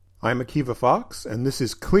I'm Akiva Fox, and this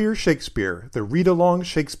is Clear Shakespeare, the read-along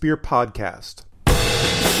Shakespeare podcast.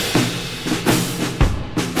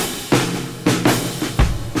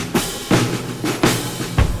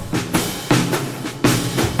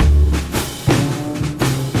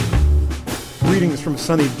 Greetings from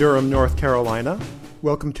sunny Durham, North Carolina.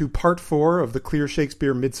 Welcome to part 4 of the Clear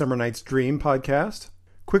Shakespeare Midsummer Night's Dream podcast.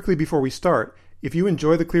 Quickly before we start, if you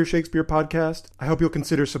enjoy the Clear Shakespeare podcast, I hope you'll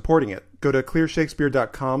consider supporting it. Go to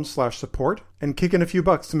clearshakespeare.com/support and kick in a few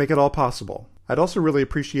bucks to make it all possible. I'd also really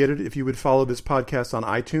appreciate it if you would follow this podcast on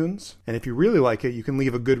iTunes, and if you really like it, you can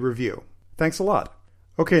leave a good review. Thanks a lot.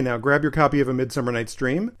 Okay, now grab your copy of A Midsummer Night's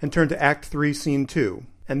Dream and turn to Act 3, Scene 2.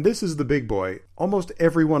 And this is the big boy. Almost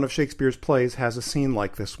every one of Shakespeare's plays has a scene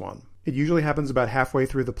like this one. It usually happens about halfway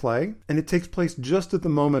through the play, and it takes place just at the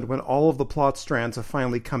moment when all of the plot strands have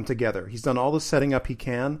finally come together. He's done all the setting up he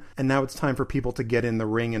can, and now it's time for people to get in the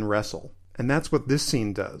ring and wrestle. And that's what this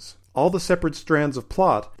scene does. All the separate strands of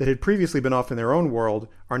plot that had previously been off in their own world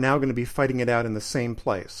are now going to be fighting it out in the same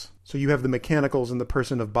place. So you have the mechanicals in the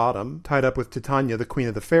person of Bottom, tied up with Titania, the Queen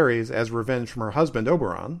of the Fairies, as revenge from her husband,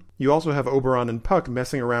 Oberon. You also have Oberon and Puck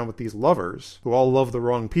messing around with these lovers, who all love the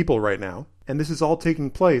wrong people right now. And this is all taking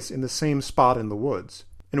place in the same spot in the woods.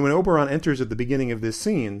 And when Oberon enters at the beginning of this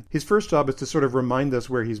scene, his first job is to sort of remind us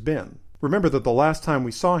where he's been. Remember that the last time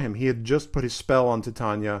we saw him, he had just put his spell on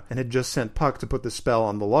Titania and had just sent Puck to put the spell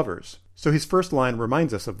on the lovers. So his first line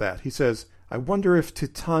reminds us of that. He says, "I wonder if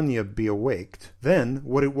Titania be awaked. Then,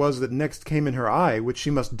 what it was that next came in her eye, which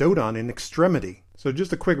she must dote on in extremity." So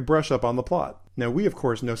just a quick brush up on the plot. Now we, of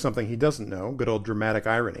course, know something he doesn't know, good old dramatic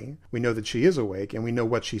irony. We know that she is awake, and we know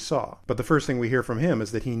what she saw. But the first thing we hear from him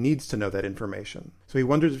is that he needs to know that information. So he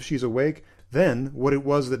wonders if she's awake. Then, what it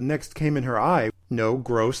was that next came in her eye. No,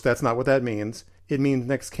 gross, that's not what that means. It means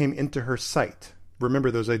next came into her sight.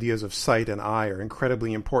 Remember, those ideas of sight and eye are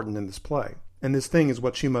incredibly important in this play. And this thing is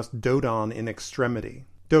what she must dote on in extremity.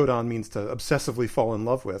 Dote on means to obsessively fall in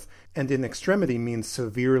love with, and in extremity means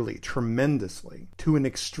severely, tremendously, to an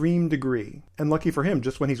extreme degree. And lucky for him,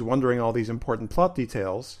 just when he's wondering all these important plot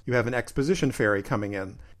details, you have an exposition fairy coming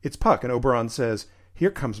in. It's Puck, and Oberon says,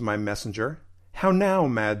 "Here comes my messenger. How now,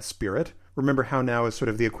 mad spirit?" Remember, how now is sort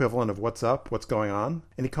of the equivalent of what's up, what's going on?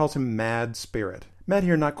 And he calls him mad spirit. Mad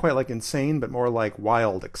here not quite like insane, but more like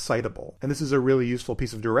wild, excitable. And this is a really useful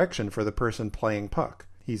piece of direction for the person playing Puck.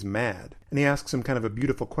 He's mad. And he asks him kind of a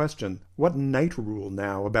beautiful question. What night rule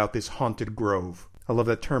now about this haunted grove? I love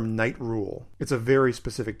that term, night rule. It's a very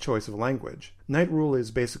specific choice of language. Night rule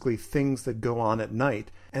is basically things that go on at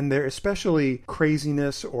night, and they're especially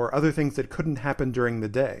craziness or other things that couldn't happen during the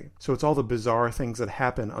day. So it's all the bizarre things that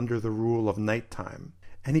happen under the rule of nighttime.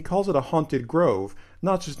 And he calls it a haunted grove,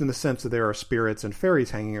 not just in the sense that there are spirits and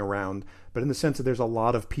fairies hanging around, but in the sense that there's a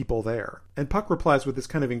lot of people there. And Puck replies with this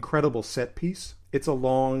kind of incredible set piece. It's a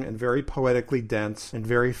long and very poetically dense and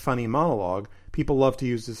very funny monologue. People love to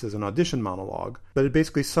use this as an audition monologue, but it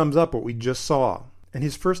basically sums up what we just saw. And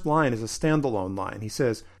his first line is a standalone line. He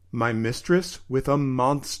says, "My mistress with a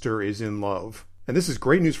monster is in love." And this is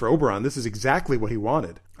great news for Oberon. This is exactly what he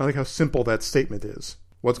wanted. I like how simple that statement is.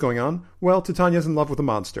 What's going on? Well, Titania's in love with a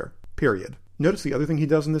monster. Period. Notice the other thing he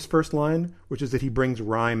does in this first line, which is that he brings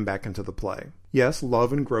rhyme back into the play. Yes,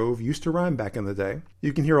 love and grove used to rhyme back in the day.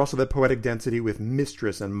 You can hear also that poetic density with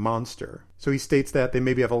mistress and monster. So he states that, they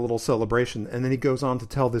maybe have a little celebration, and then he goes on to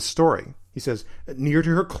tell this story. He says, "Near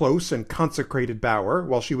to her close and consecrated bower,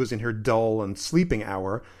 while she was in her dull and sleeping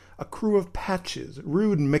hour, a crew of patches,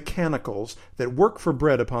 rude mechanicals, that work for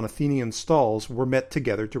bread upon Athenian stalls, were met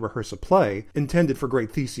together to rehearse a play, intended for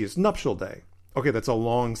great Theseus' nuptial day." Okay, that's a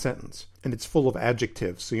long sentence, and it's full of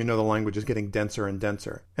adjectives, so you know the language is getting denser and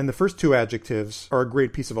denser. And the first two adjectives are a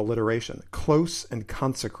great piece of alliteration, close and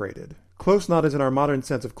consecrated. Close not as in our modern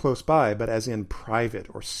sense of close by, but as in private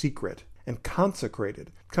or secret. And consecrated.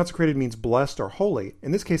 Consecrated means blessed or holy.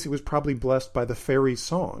 In this case, it was probably blessed by the fairy's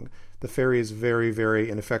song. The fairy's very, very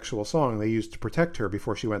ineffectual song they used to protect her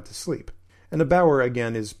before she went to sleep. And a bower,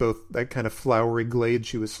 again, is both that kind of flowery glade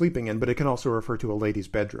she was sleeping in, but it can also refer to a lady's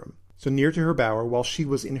bedroom. So near to her bower, while she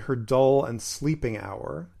was in her dull and sleeping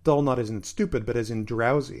hour, dull not as in stupid, but as in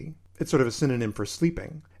drowsy. It's sort of a synonym for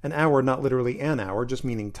sleeping. An hour, not literally an hour, just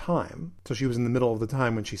meaning time. So she was in the middle of the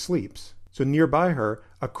time when she sleeps. So nearby her,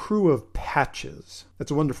 a crew of patches.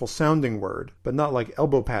 That's a wonderful sounding word, but not like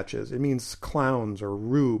elbow patches. It means clowns or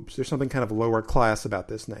rubes. There's something kind of lower class about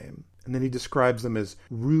this name. And then he describes them as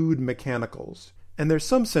rude mechanicals. And there's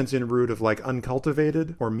some sense in rude of like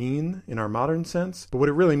uncultivated or mean in our modern sense, but what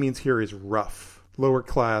it really means here is rough, lower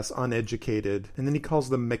class, uneducated, and then he calls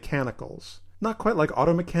them mechanicals. Not quite like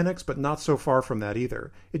auto mechanics, but not so far from that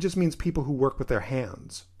either. It just means people who work with their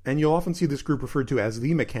hands. And you'll often see this group referred to as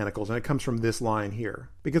the mechanicals, and it comes from this line here,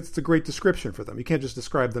 because it's a great description for them. You can't just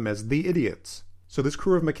describe them as the idiots. So this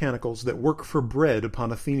crew of mechanicals that work for bread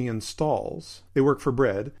upon Athenian stalls, they work for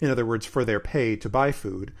bread, in other words, for their pay to buy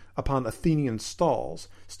food, upon Athenian stalls.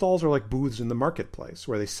 Stalls are like booths in the marketplace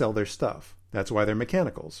where they sell their stuff. That's why they're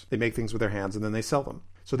mechanicals. They make things with their hands and then they sell them.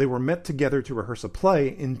 So they were met together to rehearse a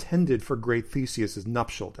play intended for great Theseus'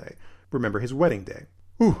 nuptial day. Remember, his wedding day.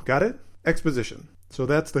 Ooh, got it? Exposition. So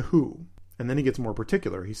that's the who. And then he gets more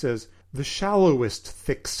particular. He says, the shallowest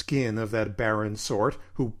thick skin of that barren sort,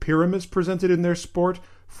 who Pyramus presented in their sport,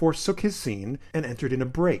 forsook his scene and entered in a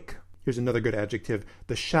break. Here's another good adjective,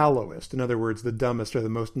 the shallowest. In other words, the dumbest or the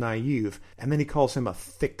most naive. And then he calls him a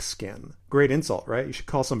thick skin. Great insult, right? You should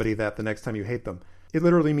call somebody that the next time you hate them. It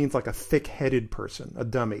literally means like a thick-headed person, a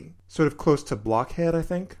dummy. Sort of close to blockhead, I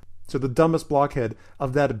think. So the dumbest blockhead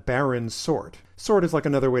of that barren sort. Sort is like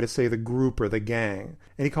another way to say the group or the gang.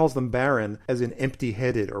 And he calls them barren as in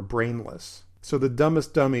empty-headed or brainless. So the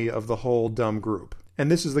dumbest dummy of the whole dumb group. And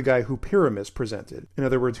this is the guy who Pyramus presented. In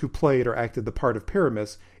other words, who played or acted the part of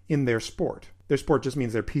Pyramus in their sport. Their sport just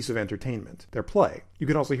means their piece of entertainment, their play. You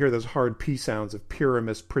can also hear those hard P sounds of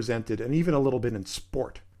Pyramus presented, and even a little bit in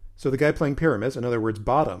sport. So the guy playing Pyramus, in other words,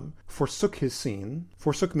 Bottom, forsook his scene.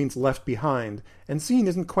 Forsook means left behind, and scene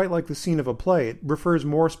isn't quite like the scene of a play. It refers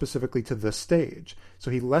more specifically to the stage.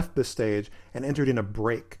 So he left the stage and entered in a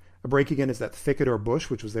break. A break, again, is that thicket or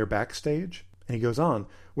bush, which was their backstage. And he goes on,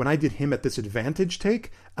 when I did him at this advantage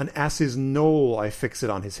take, an ass's knoll I fix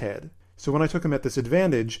it on his head. So when I took him at this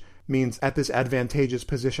advantage means at this advantageous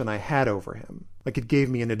position I had over him. Like it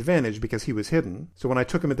gave me an advantage because he was hidden. So when I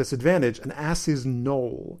took him at this advantage, an ass's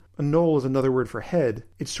knoll. A knoll is another word for head.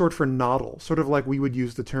 It's short for noddle, sort of like we would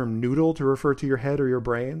use the term noodle to refer to your head or your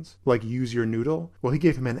brains. Like use your noodle. Well, he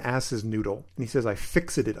gave him an ass's noodle. And he says I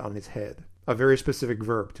fixed it on his head. A very specific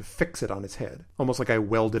verb, to fix it on his head. Almost like I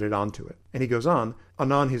welded it onto it. And he goes on,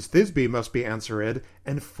 anon his Thisbe must be answered,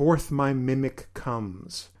 and forth my mimic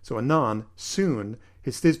comes. So anon, soon,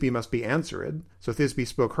 his Thisbe must be answered. So Thisbe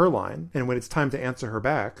spoke her line, and when it's time to answer her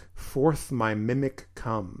back, forth my mimic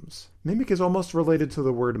comes. Mimic is almost related to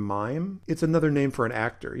the word mime. It's another name for an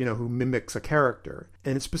actor, who mimics a character.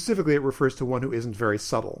 And specifically it refers to one who isn't very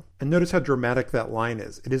subtle. And notice how dramatic that line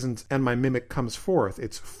is. It isn't, and my mimic comes forth.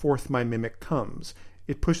 It's forth my mimic comes.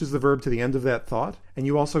 It pushes the verb to the end of that thought, and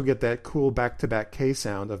you also get that cool back-to-back K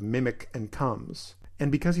sound of mimic and comes.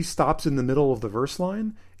 And because he stops in the middle of the verse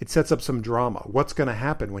line, it sets up some drama. What's going to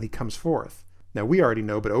happen when he comes forth? Now we already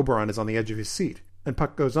know, but Oberon is on the edge of his seat. And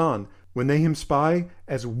Puck goes on, when they him spy,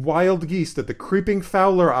 as wild geese that the creeping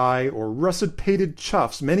fowler eye, or russet-pated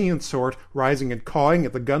chuffs, many in sort, rising and cawing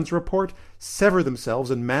at the gun's report, sever themselves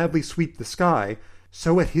and madly sweep the sky,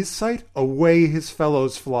 so at his sight away his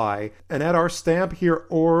fellows fly, and at our stamp here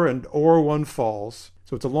o'er and o'er one falls.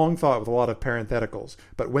 So it's a long thought with a lot of parentheticals.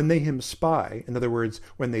 But when they him spy, in other words,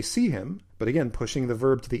 when they see him, but again pushing the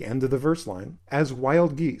verb to the end of the verse line, as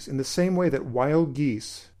wild geese, in the same way that wild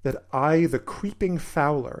geese, that eye the creeping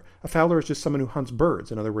fowler. A fowler is just someone who hunts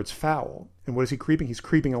birds, in other words, fowl. And what is he creeping? He's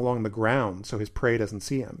creeping along the ground so his prey doesn't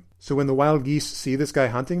see him. So when the wild geese see this guy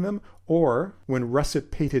hunting them, or when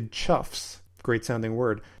russet-pated chuffs, great sounding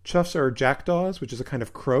word. Chuffs are jackdaws, which is a kind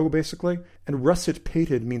of crow, basically. And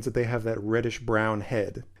russet-pated means that they have that reddish-brown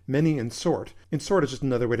head. Many in sort. In sort is just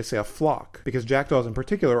another way to say a flock, because jackdaws in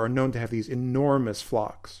particular are known to have these enormous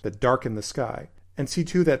flocks that darken the sky. And see,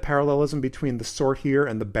 too, that parallelism between the sort here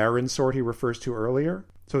and the barren sort he refers to earlier?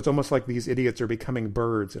 So it's almost like these idiots are becoming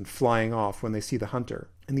birds and flying off when they see the hunter.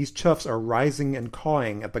 And these chuffs are rising and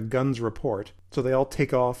cawing at the gun's report. So they all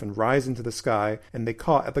take off and rise into the sky, and they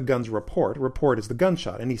caw at the gun's report. Report is the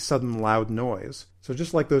gunshot, any sudden loud noise. So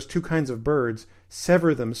just like those two kinds of birds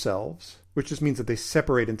sever themselves, which just means that they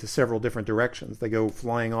separate into several different directions. They go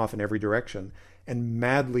flying off in every direction, and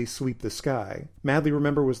madly sweep the sky. Madly,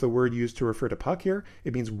 remember, was the word used to refer to Puck here.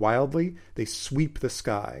 It means wildly. They sweep the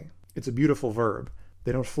sky. It's a beautiful verb.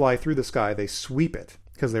 They don't fly through the sky, they sweep it,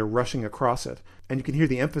 because they're rushing across it. And you can hear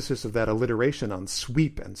the emphasis of that alliteration on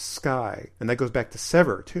sweep and sky. And that goes back to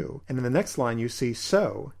sever, too. And in the next line you see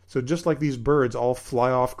so. So just like these birds all fly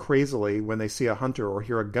off crazily when they see a hunter or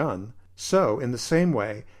hear a gun, so, in the same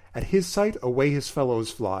way, at his sight away his fellows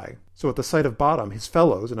fly. So at the sight of Bottom, his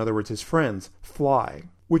fellows, in other words his friends, fly.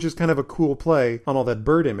 Which is kind of a cool play on all that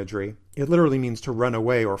bird imagery. It literally means to run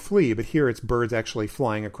away or flee, but here it's birds actually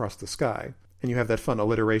flying across the sky. And you have that fun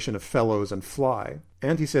alliteration of fellows and fly.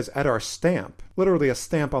 And he says, at our stamp, literally a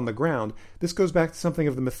stamp on the ground. This goes back to something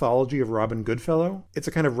of the mythology of Robin Goodfellow. It's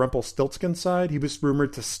a kind of Rumpelstiltskin side. He was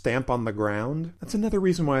rumored to stamp on the ground. That's another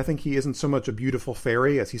reason why I think he isn't so much a beautiful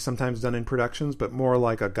fairy, as he's sometimes done in productions, but more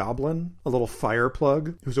like a goblin, a little fire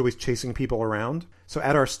plug who's always chasing people around. So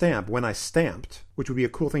at our stamp, when I stamped, which would be a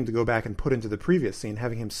cool thing to go back and put into the previous scene,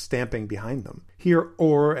 having him stamping behind them. Here,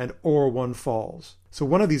 or and or one falls. So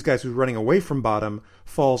one of these guys who's running away from Bottom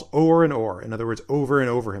falls o'er and o'er, in other words, over and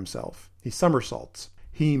over himself. He somersaults.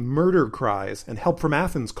 He murder cries and help from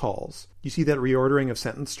Athens calls. You see that reordering of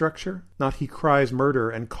sentence structure? Not he cries murder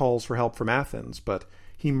and calls for help from Athens, but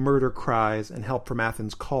he murder cries and help from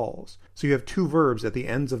Athens calls. So you have two verbs at the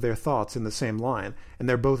ends of their thoughts in the same line, and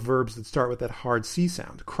they're both verbs that start with that hard C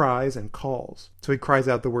sound, cries and calls. So he cries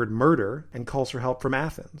out the word murder and calls for help from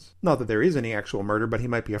Athens. Not that there is any actual murder, but he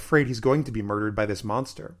might be afraid he's going to be murdered by this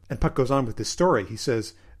monster. And Puck goes on with this story. He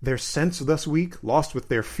says, their sense thus weak, lost with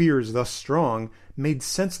their fears thus strong, made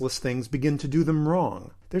senseless things begin to do them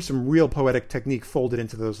wrong. There's some real poetic technique folded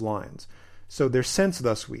into those lines. So their sense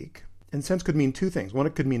thus weak. And sense could mean two things. One,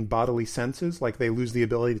 it could mean bodily senses, like they lose the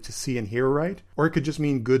ability to see and hear right, or it could just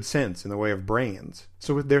mean good sense in the way of brains.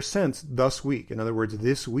 So with their sense thus weak, in other words,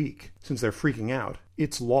 this week, since they're freaking out,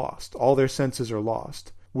 it's lost. All their senses are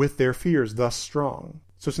lost. With their fears thus strong.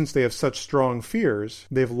 So since they have such strong fears,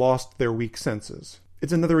 they've lost their weak senses.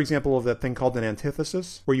 It's another example of that thing called an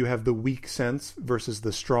antithesis, where you have the weak sense versus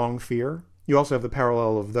the strong fear. You also have the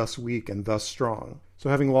parallel of thus weak and thus strong. So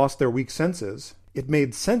having lost their weak senses, it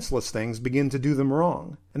made senseless things begin to do them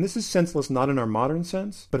wrong. And this is senseless not in our modern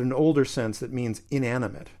sense, but an older sense that means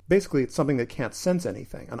inanimate. Basically, it's something that can't sense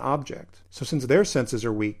anything, an object. So since their senses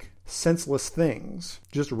are weak, senseless things,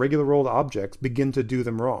 just regular old objects, begin to do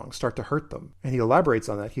them wrong, start to hurt them. And he elaborates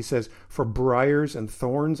on that. He says, for briars and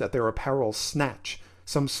thorns at their apparel snatch,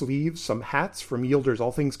 some sleeves, some hats, from yielders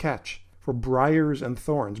all things catch. For briars and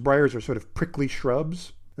thorns. Briars are sort of prickly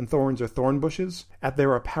shrubs, and thorns are thorn bushes. At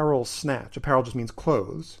their apparel snatch. Apparel just means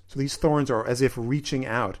clothes. So these thorns are as if reaching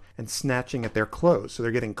out and snatching at their clothes, so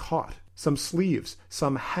they're getting caught. Some sleeves,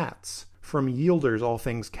 some hats. From yielders all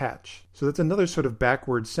things catch. So that's another sort of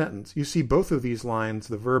backward sentence. You see both of these lines,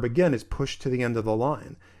 the verb again is pushed to the end of the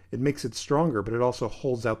line. It makes it stronger, but it also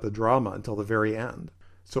holds out the drama until the very end.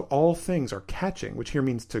 So all things are catching, which here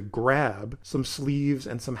means to grab some sleeves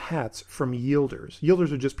and some hats from yielders.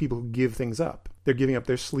 Yielders are just people who give things up. They're giving up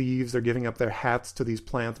their sleeves, they're giving up their hats to these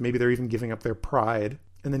plants, maybe they're even giving up their pride.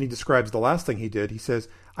 And then he describes the last thing he did. He says,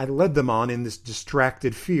 I led them on in this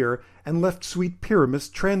distracted fear and left sweet Pyramus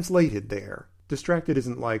translated there. Distracted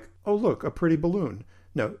isn't like, oh look, a pretty balloon.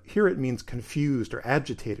 No, here it means confused or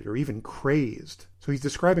agitated or even crazed. So he's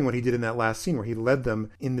describing what he did in that last scene where he led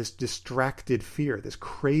them in this distracted fear, this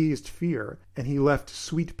crazed fear, and he left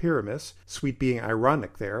sweet Pyramus, sweet being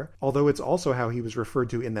ironic there, although it's also how he was referred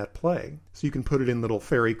to in that play. So you can put it in little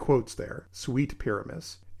fairy quotes there, sweet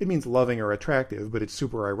Pyramus. It means loving or attractive, but it's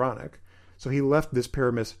super ironic. So he left this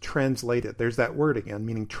Pyramus translated. There's that word again,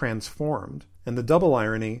 meaning transformed. And the double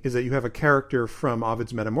irony is that you have a character from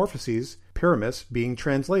Ovid's Metamorphoses, Pyramus, being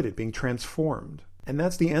translated, being transformed. And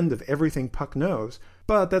that's the end of everything Puck knows,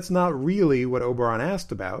 but that's not really what Oberon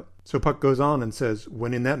asked about. So Puck goes on and says,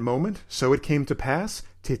 when in that moment, so it came to pass,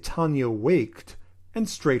 Titania waked, and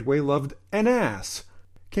straightway loved an ass.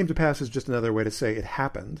 Came to pass is just another way to say it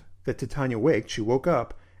happened, that Titania waked, she woke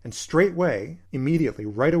up, and straightway, immediately,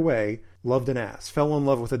 right away, loved an ass, fell in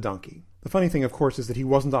love with a donkey. The funny thing, of course, is that he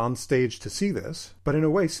wasn't on stage to see this, but in a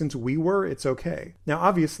way, since we were, it's okay. Now,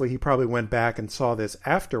 obviously, he probably went back and saw this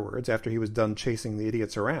afterwards, after he was done chasing the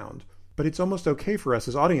idiots around. But it's almost okay for us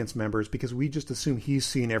as audience members because we just assume he's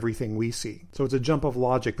seen everything we see. So it's a jump of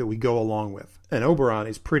logic that we go along with. And Oberon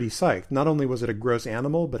is pretty psyched. Not only was it a gross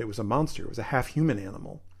animal, but it was a monster. It was a half-human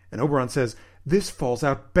animal. And Oberon says, this falls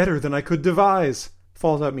out better than I could devise.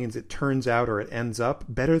 Falls out means it turns out or it ends up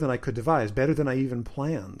better than I could devise, better than I even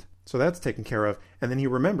planned. So that's taken care of, and then he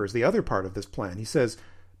remembers the other part of this plan. He says,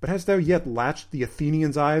 but hast thou yet latched the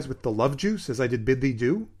Athenians' eyes with the love juice, as I did bid thee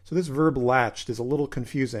do? So this verb latched is a little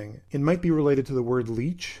confusing. It might be related to the word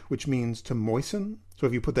leech, which means to moisten. So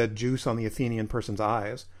if you put that juice on the Athenian person's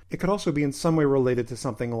eyes. It could also be in some way related to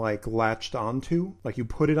something like latched onto, like you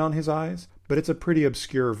put it on his eyes. But it's a pretty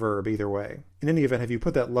obscure verb either way. In any event, have you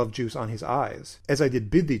put that love juice on his eyes? As I did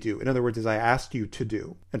bid thee do. In other words, as I asked you to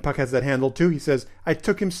do. And Puck has that handled too. He says, I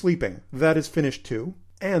took him sleeping. That is finished too.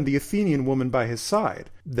 And the Athenian woman by his side.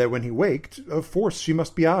 That when he waked, of force she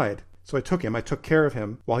must be eyed. So I took care of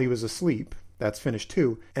him while he was asleep. that's finished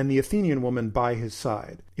too, and the Athenian woman by his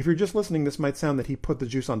side. If you're just listening, this might sound that he put the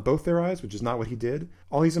juice on both their eyes, which is not what he did.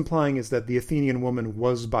 All he's implying is that the Athenian woman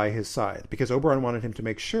was by his side, because Oberon wanted him to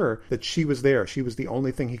make sure that she was there. She was the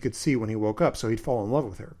only thing he could see when he woke up, so he'd fall in love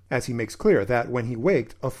with her. As he makes clear that when he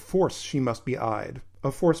waked, of force she must be eyed.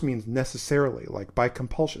 Of force means necessarily, like by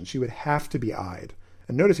compulsion. She would have to be eyed.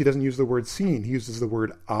 And notice he doesn't use the word seen, he uses the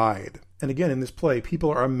word eyed. And again, in this play,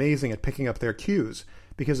 people are amazing at picking up their cues,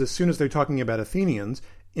 because as soon as they're talking about Athenians,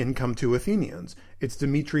 in come two Athenians. It's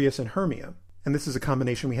Demetrius and Hermia. And this is a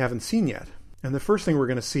combination we haven't seen yet. And the first thing we're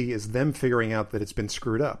going to see is them figuring out that it's been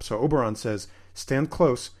screwed up. So Oberon says, stand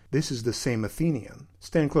close, this is the same Athenian.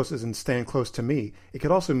 Stand close as in stand close to me. It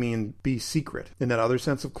could also mean be secret. In that other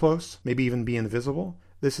sense of close, maybe even be invisible.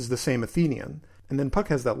 This is the same Athenian. And then Puck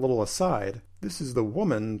has that little aside. This is the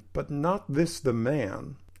woman, but not this the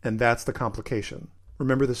man. And that's the complication.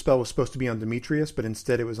 Remember, the spell was supposed to be on Demetrius, but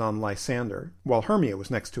instead it was on Lysander, while Hermia was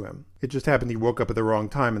next to him. It just happened he woke up at the wrong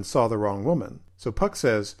time and saw the wrong woman. So Puck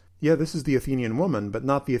says, yeah, this is the Athenian woman, but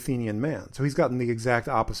not the Athenian man. So he's gotten the exact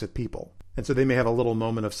opposite people. And so they may have a little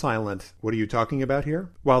moment of silent, what are you talking about here?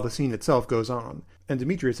 While the scene itself goes on. And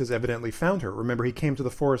Demetrius has evidently found her. Remember, he came to the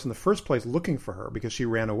forest in the first place looking for her because she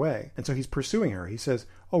ran away. And so he's pursuing her. He says,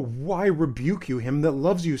 oh, why rebuke you him that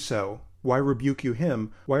loves you so? Why rebuke you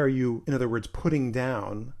him? Why are you, in other words, putting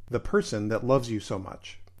down the person that loves you so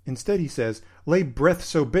much? Instead, he says, lay breath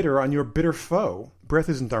so bitter on your bitter foe. Breath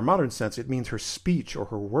isn't our modern sense, it means her speech or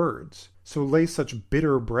her words. So lay such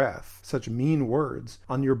bitter breath, such mean words,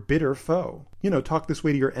 on your bitter foe. Talk this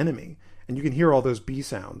way to your enemy. And you can hear all those B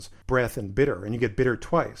sounds, breath and bitter, and you get bitter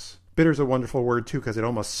twice. Bitter's a wonderful word too, because it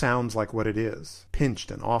almost sounds like what it is,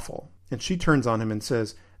 pinched and awful. And she turns on him and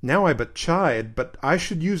says, now I but chide, but I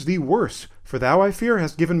should use thee worse, for thou, I fear,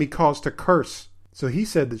 hast given me cause to curse. So he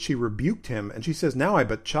said that she rebuked him, and she says, now I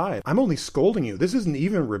but chide. I'm only scolding you. This isn't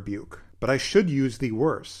even rebuke, but I should use thee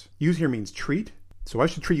worse. Use here means treat, so I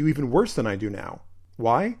should treat you even worse than I do now.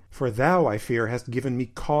 Why? For thou, I fear, hast given me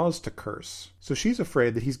cause to curse. So she's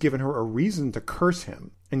afraid that he's given her a reason to curse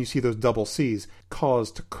him. And you see those double C's,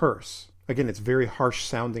 cause to curse. Again, it's very harsh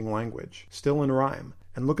sounding language, still in rhyme.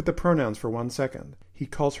 And look at the pronouns for 1 second. He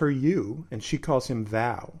calls her you, and she calls him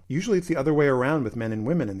thou. Usually it's the other way around with men and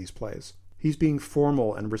women in these plays. He's being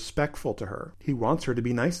formal and respectful to her. He wants her to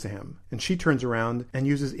be nice to him. And she turns around and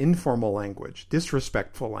uses informal language,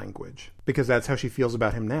 disrespectful language, because that's how she feels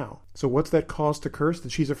about him now. So what's that cause to curse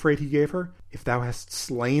that she's afraid he gave her? If thou hast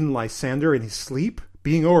slain Lysander in his sleep,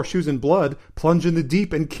 being o'er shoes in blood, plunge in the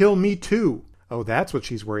deep and kill me too. Oh, that's what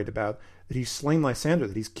she's worried about, that he's slain Lysander,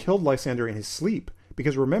 that he's killed Lysander in his sleep.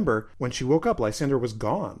 Because remember, when she woke up, Lysander was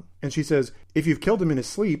gone. And she says, if you've killed him in his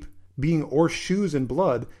sleep, being o'er shoes in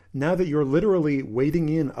blood, now that you're literally wading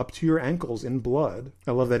in up to your ankles in blood.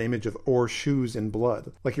 I love that image of o'er shoes in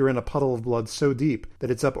blood. Like you're in a puddle of blood so deep that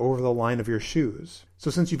it's up over the line of your shoes. So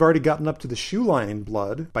since you've already gotten up to the shoe line in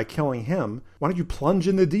blood by killing him, why don't you plunge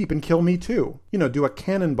in the deep and kill me too? Do a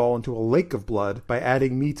cannonball into a lake of blood by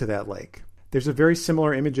adding me to that lake. There's a very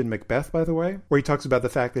similar image in Macbeth, by the way, where he talks about the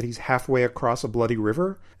fact that he's halfway across a bloody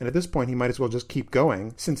river, and at this point he might as well just keep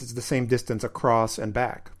going, since it's the same distance across and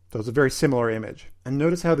back. So it's a very similar image. And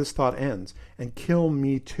notice how this thought ends, and kill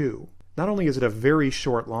me too. Not only is it a very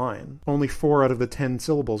short line, only 4 out of the 10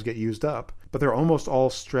 syllables get used up, but they're almost all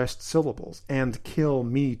stressed syllables, and kill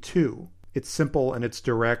me too. It's simple and it's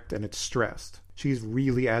direct and it's stressed. She's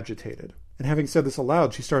really agitated. And having said this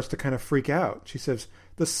aloud, she starts to kind of freak out. She says,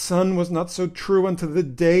 the sun was not so true unto the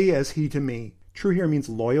day as he to me. True here means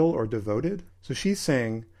loyal or devoted. So she's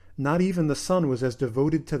saying, not even the sun was as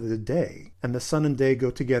devoted to the day, and the sun and day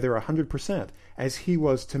go together 100%, as he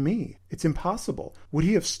was to me. It's impossible. Would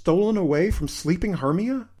he have stolen away from sleeping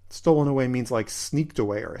Hermia? Stolen away means like sneaked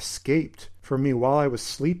away or escaped from me while I was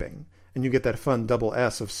sleeping. And you get that fun double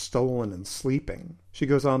S of stolen and sleeping. She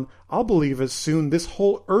goes on, I'll believe as soon this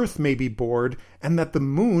whole earth may be bored, and that the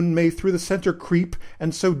moon may through the center creep,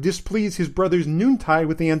 and so displease his brother's noontide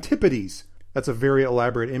with the Antipodes. That's a very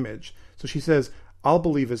elaborate image. So she says, I'll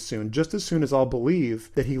believe as soon, just as soon as I'll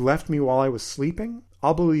believe that he left me while I was sleeping,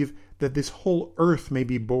 I'll believe that this whole earth may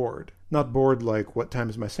be bored. Not bored like, what time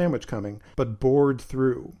is my sandwich coming, but bored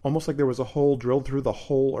through. Almost like there was a hole drilled through the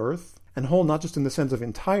whole earth. And whole not just in the sense of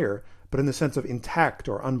entire, but in the sense of intact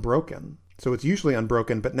or unbroken. So it's usually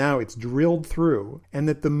unbroken, but now it's drilled through, and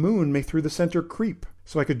that the moon may through the center creep.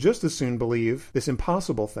 So I could just as soon believe this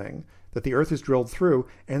impossible thing, that the earth is drilled through,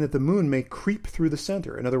 and that the moon may creep through the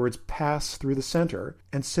center, in other words, pass through the center,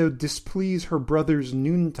 and so displease her brother's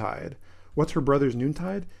noontide. What's her brother's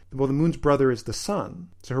noontide? Well, the moon's brother is the sun.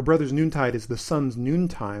 So her brother's noontide is the sun's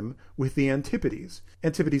noontime with the antipodes.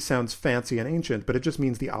 Antipodes sounds fancy and ancient, but it just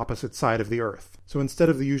means the opposite side of the earth. So instead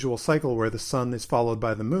of the usual cycle where the sun is followed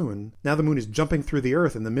by the moon, now the moon is jumping through the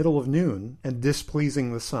earth in the middle of noon and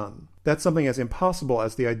displeasing the sun. That's something as impossible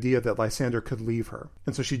as the idea that Lysander could leave her.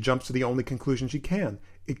 And so she jumps to the only conclusion she can.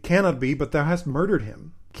 It cannot be, but thou hast murdered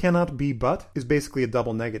him. Cannot be but is basically a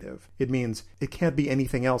double negative. It means it can't be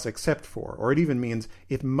anything else except for, or it even means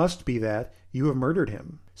it must be that you have murdered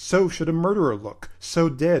him. So should a murderer look, so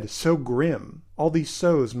dead, so grim. All these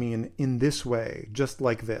so's mean in this way, just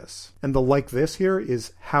like this. And the like this here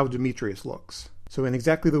is how Demetrius looks. So in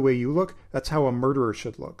exactly the way you look, that's how a murderer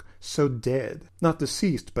should look. So dead. Not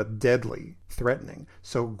deceased, but deadly, threatening,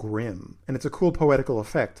 so grim. And it's a cool poetical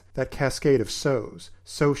effect, that cascade of so's.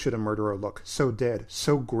 So should a murderer look, so dead,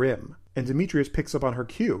 so grim. And Demetrius picks up on her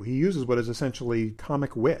cue. He uses what is essentially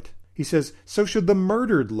comic wit. He says, so should the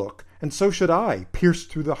murdered look, and so should I,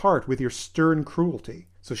 pierced through the heart with your stern cruelty.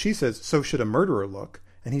 So she says, so should a murderer look.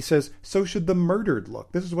 And he says, so should the murdered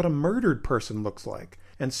look. This is what a murdered person looks like.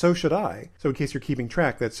 And so should I. So in case you're keeping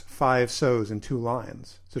track, that's 5 so's in 2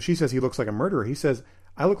 lines. So she says he looks like a murderer. He says,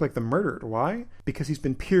 I look like the murdered. Why? Because he's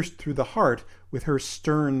been pierced through the heart with her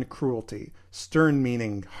stern cruelty. Stern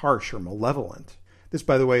meaning harsh or malevolent. This,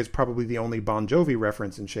 by the way, is probably the only Bon Jovi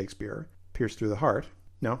reference in Shakespeare. Pierced through the heart.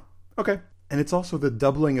 No? Okay. And it's also the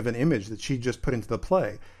doubling of an image that she just put into the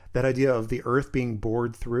play. That idea of the earth being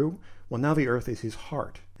bored through. Well, now the earth is his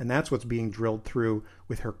heart. And that's what's being drilled through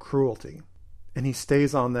with her cruelty. And he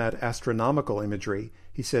stays on that astronomical imagery.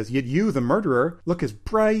 He says, yet you, the murderer, look as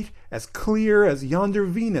bright, as clear as yonder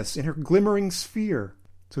Venus in her glimmering sphere.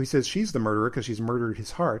 So he says she's the murderer because she's murdered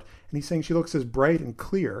his heart. And he's saying she looks as bright and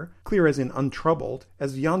clear as in untroubled,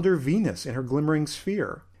 as yonder Venus in her glimmering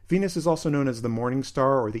sphere. Venus is also known as the morning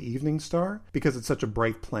star or the evening star because it's such a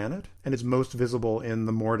bright planet, and it's most visible in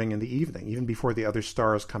the morning and the evening, even before the other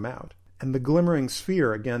stars come out. And the glimmering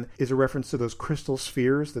sphere, again, is a reference to those crystal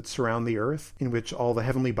spheres that surround the Earth, in which all the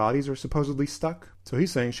heavenly bodies are supposedly stuck. So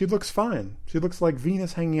he's saying she looks fine. She looks like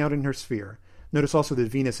Venus hanging out in her sphere. Notice also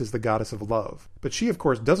that Venus is the goddess of love. But she, of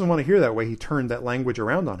course, doesn't want to hear that way he turned that language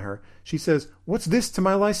around on her. She says, what's this to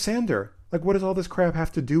my Lysander? Like, what does all this crap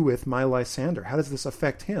have to do with my Lysander? How does this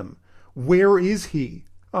affect him? Where is he?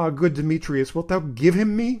 Ah, good Demetrius, wilt thou give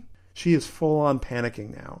him me? She is full-on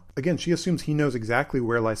panicking now. Again, she assumes he knows exactly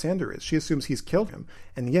where Lysander is. She assumes he's killed him,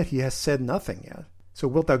 and yet he has said nothing yet. So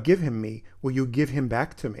wilt thou give him me? Will you give him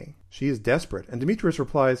back to me? She is desperate, and Demetrius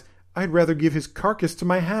replies, I'd rather give his carcass to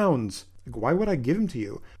my hounds. Like, why would I give him to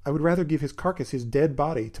you? I would rather give his carcass, his dead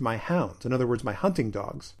body, to my hounds. In other words, my hunting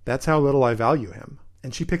dogs. That's how little I value him.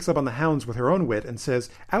 And she picks up on the hounds with her own wit and says,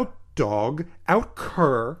 out dog, out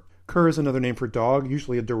cur. Cur is another name for dog,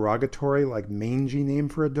 usually a derogatory, like mangy name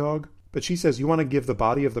for a dog. But she says, you want to give the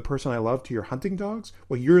body of the person I love to your hunting dogs?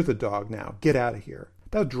 Well, you're the dog now. Get out of here.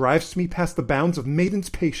 Thou drivest me past the bounds of maiden's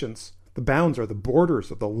patience. The bounds are the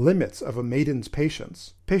borders of the limits of a maiden's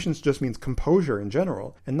patience. Patience just means composure in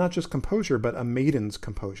general, and not just composure, but a maiden's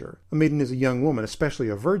composure. A maiden is a young woman, especially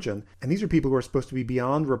a virgin, and these are people who are supposed to be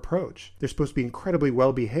beyond reproach. They're supposed to be incredibly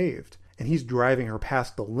well behaved. And he's driving her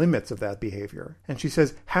past the limits of that behavior. And she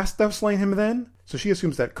says, hast thou slain him then? So she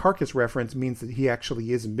assumes that carcass reference means that he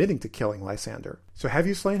actually is admitting to killing Lysander. So have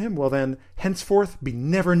you slain him? Well then, henceforth be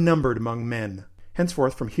never numbered among men.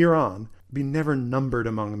 Henceforth, from here on, be never numbered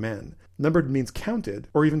among men. Numbered means counted,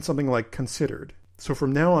 or even something like considered. So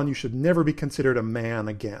from now on, you should never be considered a man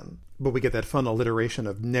again. But we get that fun alliteration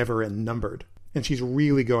of never and numbered. And she's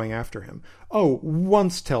really going after him. Oh,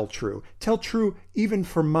 once tell true. Tell true even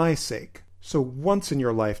for my sake. So once in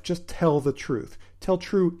your life, just tell the truth. Tell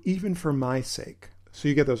true even for my sake. So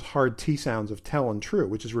you get those hard T sounds of tell and true,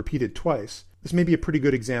 which is repeated twice. This may be a pretty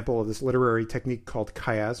good example of this literary technique called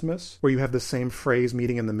chiasmus, where you have the same phrase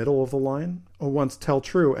meeting in the middle of the line. Oh, once tell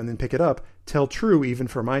true, and then pick it up. Tell true even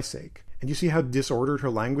for my sake. And you see how disordered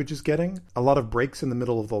her language is getting? A lot of breaks in the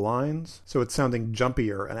middle of the lines, so it's sounding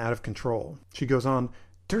jumpier and out of control. She goes on,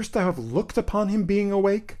 durst thou have looked upon him being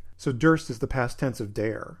awake? So durst is the past tense of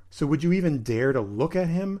dare. So would you even dare to look at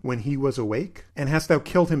him when he was awake? And hast thou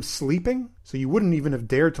killed him sleeping? So you wouldn't even have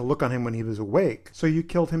dared to look on him when he was awake. So you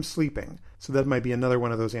killed him sleeping. So that might be another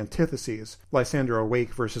one of those antitheses. Lysander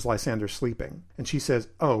awake versus Lysander sleeping. And she says,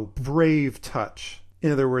 oh, brave touch.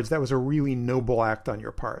 In other words, that was a really noble act on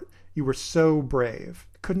your part. You were so brave.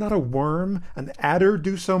 Could not a worm, an adder,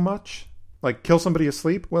 do so much? Like kill somebody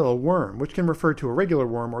asleep? Well, a worm, which can refer to a regular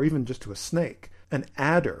worm or even just to a snake. An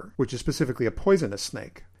adder, which is specifically a poisonous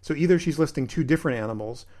snake. So either she's listing two different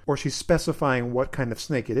animals, or she's specifying what kind of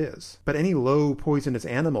snake it is. But any low poisonous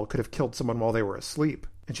animal could have killed someone while they were asleep.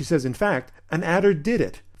 And she says, in fact, an adder did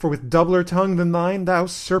it. For with doubler tongue than thine, thou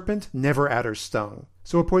serpent, never adder stung.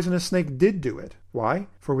 So a poisonous snake did do it. Why?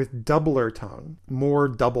 For with doubler tongue, more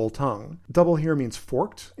double tongue. Double here means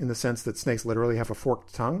forked, in the sense that snakes literally have a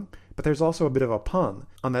forked tongue. But there's also a bit of a pun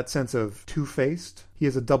on that sense of two-faced. He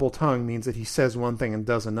has a double tongue means that he says one thing and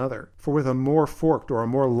does another. For with a more forked or a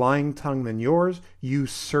more lying tongue than yours, you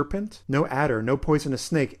serpent, no adder, no poisonous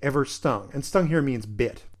snake ever stung. And stung here means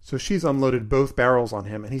bit. So she's unloaded both barrels on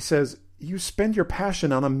him, and he says, you spend your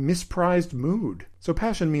passion on a misprized mood. So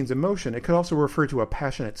passion means emotion. It could also refer to a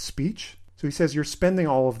passionate speech. So he says you're spending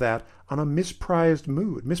all of that on a misprized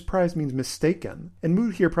mood. Misprized means mistaken. And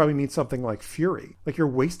mood here probably means something like fury. Like you're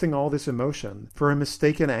wasting all this emotion for a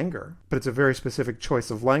mistaken anger. But it's a very specific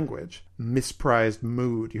choice of language. Misprized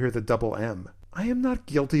mood. You hear the double M. I am not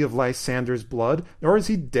guilty of Lysander's blood, nor is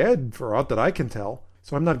he dead, for aught that I can tell.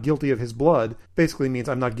 So I'm not guilty of his blood basically means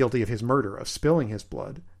I'm not guilty of his murder, of spilling his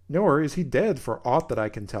blood. Nor is he dead, for aught that I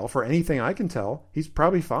can tell. For anything I can tell, he's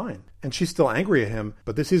probably fine. And she's still angry at him,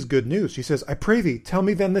 but this is good news. She says, I pray thee, tell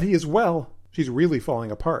me then that he is well. She's really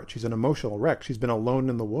falling apart. She's an emotional wreck. She's been alone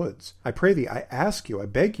in the woods. I pray thee, I ask you, I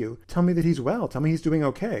beg you, tell me that he's well. Tell me he's doing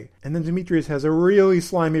okay. And then Demetrius has a really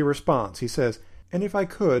slimy response. He says, and if I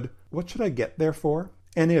could, what should I get therefore?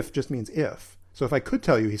 And if just means if. So if I could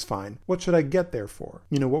tell you he's fine, what should I get therefore?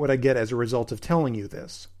 You know, what would I get as a result of telling you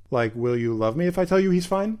this? Like, will you love me if I tell you he's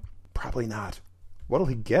fine? Probably not. What'll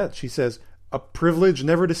he get? She says, a privilege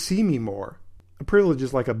never to see me more. A privilege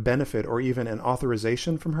is like a benefit or even an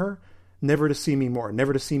authorization from her. Never to see me more,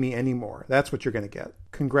 never to see me any more. That's what you're going to get.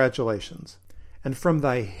 Congratulations. And from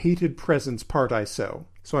thy hated presence part I so.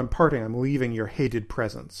 So I'm parting, I'm leaving your hated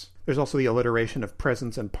presence. There's also the alliteration of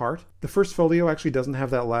presence and part. The first folio actually doesn't have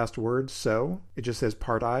that last word, so. It just says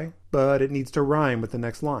part I, but it needs to rhyme with the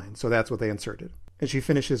next line, so that's what they inserted. And she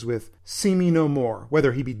finishes with, see me no more,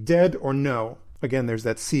 whether he be dead or no. Again, there's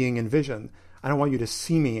that seeing and vision. I don't want you to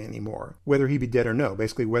see me anymore, whether he be dead or no,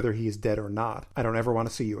 basically whether he is dead or not. I don't ever want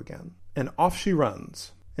to see you again. And off she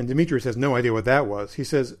runs. And Demetrius has no idea what that was. He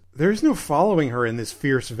says, there's no following her in this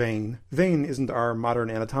fierce vein. Vein isn't our modern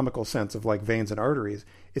anatomical sense of like veins and arteries.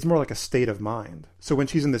 It's more like a state of mind. So when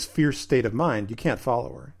she's in this fierce state of mind, you can't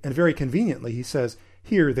follow her. And very conveniently, he says,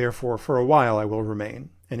 here, therefore, for a while I will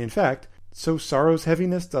remain. And in fact, so sorrow's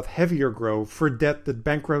heaviness doth heavier grow, for debt that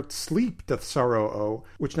bankrupt sleep doth sorrow owe,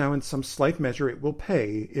 which now in some slight measure it will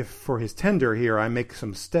pay, if for his tender here I make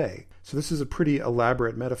some stay. So this is a pretty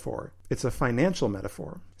elaborate metaphor. It's a financial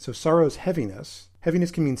metaphor. So sorrow's heaviness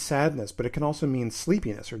can mean sadness, but it can also mean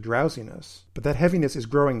sleepiness or drowsiness. But that heaviness is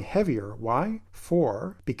growing heavier. Why?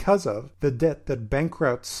 Because of the debt that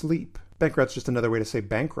bankrupts sleep. Bankrupt's just another way to say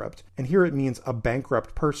bankrupt. And here it means a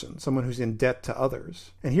bankrupt person, someone who's in debt to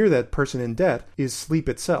others. And here that person in debt is sleep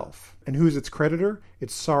itself. And who's its creditor?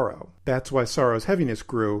 It's sorrow. That's why sorrow's heaviness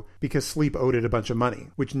grew, because sleep owed it a bunch of money,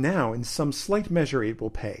 which now in some slight measure it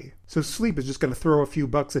will pay. So sleep is just going to throw a few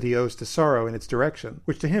bucks that he owes to sorrow in its direction,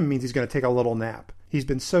 which to him means he's going to take a little nap. He's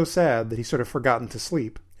been so sad that he's sort of forgotten to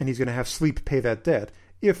sleep, and he's going to have sleep pay that debt.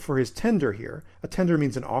 If for his tender here, a tender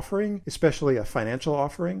means an offering, especially a financial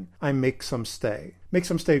offering, I make some stay. Make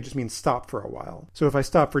some stay just means stop for a while. So if I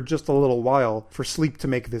stop for just a little while for sleep to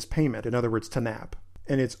make this payment, in other words, to nap.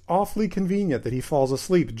 And it's awfully convenient that he falls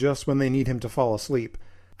asleep just when they need him to fall asleep.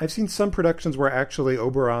 I've seen some productions where actually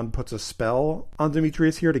Oberon puts a spell on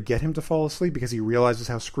Demetrius here to get him to fall asleep because he realizes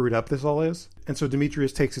how screwed up this all is. And so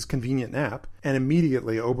Demetrius takes his convenient nap, and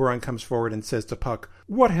immediately Oberon comes forward and says to Puck,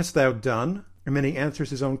 "What hast thou done?" And then he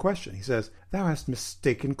answers his own question. He says, "Thou hast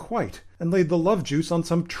mistaken quite, and laid the love juice on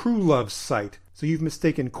some true love's sight." So you've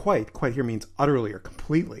mistaken quite. Quite here means utterly or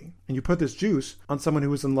completely. And you put this juice on someone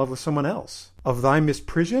who is in love with someone else. Of thy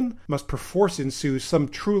misprision must perforce ensue some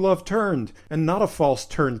true love turned, and not a false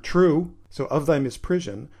turned true. So of thy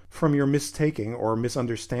misprision, from your mistaking or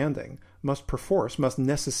misunderstanding, must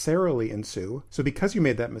necessarily ensue. So because you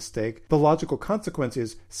made that mistake, the logical consequence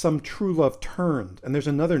is some true love turned, and there's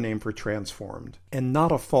another name for transformed, and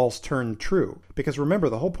not a false turned true. Because remember,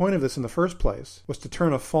 the whole point of this in the first place was to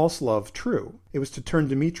turn a false love true. It was to turn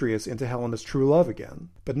Demetrius into Helena's true love again.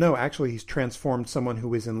 But no, actually he's transformed someone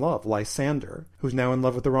who is in love, Lysander, who's now in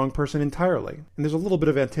love with the wrong person entirely. And there's a little bit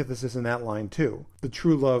of antithesis in that line too. The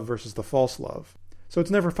true love versus the false love. So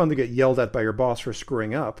it's never fun to get yelled at by your boss for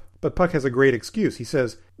screwing up. But Puck has a great excuse. He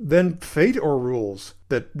says, "Then fate o'errules,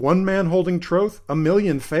 that one man holding troth,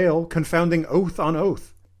 1,000,000 fail, confounding oath on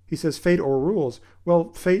oath." He says fate o'errules.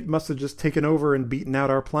 Well, fate must have just taken over and beaten out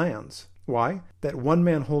our plans. Why? That one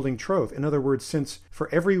man holding troth. In other words, since for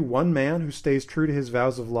every one man who stays true to his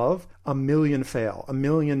vows of love, 1,000,000 fail.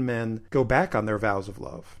 1,000,000 men go back on their vows of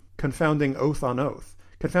love. Confounding oath on oath.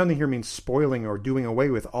 Confounding here means spoiling or doing away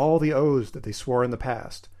with all the oaths that they swore in the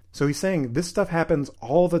past. So he's saying this stuff happens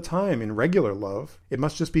all the time in regular love. It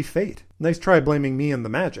must just be fate. Nice try blaming me and the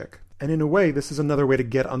magic. And in a way, this is another way to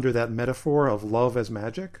get under that metaphor of love as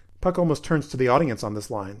magic. Puck almost turns to the audience on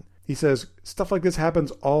this line. He says, stuff like this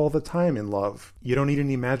happens all the time in love. You don't need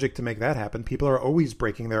any magic to make that happen. People are always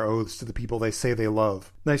breaking their oaths to the people they say they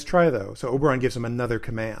love. Nice try, though. So Oberon gives him another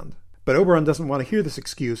command. But Oberon doesn't want to hear this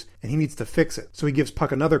excuse, and he needs to fix it. So he gives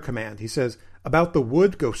Puck another command. He says, about the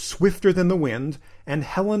wood go swifter than the wind, and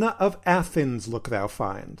Helena of Athens look thou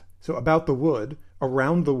find. So about the wood,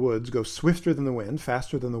 around the woods, go swifter than the wind,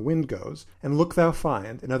 faster than the wind goes, and look thou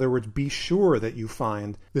find. In other words, be sure that you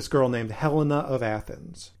find this girl named Helena of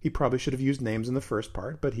Athens. He probably should have used names in the first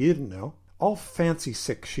part, but he didn't know. All fancy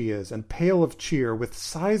sick she is, and pale of cheer, with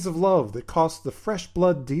sighs of love that cost the fresh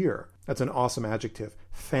blood dear. That's an awesome adjective.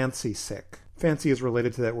 Fancy sick. Fancy is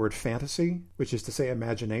related to that word fantasy, which is to say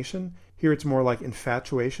imagination. Here it's more like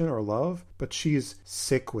infatuation or love, but she's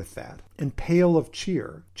sick with that. And pale of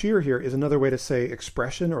cheer. Cheer here is another way to say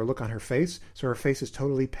expression or look on her face, so her face is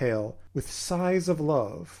totally pale, with sighs of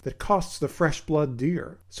love that costs the fresh blood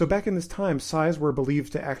dear. So back in this time, sighs were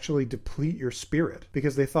believed to actually deplete your spirit,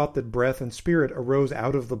 because they thought that breath and spirit arose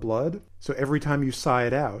out of the blood, so every time you sigh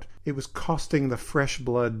it out, it was costing the fresh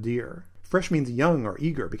blood dear. Fresh means young or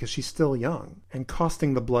eager because she's still young, and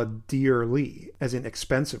costing the blood dearly, as in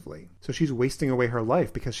expensively. So she's wasting away her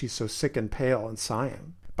life because she's so sick and pale and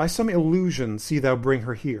sighing. By some illusion see thou bring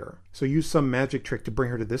her here. So use some magic trick to bring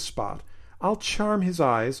her to this spot. I'll charm his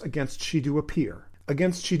eyes against she do appear.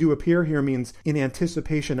 Against she do appear here means in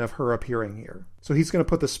anticipation of her appearing here. So he's going to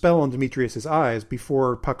put the spell on Demetrius' eyes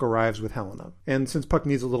before Puck arrives with Helena. And since Puck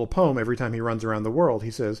needs a little poem every time he runs around the world,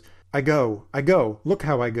 he says, I go, look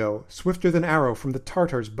how I go, swifter than arrow from the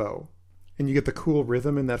Tartar's bow. And you get the cool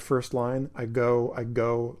rhythm in that first line, I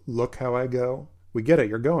go, look how I go. We get it,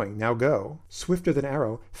 you're going, now go. Swifter than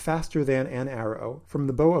arrow, faster than an arrow, from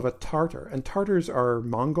the bow of a Tartar. And Tartars are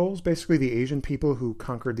Mongols, basically the Asian people who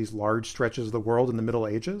conquered these large stretches of the world in the Middle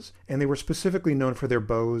Ages. And they were specifically known for their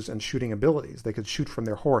bows and shooting abilities. They could shoot from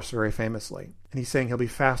their horse very famously. And he's saying he'll be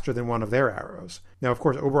faster than one of their arrows. Now, of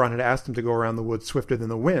course, Oberon had asked him to go around the woods swifter than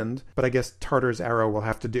the wind, but I guess Tartar's arrow will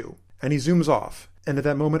have to do. And he zooms off. And at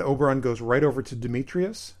that moment, Oberon goes right over to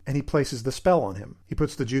Demetrius, and he places the spell on him. He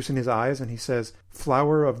puts the juice in his eyes, and he says,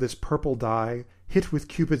 flower of this purple dye, hit with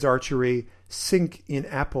Cupid's archery, sink in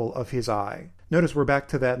apple of his eye. Notice we're back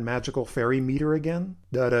to that magical fairy meter again.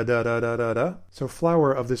 Da-da-da-da-da-da-da. So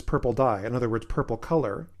flower of this purple dye, in other words, purple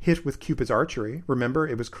color, hit with Cupid's archery. Remember,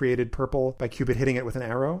 it was created purple by Cupid hitting it with an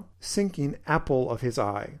arrow. Sinking apple of his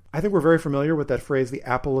eye. I think we're very familiar with that phrase, the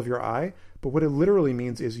apple of your eye, but what it literally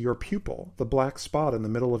means is your pupil, the black spot in the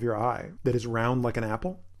middle of your eye, that is round like an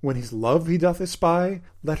apple. When his love he doth espy,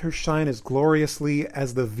 let her shine as gloriously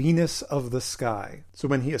as the Venus of the sky. So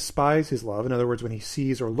when he espies his love, in other words, when he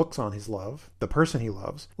sees or looks on his love, the person he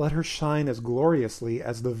loves, let her shine as gloriously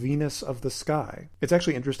as the Venus of the sky. It's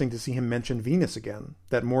actually interesting to see him mention Venus again,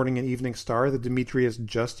 that morning and evening star that Demetrius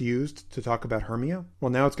just used to talk about Hermia. Well,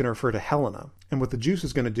 now it's going to refer to Helena. And what the juice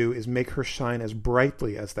is going to do is make her shine as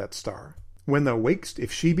brightly as that star. When thou wakest,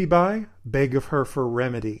 if she be by, beg of her for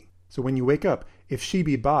remedy. So when you wake up, if she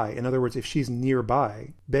be by, in other words, if she's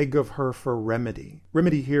nearby, beg of her for remedy.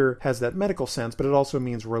 Remedy here has that medical sense, but it also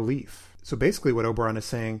means relief. So basically what Oberon is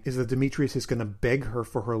saying is that Demetrius is going to beg her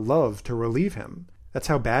for her love to relieve him. That's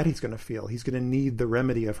how bad he's going to feel. He's going to need the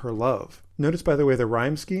remedy of her love. Notice, by the way, the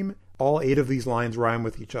rhyme scheme, all 8 of these lines rhyme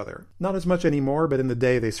with each other. Not as much anymore, but in the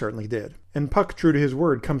day they certainly did. And Puck, true to his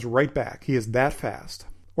word, comes right back. He is that fast.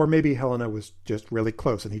 Or maybe Helena was just really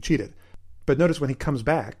close and he cheated. But notice when he comes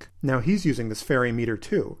back, now he's using this fairy meter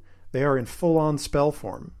too. They are in full-on spell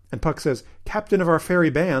form. And Puck says, Captain of our fairy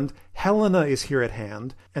band, Helena is here at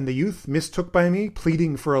hand, and the youth mistook by me,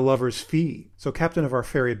 pleading for a lover's fee. So Captain of our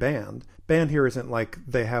fairy band here isn't like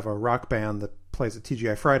they have a rock band that plays at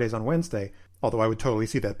TGI Fridays on Wednesday, although I would totally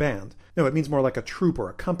see that band. No, it means more like a troupe or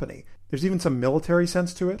a company. There's even some military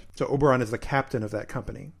sense to it, so Oberon is the captain of that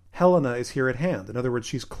company. Helena is here at hand. In other words,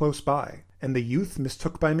 she's close by. and the youth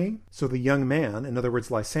mistook by me. So the young man, in other words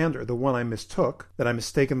Lysander, the one I mistook, that I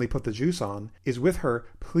mistakenly put the juice on, is with her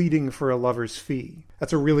pleading for a lover's fee.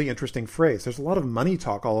 That's a really interesting phrase. There's a lot of money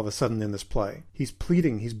talk all of a sudden in this play. He's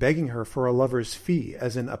pleading, he's begging her for a lover's fee,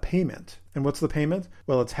 as in a payment. And what's the payment?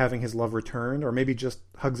 Well, it's having his love returned, or maybe just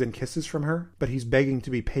hugs and kisses from her. But he's begging to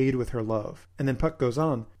be paid with her love. And then Puck goes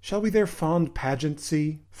on, shall we their fond pageant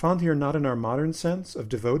see? Fond here not in our modern sense of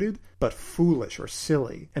devoted, but foolish or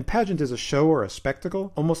silly. And pageant is a show or a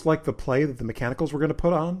spectacle, almost like the play that the Mechanicals were going to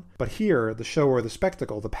put on. But here, the show or the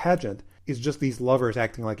spectacle, the pageant, is just these lovers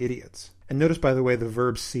acting like idiots. And notice, by the way, the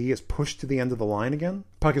verb see is pushed to the end of the line again.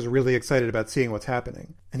 Puck is really excited about seeing what's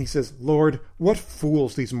happening. And he says, Lord, what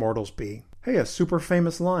fools these mortals be. Hey, a super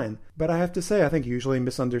famous line, but I have to say I think usually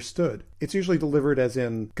misunderstood. It's usually delivered as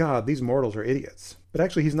in, God, these mortals are idiots. But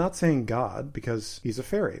actually he's not saying God because he's a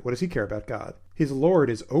fairy. What does he care about God? His lord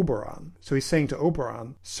is Oberon. So he's saying to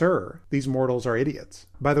Oberon, Sir, these mortals are idiots.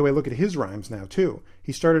 By the way, look at his rhymes now too.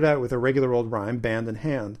 He started out with a regular old rhyme, band in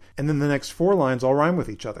hand, and then the next 4 lines all rhyme with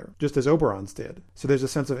each other, just as Oberon's did. So there's a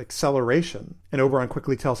sense of acceleration, and Oberon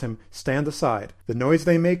quickly tells him, stand aside. The noise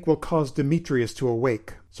they make will cause Demetrius to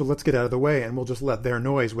awake. So let's get out of the way and we'll just let their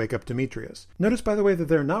noise wake up Demetrius. Notice, by the way, that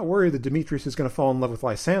they're not worried that Demetrius is going to fall in love with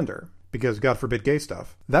Lysander, because God forbid gay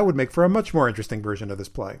stuff. That would make for a much more interesting version of this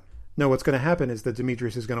play. No, what's going to happen is that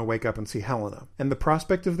Demetrius is going to wake up and see Helena. And the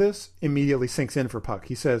prospect of this immediately sinks in for Puck.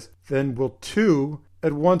 He says, then will 2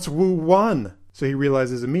 at once woo 1. So he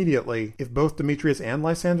realizes immediately, if both Demetrius and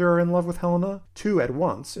Lysander are in love with Helena, 2 at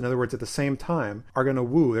once, in other words at the same time, are going to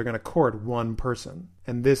woo, they're going to court one person.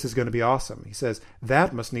 And this is going to be awesome. He says,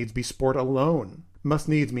 that must needs be sport alone. Must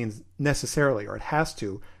needs means necessarily, or it has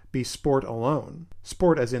to, be sport alone.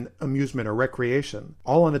 Sport as in amusement or recreation,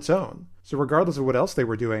 all on its own. So regardless of what else they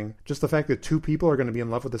were doing, just the fact that 2 people are going to be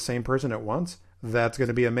in love with the same person at once, that's going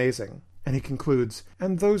to be amazing. And he concludes,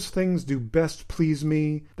 and those things do best please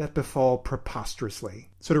me that befall preposterously.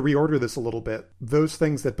 So to reorder this a little bit, those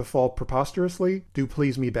things that befall preposterously do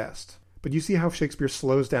please me best. But you see how Shakespeare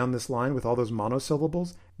slows down this line with all those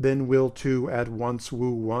monosyllables? Then will 2 at once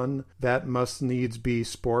woo 1, that must needs be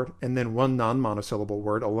sport, and then 1 non-monosyllable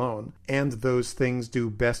word alone. And those things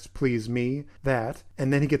do best please me, that,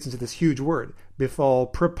 and then he gets into this huge word, befall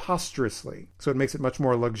preposterously. So it makes it much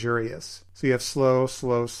more luxurious. So you have slow,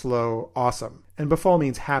 slow, slow, awesome. And befall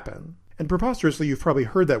means happen. And preposterously, you've probably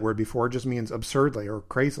heard that word before, it just means absurdly or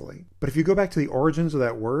crazily. But if you go back to the origins of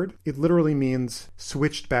that word, it literally means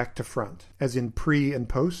switched back to front, as in pre and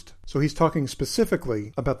post. So he's talking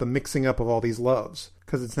specifically about the mixing up of all these loves,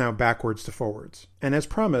 because it's now backwards to forwards. And as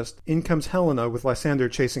promised, in comes Helena with Lysander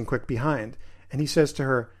chasing quick behind, and he says to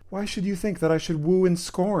her, why should you think that I should woo in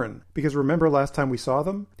scorn? Because remember last time we saw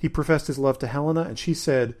them? He professed his love to Helena, and she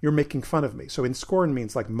said, you're making fun of me. So in scorn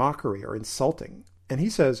means like mockery or insulting. And he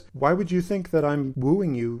says, why would you think that I'm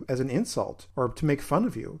wooing you as an insult or to make fun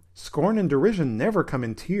of you? Scorn and derision never come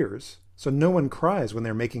in tears, so no one cries when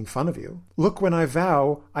they're making fun of you. Look, when I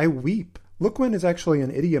vow, I weep. Look when is actually an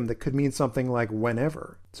idiom that could mean something like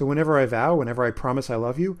whenever. So whenever I vow, whenever I promise I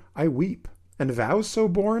love you, I weep. And vows so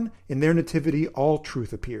born, in their nativity all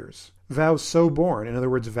truth appears. Vows so born, in other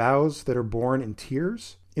words, vows that are born in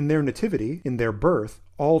tears, in their nativity, in their birth,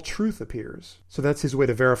 all truth appears. So that's his way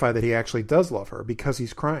to verify that he actually does love her, because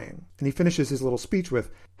he's crying. And he finishes his little speech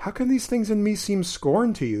with, how can these things in me seem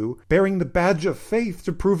scorn to you, bearing the badge of faith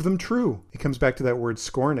to prove them true? He comes back to that word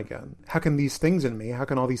scorn again. How can these things in me, how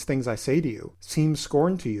can all these things I say to you, seem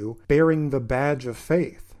scorn to you, bearing the badge of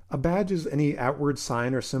faith? A badge is any outward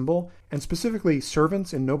sign or symbol, and specifically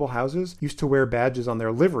servants in noble houses used to wear badges on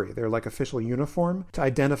their livery, their like official uniform, to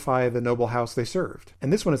identify the noble house they served.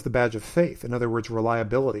 And this one is the badge of faith, in other words,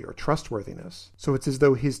 reliability or trustworthiness. So it's as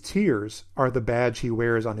though his tears are the badge he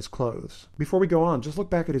wears on his clothes. Before we go on, just look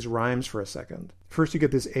back at his rhymes for a second. First you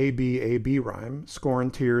get this A-B rhyme,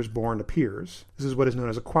 scorn, tears, born, appears. This is what is known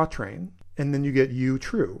as a quatrain. And then you get you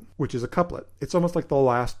true, which is a couplet. It's almost like the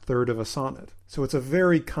last third of a sonnet. So it's a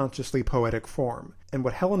very consciously poetic form. And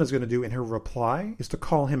what Helena's going to do in her reply is to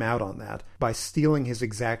call him out on that by stealing his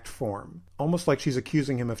exact form. Almost like she's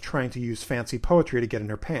accusing him of trying to use fancy poetry to get in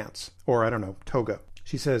her pants. Or, I don't know, toga.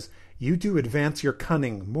 She says, you do advance your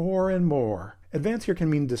cunning more and more. Advance here can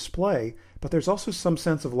mean display, but there's also some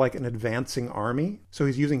sense of like an advancing army. So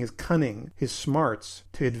he's using his cunning, his smarts,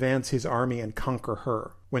 to advance his army and conquer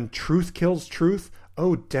her. When truth kills truth,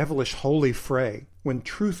 oh devilish holy fray. When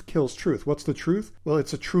truth kills truth, what's the truth? Well,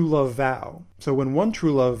 it's a true love vow. So when one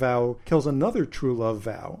true love vow kills another true love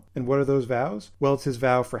vow, and what are those vows? Well, it's his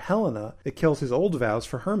vow for Helena. It kills his old vows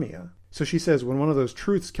for Hermia. So she says, when one of those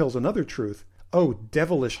truths kills another truth, oh,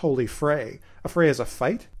 devilish holy fray. A fray is a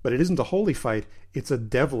fight, but it isn't a holy fight. It's a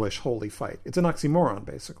devilish holy fight. It's an oxymoron,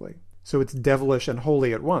 basically. So it's devilish and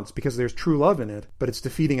holy at once, because there's true love in it, but it's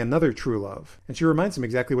defeating another true love. And she reminds him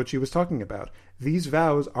exactly what she was talking about. These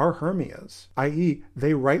vows are Hermia's, i.e.,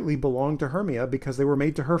 they rightly belong to Hermia because they were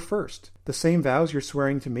made to her first. The same vows you're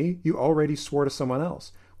swearing to me, you already swore to someone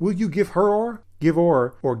else. Will you give her o'er? Give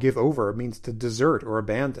o'er, or give over, means to desert or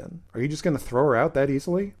abandon. Are you just going to throw her out that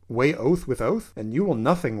easily? Weigh oath with oath? And you will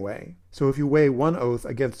nothing weigh. So if you weigh one oath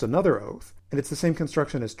against another oath, and it's the same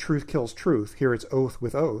construction as truth kills truth, here it's oath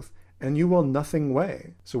with oath, and you will nothing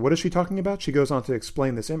weigh. So what is she talking about? She goes on to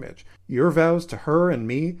explain this image. Your vows to her and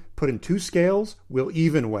me, put in 2 scales, will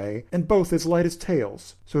even weigh, and both as light as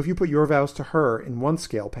tails. So if you put your vows to her in one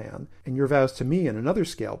scale pan, and your vows to me in another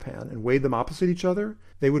scale pan, and weighed them opposite each other,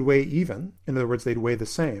 they would weigh even. In other words, they'd weigh the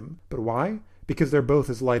same. But why? Because they're both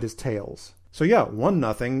as light as tails. So yeah, one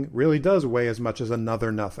nothing really does weigh as much as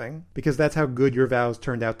another nothing, because that's how good your vows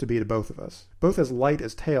turned out to be to both of us. Both as light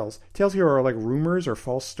as tails. Tales here are like rumors or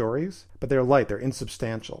false stories, but they're light, they're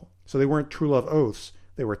insubstantial. So they weren't true love oaths,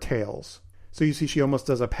 they were tales. So you see she almost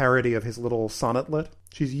does a parody of his little sonnetlet.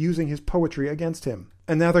 She's using his poetry against him.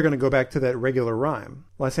 And now they're going to go back to that regular rhyme.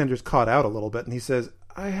 Lysander's caught out a little bit, and he says,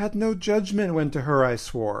 I had no judgment when to her I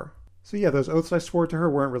swore. So yeah, those oaths I swore to her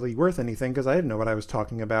weren't really worth anything because I didn't know what I was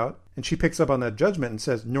talking about. And she picks up on that judgment and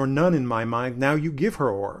says, nor none in my mind, now you give her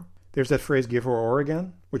o'er. There's that phrase, give her o'er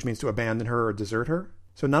again, which means to abandon her or desert her.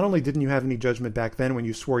 So not only didn't you have any judgment back then when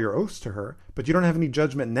you swore your oaths to her, but you don't have any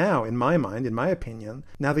judgment now, in my mind, in my opinion,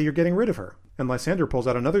 now that you're getting rid of her. And Lysander pulls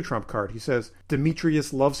out another trump card. He says,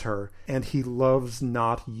 Demetrius loves her, and he loves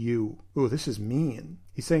not you. Ooh, this is mean.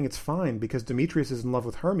 He's saying it's fine because Demetrius is in love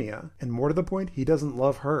with Hermia, and more to the point, he doesn't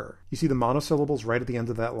love her. You see the monosyllables right at the end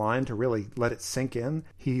of that line to really let it sink in?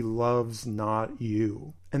 He loves not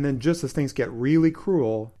you. And then just as things get really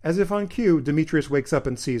cruel, as if on cue, Demetrius wakes up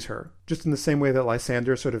and sees her. Just in the same way that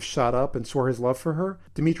Lysander sort of shot up and swore his love for her,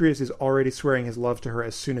 Demetrius is already swearing his love to her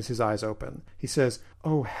as soon as his eyes open. He says,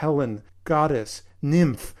 oh, Helen, goddess,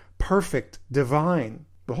 nymph, perfect, divine.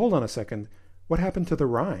 But hold on a second. What happened to the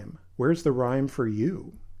rhyme? Where's the rhyme for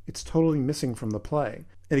you? It's totally missing from the play.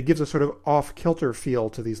 And it gives a sort of off-kilter feel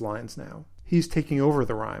to these lines now. He's taking over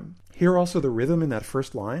the rhyme. Hear also the rhythm in that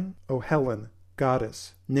first line. Oh, Helen,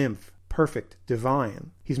 goddess, nymph, perfect,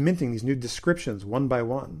 divine. He's minting these new descriptions one by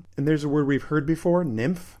one. And there's a word we've heard before,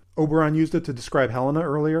 nymph. Oberon used it to describe Helena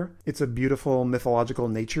earlier. It's a beautiful mythological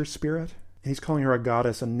nature spirit. And he's calling her a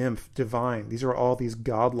goddess, a nymph, divine. These are all these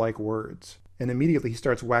godlike words. And immediately he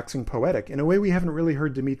starts waxing poetic in a way we haven't really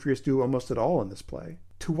heard Demetrius do almost at all in this play.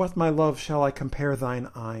 To what, my love, shall I compare thine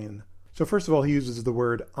eyne? So first of all, he uses the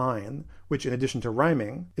word eyne, which in addition to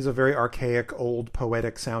rhyming, is a very archaic, old,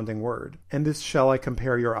 poetic-sounding word. And this shall I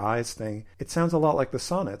compare your eyes thing, it sounds a lot like the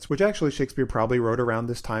sonnets, which actually Shakespeare probably wrote around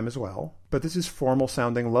this time as well. But this is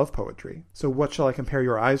formal-sounding love poetry. So what shall I compare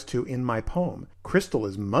your eyes to in my poem? Crystal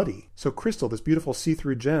is muddy. So crystal, this beautiful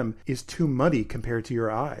see-through gem, is too muddy compared to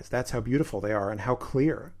your eyes. That's how beautiful they are and how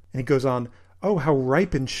clear. And he goes on, oh, how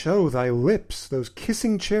ripe in show thy lips, those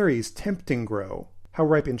kissing cherries tempting grow. How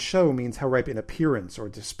ripe in show means how ripe in appearance or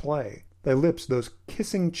display. Thy lips, those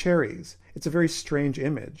kissing cherries. It's a very strange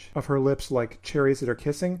image of her lips like cherries that are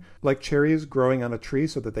kissing, like cherries growing on a tree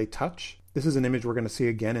so that they touch. This is an image we're going to see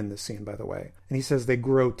again in this scene, by the way. And he says they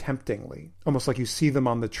grow temptingly, almost like you see them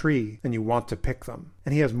on the tree and you want to pick them.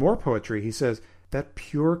 And he has more poetry. He says, that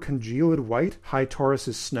pure congealed white, high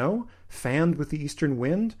Taurus' snow, fanned with the eastern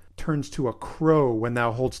wind, turns to a crow when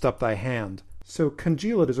thou holdst up thy hand. So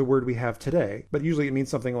congealed is a word we have today, but usually it means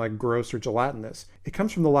something like gross or gelatinous. It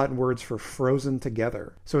comes from the Latin words for frozen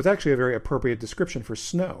together. So it's actually a very appropriate description for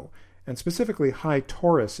snow, and specifically high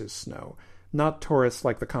Taurus' snow. Not Taurus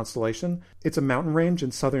like the constellation. It's a mountain range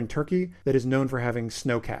in southern Turkey that is known for having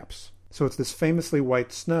snow caps. So it's this famously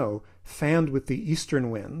white snow, fanned with the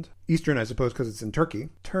eastern wind, eastern I suppose because it's in Turkey,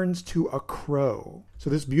 turns to a crow. So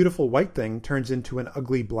this beautiful white thing turns into an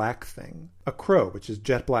ugly black thing. A crow, which is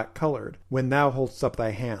jet black colored, when thou holdst up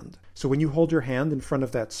thy hand. So when you hold your hand in front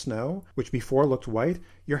of that snow, which before looked white,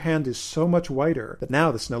 your hand is so much whiter that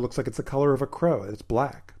now the snow looks like it's the color of a crow. It's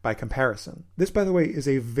black by comparison. This, by the way, is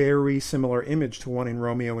a very similar image to one in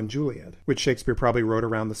Romeo and Juliet, which Shakespeare probably wrote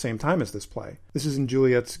around the same time as this play. This is in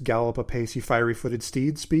Juliet's gallop apace, ye fiery-footed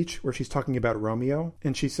steed speech, where she's talking about Romeo,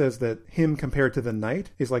 and she says that him compared to the knight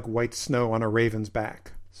is like white snow on a raven's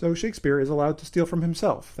back. So Shakespeare is allowed to steal from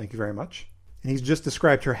himself. Thank you very much. And he's just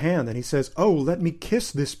described her hand, and he says, oh, let me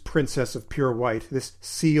kiss this princess of pure white, this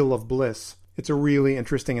seal of bliss. It's a really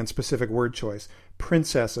interesting and specific word choice.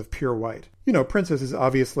 Princess of pure white. You know, princess is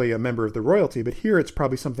obviously a member of the royalty, but here it's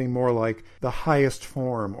probably something more like the highest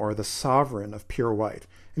form or the sovereign of pure white.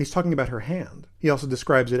 And he's talking about her hand. He also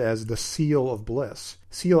describes it as the seal of bliss.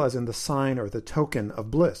 Seal as in the sign or the token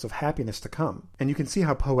of bliss, of happiness to come. And you can see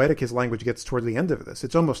how poetic his language gets toward the end of this.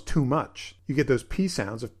 It's almost too much. You get those P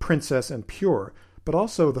sounds of princess and pure, but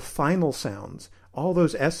also the final sounds, all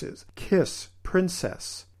those S's, kiss,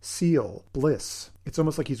 princess, seal, bliss. It's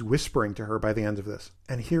almost like he's whispering to her by the end of this.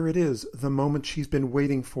 And here it is, the moment she's been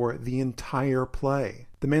waiting for the entire play.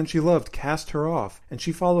 The man she loved cast her off, and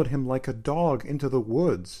she followed him like a dog into the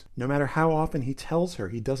woods. No matter how often he tells her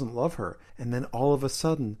he doesn't love her, and then all of a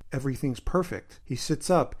sudden, everything's perfect. He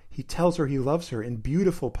sits up, he tells her he loves her in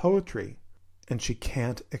beautiful poetry, and she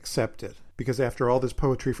can't accept it. Because after all this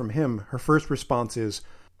poetry from him, her first response is,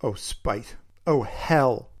 "Oh, spite. Oh,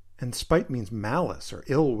 hell." And spite means malice or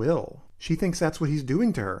ill will. She thinks that's what he's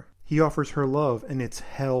doing to her. He offers her love, and it's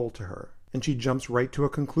hell to her. And she jumps right to a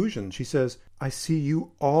conclusion. She says, "I see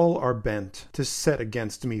you all are bent to set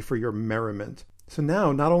against me for your merriment." So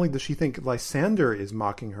now, not only does she think Lysander is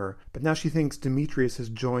mocking her, but now she thinks Demetrius has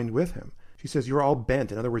joined with him. She says, "You're all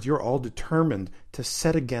bent." In other words, you're all determined to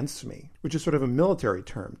set against me, which is sort of a military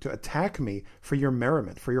term, to attack me for your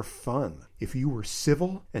merriment, for your fun. If you were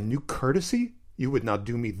civil and knew courtesy, you would not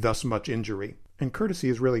do me thus much injury. And courtesy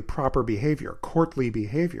is really proper behavior, courtly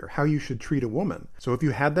behavior, how you should treat a woman. So if you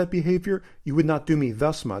had that behavior, you would not do me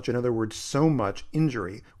thus much, in other words, so much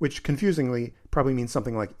injury, which confusingly probably means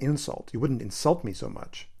something like insult. You wouldn't insult me so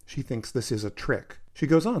much. She thinks this is a trick. She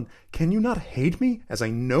goes on, "Can you not hate me, as I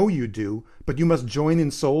know you do, but you must join in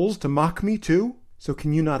souls to mock me too? So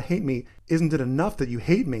can you not hate me? Isn't it enough that you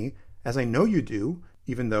hate me, as I know you do,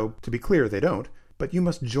 even though, to be clear, they don't? But you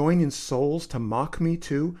must join in souls to mock me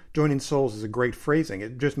too?" Join in souls is a great phrasing.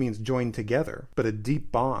 It just means join together, but a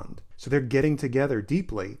deep bond. So they're getting together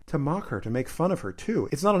deeply to mock her, to make fun of her too.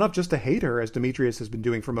 It's not enough just to hate her, as Demetrius has been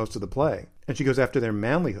doing for most of the play. And she goes after their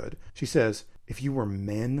manlyhood. She says, "If you were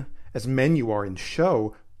men, as men you are in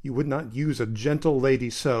show, you would not use a gentle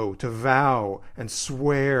lady so to vow and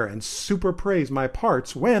swear and superpraise my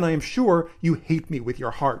parts when, I am sure, you hate me with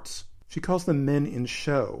your hearts." She calls them men in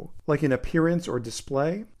show, like in appearance or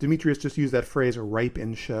display. Demetrius just used that phrase, ripe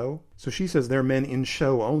in show. So she says they're men in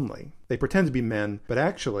show only. They pretend to be men, but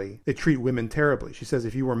actually they treat women terribly. She says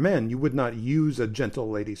if you were men, you would not use a gentle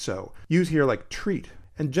lady so. Use here like treat.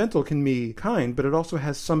 And gentle can be kind, but it also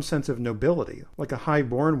has some sense of nobility, like a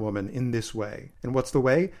high-born woman in this way. And what's the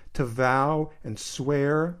way? To vow and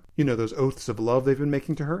swear, you know, those oaths of love they've been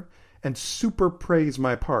making to her, and superpraise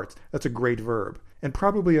my parts. That's a great verb. And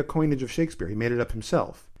probably a coinage of Shakespeare. He made it up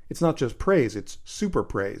himself. It's not just praise, it's super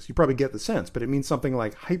praise. You probably get the sense, but it means something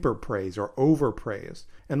like hyper praise or over praise.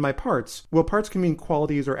 And my parts, well, parts can mean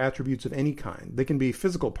qualities or attributes of any kind. They can be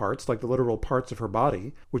physical parts, like the literal parts of her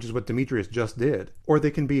body, which is what Demetrius just did, or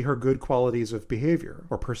they can be her good qualities of behavior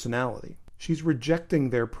or personality. She's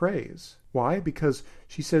rejecting their praise. Why? Because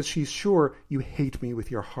she says she's sure you hate me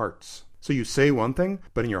with your hearts. So you say one thing,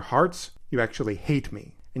 but in your hearts, you actually hate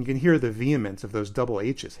me. And you can hear the vehemence of those double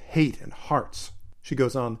H's, hate and hearts. She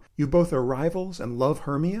goes on, "You both are rivals and love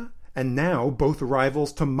Hermia, and now both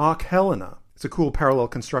rivals to mock Helena." It's a cool parallel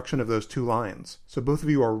construction of those two lines. So both of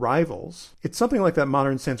you are rivals. It's something like that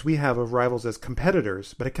modern sense we have of rivals as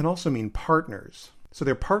competitors, but it can also mean partners. So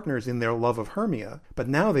they're partners in their love of Hermia, but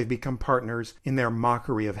now they've become partners in their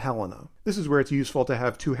mockery of Helena. This is where it's useful to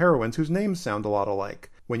have two heroines whose names sound a lot alike.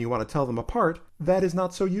 When you want to tell them apart, that is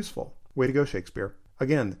not so useful. Way to go, Shakespeare.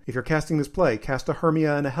 Again, if you're casting this play, cast a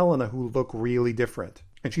Hermia and a Helena who look really different.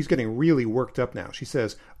 And she's getting really worked up now. She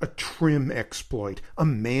says, "A trim exploit, a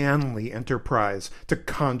manly enterprise, to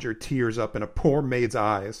conjure tears up in a poor maid's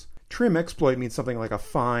eyes." Trim exploit means something like a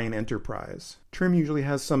fine enterprise. Trim usually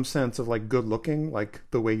has some sense of like good looking, like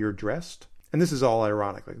the way you're dressed. And this is all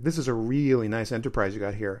ironic. Like, this is a really nice enterprise you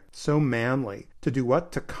got here. So manly. To do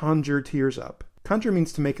what? To conjure tears up. Conjure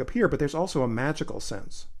means to make appear, but there's also a magical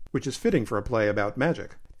sense, which is fitting for a play about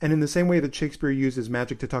magic. And in the same way that Shakespeare uses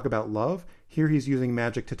magic to talk about love, here he's using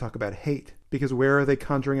magic to talk about hate. Because where are they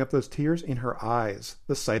conjuring up those tears? In her eyes.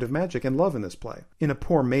 The sight of magic and love in this play. In a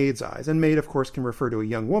poor maid's eyes. And maid, of course, can refer to a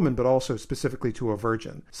young woman, but also specifically to a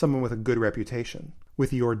virgin. Someone with a good reputation.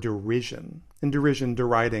 With your derision. And derision,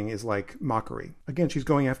 deriding, is like mockery. Again, she's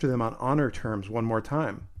going after them on honor terms one more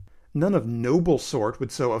time. "None of noble sort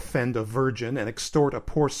would so offend a virgin and extort a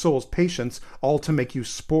poor soul's patience, all to make you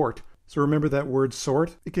sport." So remember that word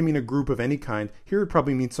sort? It can mean a group of any kind. Here it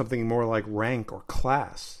probably means something more like rank or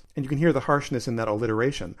class. And you can hear the harshness in that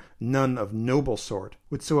alliteration. None of noble sort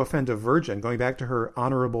would so offend a virgin, going back to her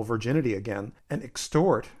honorable virginity again. And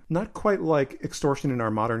extort, not quite like extortion in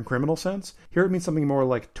our modern criminal sense. Here it means something more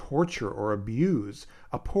like torture or abuse.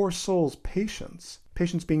 A poor soul's patience.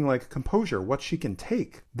 Patience being like composure, what she can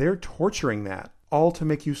take. They're torturing that, all to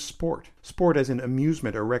make you sport. Sport as in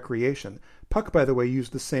amusement or recreation. Puck, by the way,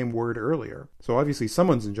 used the same word earlier. So obviously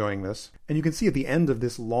someone's enjoying this. And you can see at the end of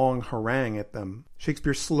this long harangue at them,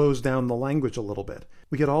 Shakespeare slows down the language a little bit.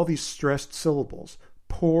 We get all these stressed syllables.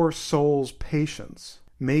 Poor soul's patience.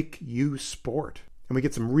 Make you sport. And we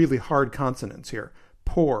get some really hard consonants here.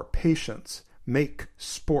 Poor, patience, make,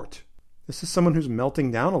 sport. This is someone who's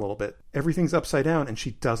melting down a little bit. Everything's upside down and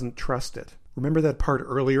she doesn't trust it. Remember that part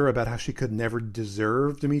earlier about how she could never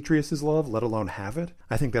deserve Demetrius's love, let alone have it?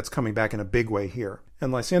 I think that's coming back in a big way here.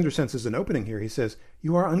 And Lysander senses an opening here. He says,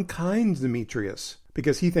 "You are unkind, Demetrius,"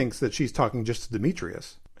 because he thinks that she's talking just to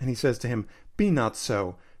Demetrius. And he says to him, "Be not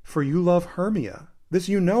so, for you love Hermia. This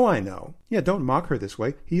you know I know." Yeah, don't mock her this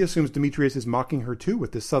way. He assumes Demetrius is mocking her too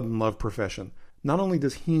with this sudden love profession. Not only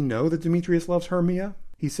does he know that Demetrius loves Hermia,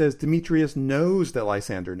 he says Demetrius knows that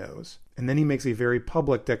Lysander knows. And then he makes a very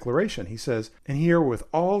public declaration. He says, "And here with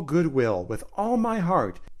all good will, with all my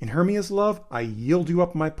heart, in Hermia's love, I yield you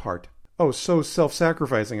up my part." Oh, so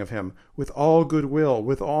self-sacrificing of him. With all good will,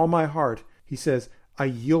 with all my heart, he says, "I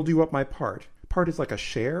yield you up my part." Part is like a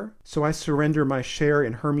share. So I surrender my share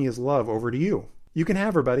in Hermia's love over to you. You can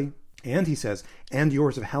have her, buddy. And he says, "And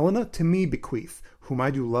yours of Helena to me bequeath, whom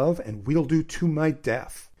I do love and will do to my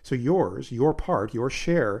death." So yours, your part, your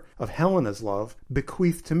share of Helena's love,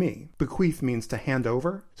 bequeath to me. Bequeath means to hand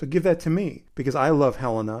over. So give that to me, because I love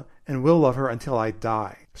Helena and will love her until I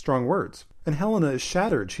die. Strong words. And Helena is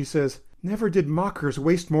shattered. She says, "Never did mockers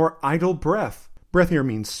waste more idle breath." Breath here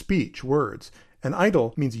means speech, words. And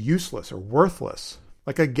idle means useless or worthless.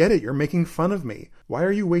 Like, I get it, you're making fun of me. Why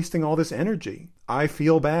are you wasting all this energy? I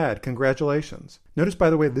feel bad. Congratulations. Notice, by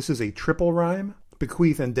the way, this is a triple rhyme.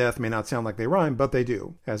 Bequeath and death may not sound like they rhyme, but they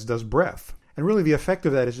do, as does breath. And really the effect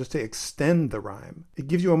of that is just to extend the rhyme. It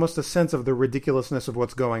gives you almost a sense of the ridiculousness of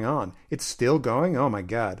what's going on. It's still going? Oh my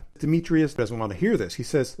God. Demetrius doesn't want to hear this. He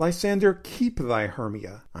says, "Lysander, keep thy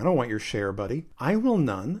Hermia." I don't want your share, buddy. "I will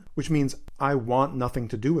none," which means I want nothing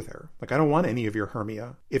to do with her. Like, I don't want any of your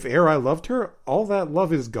Hermia. If e'er I loved her, all that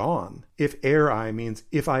love is gone. If e'er I means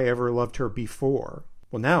if I ever loved her before.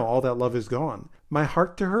 Well, now all that love is gone. My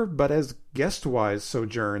heart to her but as guestwise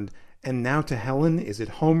sojourned, and now to Helen is it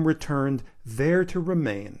home returned, there to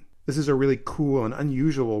remain. This is a really cool and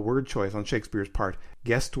unusual word choice on Shakespeare's part.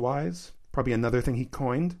 Guestwise, probably another thing he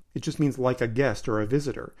coined. It just means like a guest or a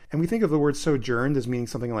visitor. And we think of the word sojourned as meaning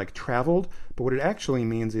something like traveled, but what it actually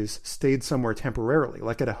means is stayed somewhere temporarily,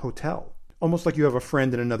 like at a hotel. Almost like you have a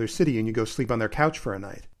friend in another city and you go sleep on their couch for a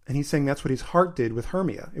night. And he's saying that's what his heart did with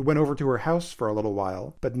Hermia. It went over to her house for a little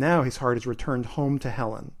while, but now his heart is returned home to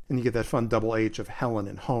Helen. And you get that fun double H of Helen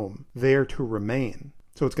and home. There to remain.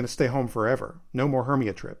 So it's going to stay home forever. No more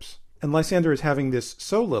Hermia trips. And Lysander is having this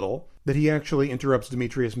so little that he actually interrupts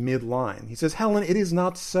Demetrius mid-line. He says, "Helen, it is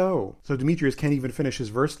not so." So Demetrius can't even finish his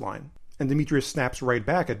verse line. And Demetrius snaps right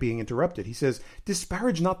back at being interrupted. He says,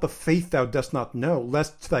 "Disparage not the faith thou dost not know,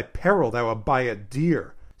 lest to thy peril thou abide it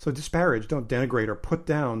dear." So disparage, don't denigrate or put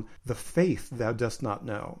down the faith thou dost not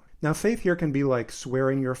know. Now, faith here can be like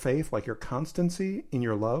swearing your faith, like your constancy in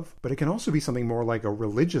your love, but it can also be something more like a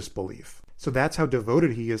religious belief. So that's how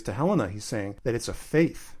devoted he is to Helena. He's saying that it's a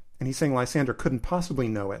faith. And he's saying Lysander couldn't possibly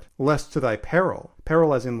know it, lest to thy peril.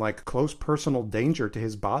 Peril as in like close personal danger to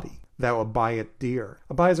his body. Thou abide it dear.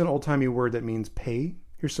 Abide is an old-timey word that means pay.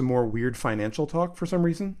 Here's some more weird financial talk for some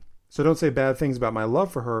reason. So don't say bad things about my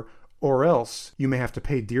love for her, or else you may have to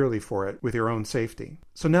pay dearly for it with your own safety.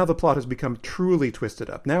 So now the plot has become truly twisted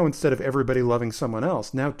up. Now instead of everybody loving someone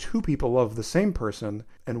else, now two people love the same person,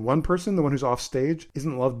 and one person, the one who's off stage,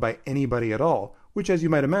 isn't loved by anybody at all, which, as you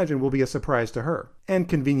might imagine, will be a surprise to her. And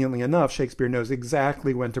conveniently enough, Shakespeare knows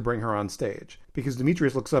exactly when to bring her on stage, because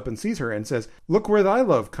Demetrius looks up and sees her and says, "Look where thy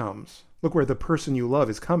love comes. Look where the person you love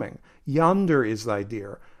is coming. Yonder is thy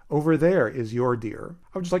dear. Over there is your dear."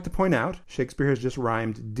 I would just like to point out, Shakespeare has just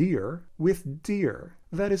rhymed dear with dear.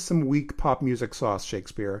 That is some weak pop music sauce,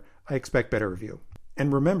 Shakespeare. I expect better of you.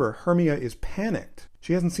 And remember, Hermia is panicked.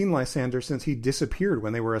 She hasn't seen Lysander since he disappeared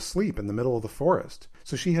when they were asleep in the middle of the forest.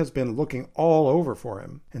 So she has been looking all over for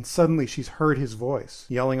him. And suddenly she's heard his voice,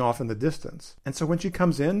 yelling off in the distance. And so when she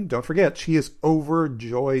comes in, don't forget, she is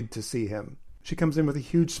overjoyed to see him. She comes in with a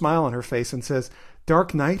huge smile on her face and says,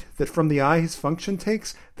 "Dark night, that from the eye his function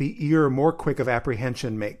takes, the ear more quick of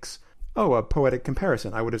apprehension makes. Oh, a poetic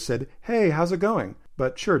comparison. I would have said, hey, how's it going?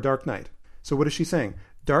 But sure, dark night. So what is she saying?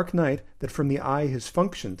 Dark night, that from the eye his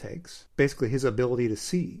function takes, basically his ability to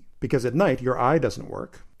see. Because at night, your eye doesn't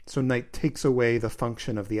work. So night takes away the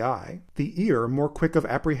function of the eye. The ear more quick of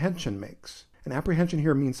apprehension makes. And apprehension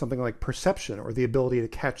here means something like perception or the ability to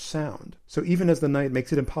catch sound. So even as the night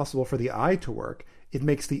makes it impossible for the eye to work, it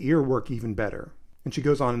makes the ear work even better. And she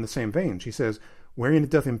goes on in the same vein. She says, wherein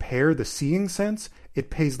it doth impair the seeing sense,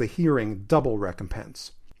 it pays the hearing double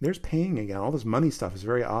recompense. There's paying again. All this money stuff is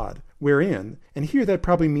very odd. Wherein, and here that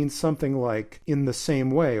probably means something like in the same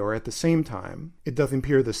way or at the same time, it doth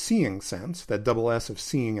impair the seeing sense, that double S of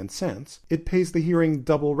seeing and sense, it pays the hearing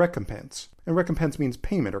double recompense. And recompense means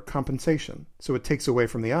payment or compensation. So it takes away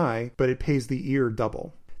from the eye, but it pays the ear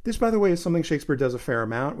double. This, by the way, is something Shakespeare does a fair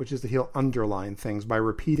amount, which is that he'll underline things by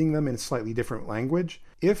repeating them in a slightly different language.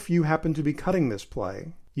 If you happen to be cutting this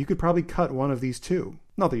play, you could probably cut one of these two.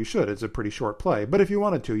 Not that you should, it's a pretty short play, but if you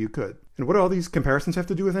wanted to, you could. And what do all these comparisons have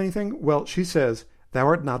to do with anything? Well, she says, thou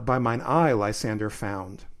art not by mine eye, Lysander,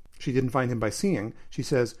 found. She didn't find him by seeing. She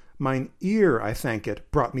says, mine ear, I thank it,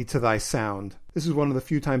 brought me to thy sound. This is one of the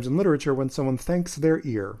few times in literature when someone thanks their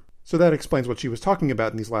ear. So that explains what she was talking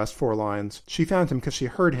about in these last 4 lines. She found him because she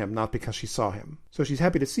heard him, not because she saw him. So she's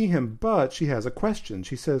happy to see him, but she has a question.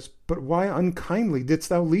 She says, but why unkindly didst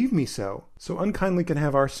thou leave me so? So unkindly can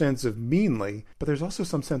have our sense of meanly, but there's also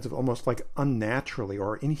some sense of almost like unnaturally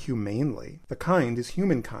or inhumanely. The kind is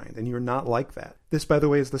humankind, and you're not like that. This, by the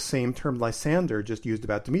way, is the same term Lysander just used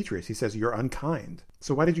about Demetrius. He says, you're unkind.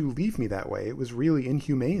 So why did you leave me that way? It was really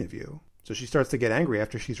inhumane of you. So she starts to get angry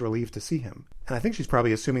after she's relieved to see him. And I think she's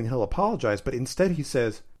probably assuming he'll apologize, but instead he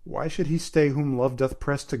says, why should he stay whom love doth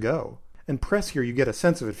press to go? And press here, you get a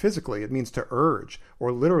sense of it physically. It means to urge,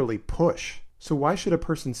 or literally push. So why should a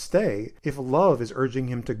person stay if love is urging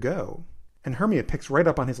him to go? And Hermia picks right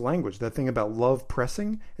up on his language, that thing about love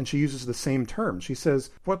pressing, and she uses the same term. She says,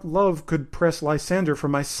 what love could press Lysander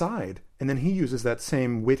from my side? And then he uses that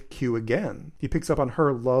same wit cue again. He picks up on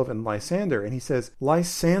her love and Lysander, and he says,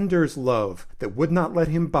 Lysander's love, that would not let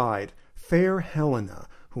him bide, fair Helena,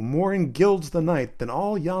 who more engilds the night than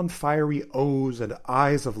all yon fiery O's and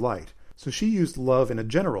eyes of light. So she used love in a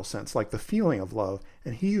general sense, like the feeling of love,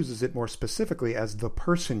 and he uses it more specifically as the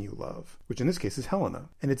person you love, which in this case is Helena.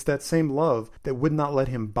 And it's that same love that would not let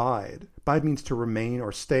him bide. Bide means to remain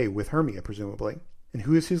or stay with Hermia, presumably. And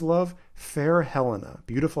who is his love? Fair Helena,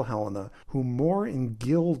 beautiful Helena, who more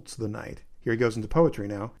engilds the night. Here he goes into poetry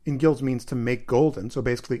now. Engilds means to make golden, so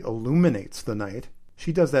basically illuminates the night.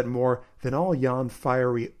 She does that more than all yon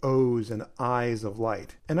fiery O's and I's of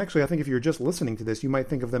light. And actually, I think if you're just listening to this, you might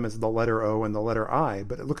think of them as the letter O and the letter I,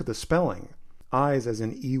 but look at the spelling. Eyes as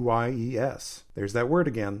in E-Y-E-S. There's that word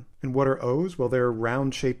again. And what are O's? Well, they're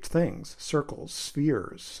round-shaped things, circles,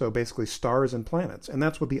 spheres, so basically stars and planets. And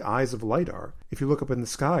that's what the eyes of light are. If you look up in the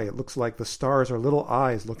sky, it looks like the stars are little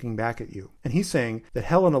eyes looking back at you. And he's saying that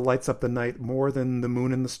Helena lights up the night more than the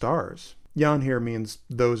moon and the stars. Jan here means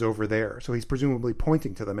those over there, so he's presumably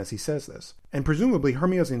pointing to them as he says this. And presumably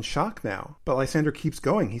Hermia's in shock now, but Lysander keeps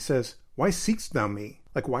going. He says, why seek'st thou me?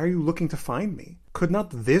 Like, why are you looking to find me? Could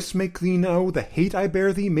not this make thee know the hate I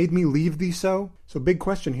bear thee made me leave thee so? So big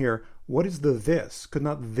question here, what is the this? Could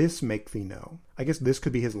not this make thee know? I guess this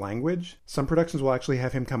could be his language. Some productions will actually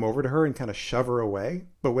have him come over to her and kind of shove her away.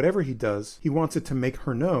 But whatever he does, he wants it to make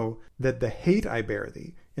her know that the hate I bear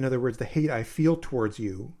thee, in other words, the hate I feel towards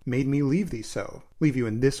you, made me leave thee so, leave you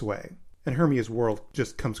in this way. And Hermia's world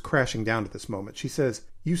just comes crashing down at this moment. She says,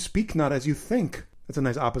 you speak not as you think. That's a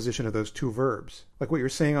nice opposition of those two verbs. Like what you're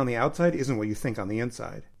saying on the outside isn't what you think on the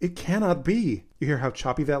inside. It cannot be. You hear how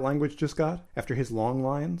choppy that language just got after his long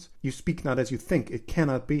lines? You speak not as you think. It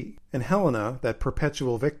cannot be. And Helena, that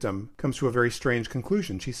perpetual victim, comes to a very strange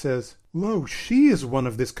conclusion. She says, lo, she is one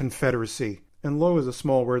of this confederacy. And lo is a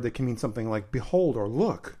small word that can mean something like behold or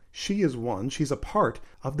look. She is one. She's a part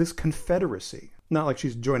of this confederacy. Not like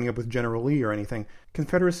she's joining up with General Lee or anything.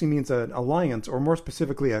 Confederacy means an alliance, or more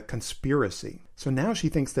specifically, a conspiracy. So now she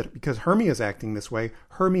thinks that because Hermia's acting this way,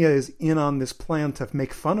 Hermia is in on this plan to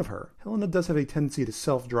make fun of her. Helena does have a tendency to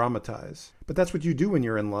self-dramatize. But that's what you do when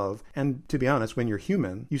you're in love. And to be honest, when you're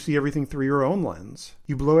human, you see everything through your own lens.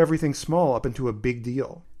 You blow everything small up into a big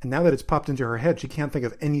deal. And now that it's popped into her head, she can't think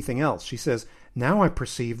of anything else. She says, now I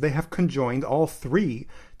perceive they have conjoined all three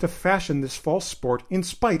to fashion this false sport in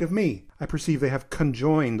spite of me. I perceive they have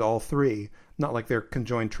conjoined all three. Not like they're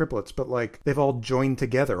conjoined triplets, but like they've all joined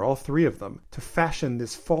together, all three of them, to fashion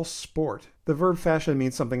this false sport. The verb fashion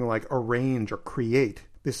means something like arrange or create.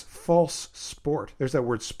 this false sport. There's that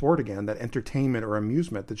word sport again, that entertainment or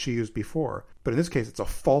amusement that she used before. But in this case, it's a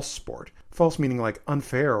false sport. False meaning like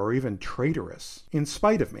unfair or even traitorous. In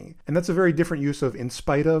spite of me. And that's a very different use of in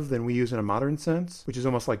spite of than we use in a modern sense, which is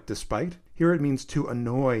almost like despite. Here it means to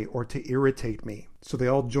annoy or to irritate me. So they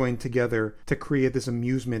all join together to create this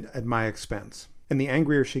amusement at my expense. And the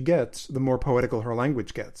angrier she gets, the more poetical her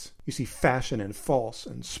language gets. You see fashion and false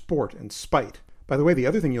and sport and spite. By the way, the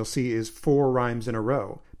other thing you'll see is 4 rhymes in a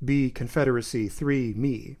row. B, confederacy, 3,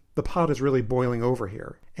 me. The pot is really boiling over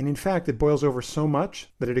here. And in fact, it boils over so much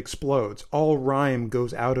that it explodes. All rhyme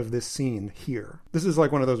goes out of this scene here. This is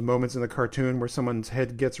like one of those moments in the cartoon where someone's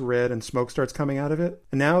head gets red and smoke starts coming out of it.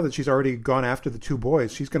 And now that she's already gone after the 2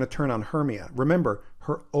 boys, she's going to turn on Hermia. Remember,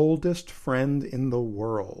 her oldest friend in the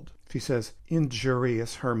world. She says,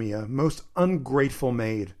 injurious Hermia, most ungrateful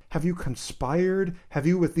maid, have you conspired? Have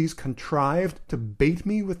you with these contrived to bait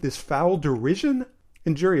me with this foul derision?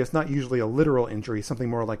 Injurious, not usually a literal injury, something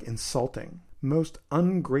more like insulting. Most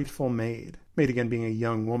ungrateful maid. Maid again being a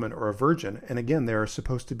young woman or a virgin, and again there are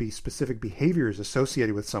supposed to be specific behaviors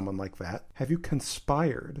associated with someone like that. Have you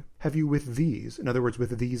conspired? Have you with these, in other words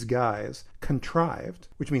with these guys, contrived,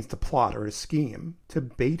 which means to plot or to scheme, to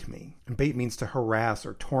bait me? And bait means to harass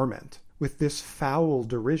or torment. With this foul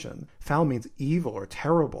derision. Foul means evil or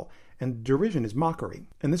terrible. And derision is mockery.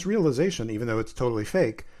 And this realization, even though it's totally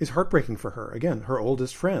fake, is heartbreaking for her. Again, her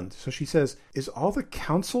oldest friend. So she says, is all the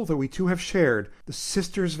counsel that we two have shared, the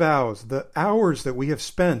sisters' vows, the hours that we have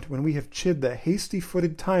spent when we have chid the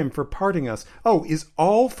hasty-footed time for parting us, oh, is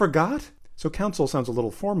all forgot? So counsel sounds a little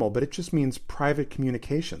formal, but it just means private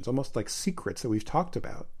communications, almost like secrets that we've talked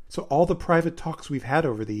about. So all the private talks we've had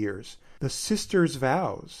over the years, the sisters'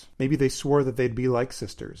 vows, maybe they swore that they'd be like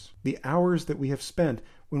sisters, the hours that we have spent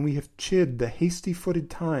when we have chid the hasty-footed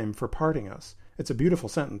time for parting us. It's a beautiful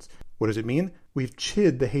sentence. What does it mean? We've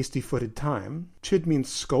chid the hasty-footed time. Chid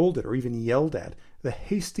means scolded or even yelled at. The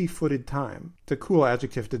hasty-footed time. It's a cool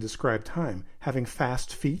adjective to describe time. Having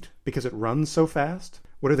fast feet because it runs so fast.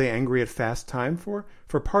 What are they angry at fast time for?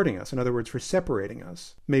 For parting us. In other words, for separating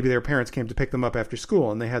us. Maybe their parents came to pick them up after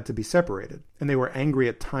school and they had to be separated. And they were angry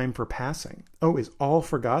at time for passing. Oh, is all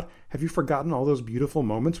forgot? Have you forgotten all those beautiful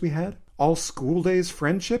moments we had? All school days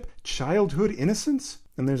friendship? Childhood innocence?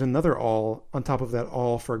 And there's another all on top of that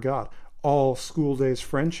all forgot. All school days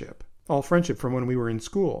friendship. All friendship from when we were in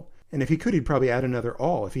school. And if he could, he'd probably add another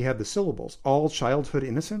all if he had the syllables. All childhood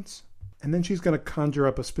innocence? And then she's going to conjure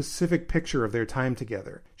up a specific picture of their time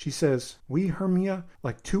together. She says, we, Hermia,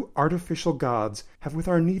 like 2 artificial gods, have with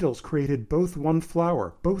our needles created both one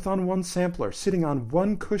flower, both on one sampler, sitting on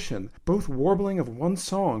one cushion, both warbling of one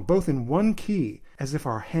song, both in one key, as if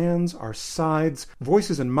our hands, our sides,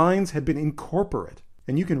 voices and minds had been incorporate.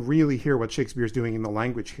 And you can really hear what Shakespeare's doing in the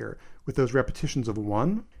language here, with those repetitions of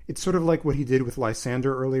one. It's sort of like what he did with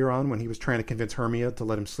Lysander earlier on when he was trying to convince Hermia to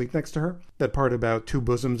let him sleep next to her. That part about 2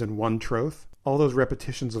 bosoms and one troth. All those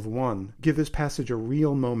repetitions of one give this passage a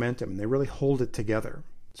real momentum, and they really hold it together.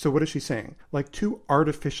 So what is she saying? Like 2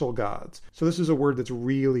 artificial gods. So this is a word that's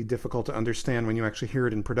really difficult to understand when you actually hear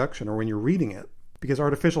it in production or when you're reading it. Because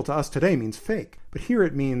artificial to us today means fake. But here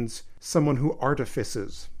it means someone who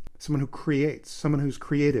artifices. Someone who creates, someone who's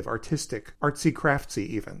creative, artistic, artsy-craftsy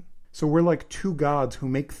even. So we're like 2 gods who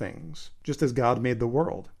make things, just as God made the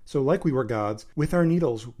world. So like we were gods, with our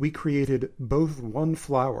needles we created both one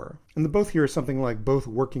flower. And the both here is something like both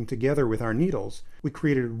working together with our needles. We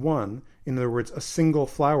created one, in other words, a single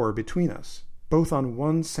flower between us. Both on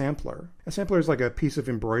one sampler. A sampler is like a piece of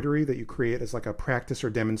embroidery that you create as like a practice or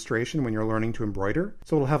demonstration when you're learning to embroider.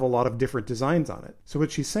 So it'll have a lot of different designs on it. So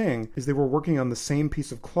what she's saying is they were working on the same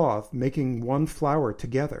piece of cloth, making one flower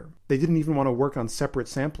together. They didn't even want to work on separate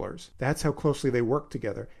samplers. That's how closely they worked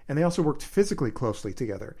together. And they also worked physically closely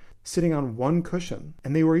together, sitting on one cushion.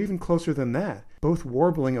 And they were even closer than that, both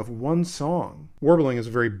warbling of one song. Warbling is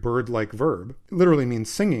a very bird-like verb. It literally means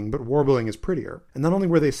singing, but warbling is prettier. And not only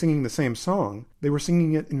were they singing the same song, they were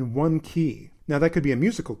singing it in one key. Now that could be a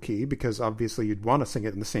musical key, because obviously you'd want to sing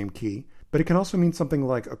it in the same key, but it can also mean something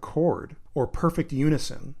like a chord, or perfect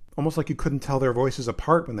unison. Almost like you couldn't tell their voices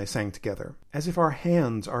apart when they sang together. As if our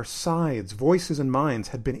hands, our sides, voices and minds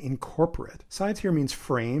had been incorporate. Sides here means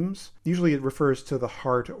frames. Usually it refers to the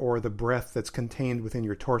heart or the breath that's contained within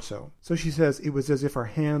your torso. So she says it was as if our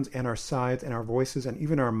hands and our sides and our voices and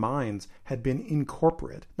even our minds had been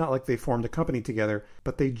incorporate. Not like they formed a company together,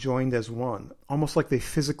 but they joined as one. Almost like they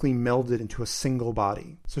physically melded into a single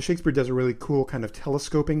body. So Shakespeare does a really cool kind of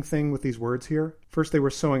telescoping thing with these words here. First they were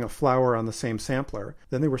sewing a flower on the same sampler.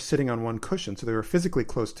 Then they were sitting on one cushion, so they were physically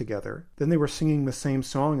close together. Then they were singing the same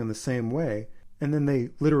song in the same way. and then they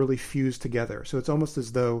literally fuse together. So it's almost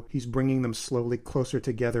as though he's bringing them slowly closer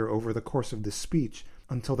together over the course of this speech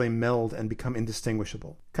until they meld and become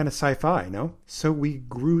indistinguishable. Kind of sci-fi, no? So we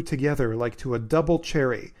grew together like to a double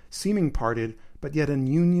cherry, seeming parted, but yet an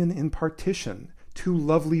union in partition. Two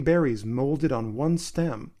lovely berries molded on one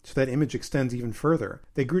stem. So that image extends even further.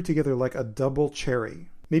 They grew together like a double cherry.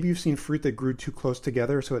 Maybe you've seen fruit that grew too close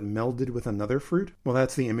together so it melded with another fruit? Well,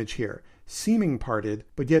 that's the image here. Seeming parted,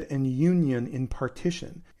 but yet an union in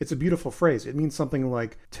partition. It's a beautiful phrase. It means something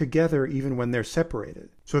like together even when they're separated.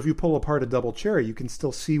 So if you pull apart a double cherry, you can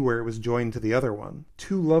still see where it was joined to the other one.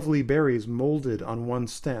 Two lovely berries molded on one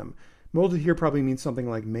stem. Molded here probably means something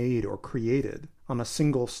like made or created on a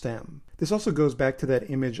single stem. This also goes back to that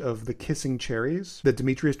image of the kissing cherries that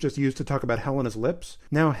Demetrius just used to talk about Helena's lips.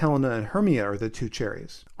 Now Helena and Hermia are the two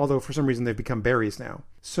cherries, although for some reason they've become berries now.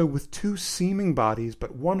 So with two seeming bodies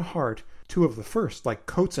but one heart, two of the first, like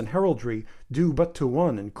coats and heraldry, due but to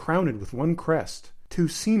one and crowned with one crest. Two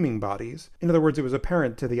seeming bodies. In other words, it was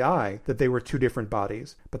apparent to the eye that they were two different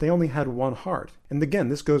bodies, but they only had one heart. And again,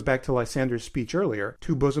 this goes back to Lysander's speech earlier.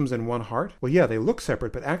 Two bosoms and one heart? Well, yeah, they look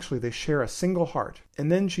separate, but actually they share a single heart. And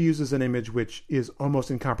then she uses an image which is almost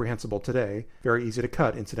incomprehensible today. Very easy to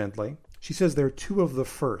cut, incidentally. She says they're two of the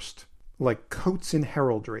first, like coats in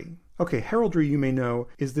heraldry. Okay, heraldry, you may know,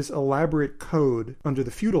 is this elaborate code under the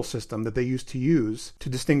feudal system that they used to use to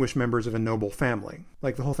distinguish members of a noble family.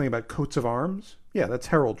 Like the whole thing about coats of arms? Yeah, that's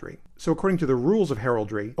heraldry. So according to the rules of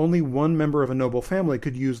heraldry, only one member of a noble family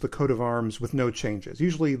could use the coat of arms with no changes.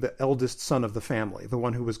 Usually the eldest son of the family, the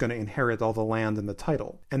one who was going to inherit all the land and the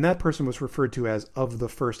title. And that person was referred to as of the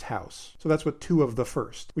first house. So that's what two of the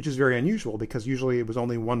first, which is very unusual because usually it was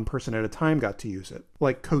only one person at a time got to use it.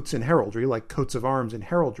 Like coats in heraldry, like coats of arms in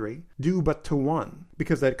heraldry, due but to one.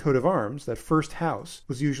 Because that coat of arms, that first house,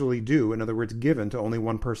 was usually due, in other words given to only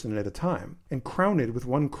one person at a time, and crowned with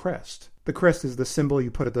one crest. The crest is the symbol you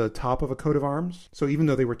put at the top of a coat of arms. So even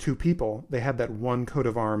though they were two people, they had that one coat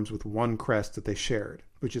of arms with one crest that they shared,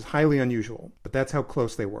 which is highly unusual, but that's how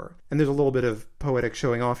close they were. And there's a little bit of poetic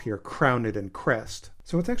showing off here, crowned and crest.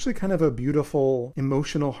 So it's actually kind of a beautiful,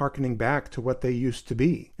 emotional hearkening back to what they used to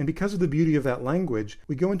be. And because of the beauty of that language,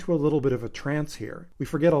 we go into a little bit of a trance here. We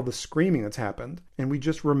forget all the screaming that's happened, and we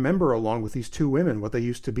just remember along with these two women what they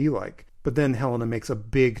used to be like. But then Helena makes a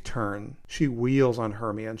big turn. She wheels on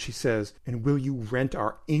Hermia and she says, "And will you rent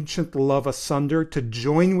our ancient love asunder to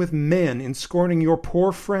join with men in scorning your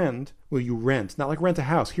poor friend? Will you rent?" Not like rent a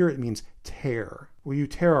house. Here it means tear. Will you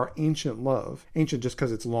tear our ancient love? Ancient just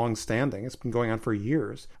because it's long-standing. It's been going on for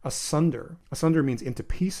years. Asunder. Asunder means into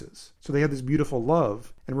pieces. So they had this beautiful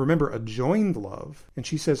love. And remember, a joined love. And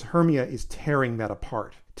she says Hermia is tearing that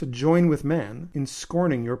apart. To join with men in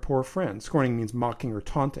scorning your poor friend. Scorning means mocking or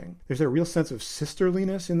taunting. There's a real sense of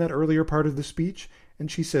sisterliness in that earlier part of the speech.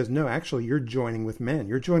 And she says, no, actually, you're joining with men.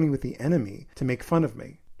 You're joining with the enemy to make fun of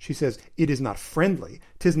me. She says, "It is not friendly.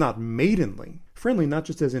 'Tis not maidenly." Friendly not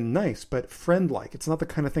just as in nice, but friend-like. It's not the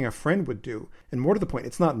kind of thing a friend would do. And more to the point,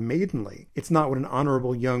 it's not maidenly. It's not what an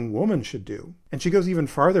honorable young woman should do. And she goes even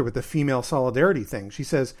farther with the female solidarity thing. She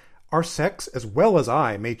says, "Our sex, as well as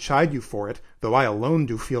I, may chide you for it, though I alone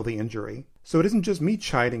do feel the injury." So it isn't just me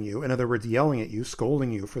chiding you, in other words, yelling at you,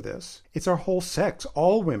 scolding you for this. It's our whole sex.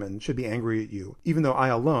 All women should be angry at you, even though I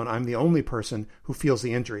alone, I'm the only person who feels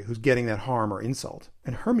the injury, who's getting that harm or insult.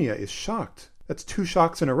 And Hermia is shocked. That's two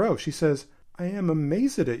shocks in a row. She says, "I am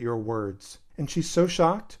amazed at your words." And she's so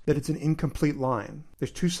shocked that it's an incomplete line.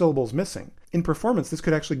 There's two syllables missing. In performance, this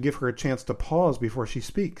could actually give her a chance to pause before she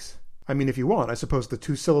speaks. I mean, if you want, I suppose the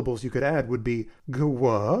two syllables you could add would be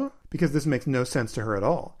 "gwa," because this makes no sense to her at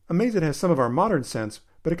all. Amazed has some of our modern sense,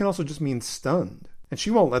 but it can also just mean stunned. And she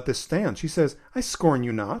won't let this stand. She says, "I scorn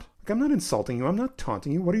you not. Like, I'm not insulting you. I'm not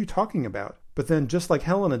taunting you. What are you talking about?" But then, just like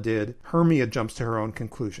Helena did, Hermia jumps to her own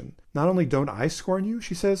conclusion. Not only don't I scorn you,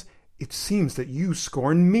 she says, "It seems that you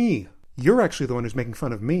scorn me. You're actually the one who's making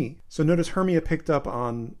fun of me." So notice Hermia picked up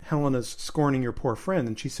on Helena's scorning your poor friend,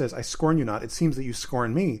 and she says, "I scorn you not. It seems that you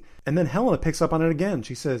scorn me." And then Helena picks up on it again.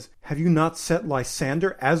 She says, "Have you not set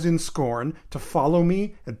Lysander, as in scorn, to follow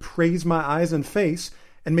me and praise my eyes and face,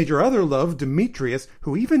 and made your other love, Demetrius,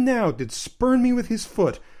 who even now did spurn me with his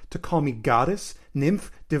foot, to call me goddess,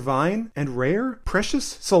 nymph, divine, and rare, precious,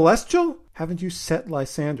 celestial? Haven't you set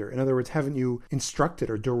Lysander? In other words, haven't you instructed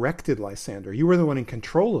or directed Lysander? You were the one in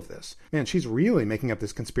control of this." Man, she's really making up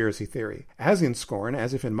this conspiracy theory, as in scorn,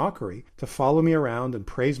 as if in mockery, to follow me around and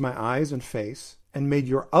praise my eyes and face, and made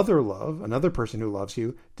your other love, another person who loves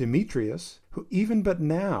you, Demetrius, who even but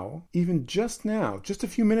now, even just now, just a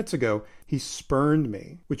few minutes ago, he spurned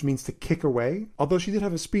me, which means to kick away. Although she did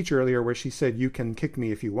have a speech earlier where she said, "You can kick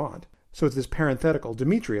me if you want." So it's this parenthetical.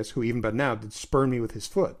 Demetrius, who even but now did spurn me with his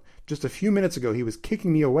foot. Just a few minutes ago he was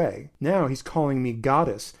kicking me away. Now he's calling me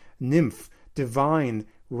goddess, nymph, divine,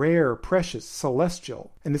 rare, precious,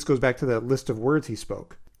 celestial. And this goes back to that list of words he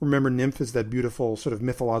spoke. Remember, nymph is that beautiful sort of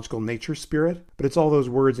mythological nature spirit, but it's all those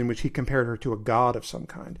words in which he compared her to a god of some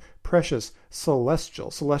kind. Precious, celestial,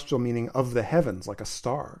 celestial meaning of the heavens, like a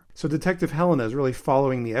star. So Detective Helena is really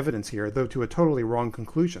following the evidence here, though to a totally wrong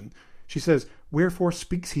conclusion. She says, wherefore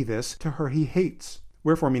speaks he this to her he hates?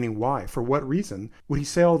 Wherefore meaning why, for what reason, would he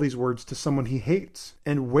say all these words to someone he hates?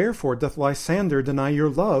 And wherefore doth Lysander deny your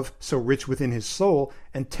love, so rich within his soul,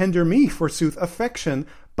 and tender me, forsooth, affection,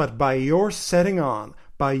 but by your setting on,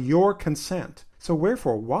 by your consent? So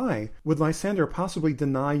wherefore, why would Lysander possibly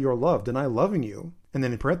deny your love, deny loving you? And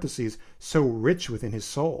then in parentheses, so rich within his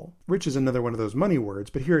soul. Rich is another one of those money words,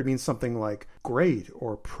 but here it means something like great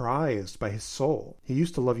or prized by his soul. He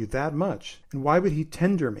used to love you that much. And why would he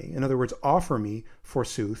tender me? In other words, offer me,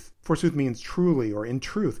 forsooth. Forsooth means truly or in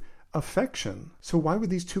truth, affection. So why would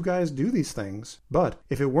these two guys do these things? But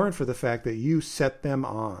if it weren't for the fact that you set them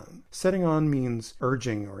on. Setting on means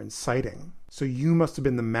urging or inciting. So you must have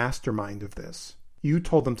been the mastermind of this. You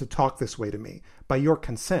told them to talk this way to me, by your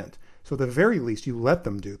consent. So at the very least, you let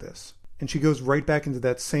them do this. And she goes right back into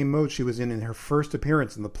that same mode she was in her first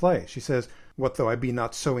appearance in the play. She says, what though I be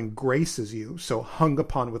not so in grace as you, so hung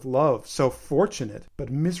upon with love, so fortunate, but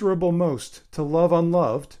miserable most, to love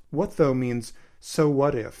unloved? What though means, so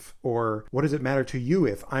what if? Or what does it matter to you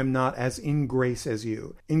if I'm not as in grace as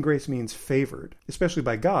you? In grace means favored, especially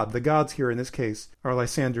by God. The gods here in this case are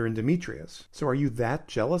Lysander and Demetrius. So are you that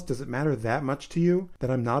jealous? Does it matter that much to you that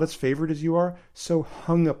I'm not as favored as you are? So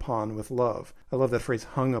hung upon with love. I love that phrase,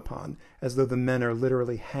 hung upon, as though the men are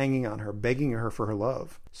literally hanging on her, begging her for her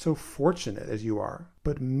love. So fortunate as you are,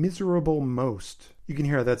 but miserable most. You can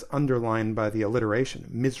hear that's underlined by the alliteration,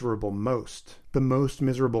 miserable most. The most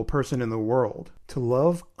miserable person in the world. To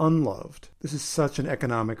love unloved. This is such an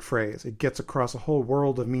economic phrase. It gets across a whole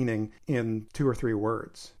world of meaning in 2 or 3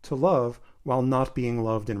 words. To love while not being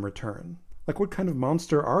loved in return. Like, what kind of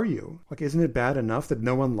monster are you? Like, isn't it bad enough that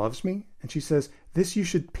no one loves me? And she says, this you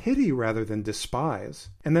should pity rather than despise.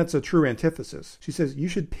 And that's a true antithesis. She says, you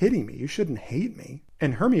should pity me. You shouldn't hate me.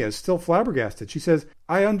 And Hermia is still flabbergasted. She says,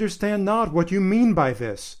 I understand not what you mean by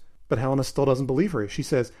this. But Helena still doesn't believe her. She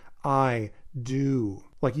says, I do.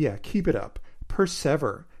 Like, yeah, keep it up.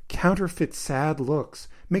 Persever. Counterfeit sad looks.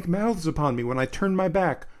 Make mouths upon me when I turn my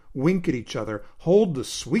back. Wink at each other. Hold the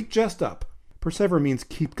sweet jest up. Persever means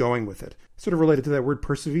keep going with it. Sort of related to that word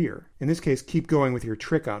persevere. In this case, keep going with your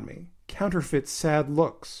trick on me. Counterfeit sad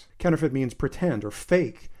looks. Counterfeit means pretend or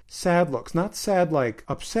fake. Sad looks. Not sad like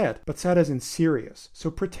upset, but sad as in serious. So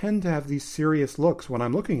pretend to have these serious looks when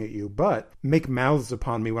I'm looking at you, but make mouths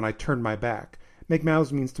upon me when I turn my back. Make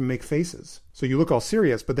mouths means to make faces. So you look all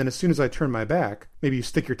serious, but then as soon as I turn my back, maybe you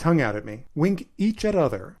stick your tongue out at me. Wink each at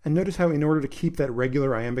other. And notice how in order to keep that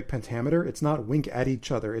regular iambic pentameter, it's not wink at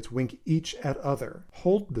each other, it's wink each at other.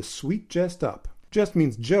 Hold the sweet jest up. Jest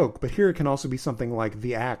means joke, but here it can also be something like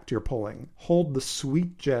the act you're pulling. Hold the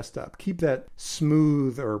sweet jest up. Keep that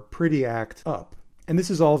smooth or pretty act up. And this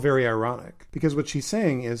is all very ironic, because what she's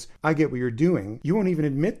saying is, I get what you're doing. You won't even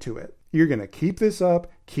admit to it. You're going to keep this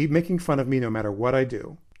up, keep making fun of me no matter what I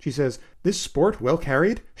do. She says, this sport, well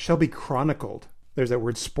carried, shall be chronicled. There's that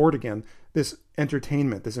word sport again. This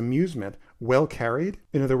entertainment, this amusement, well carried,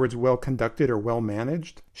 in other words, well conducted or well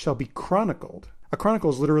managed, shall be chronicled. A chronicle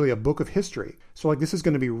is literally a book of history. So like this is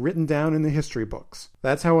going to be written down in the history books.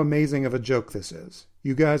 That's how amazing of a joke this is.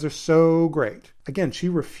 You guys are so great. Again, she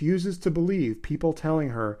refuses to believe people telling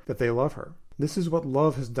her that they love her. This is what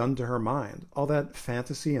love has done to her mind. All that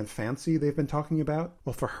fantasy and fancy they've been talking about.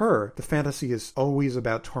 Well, for her, the fantasy is always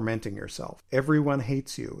about tormenting yourself. Everyone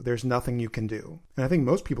hates you. There's nothing you can do. And I think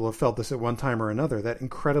most people have felt this at one time or another, that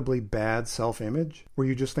incredibly bad self-image where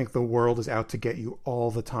you just think the world is out to get you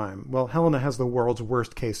all the time. Well, Helena has the world's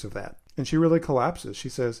worst case of that. And she really collapses. She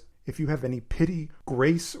says, if you have any pity,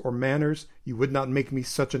 grace, or manners, you would not make me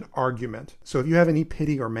such an argument. So if you have any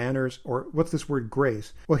pity or manners, or what's this word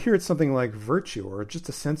grace? Well, here it's something like virtue, or just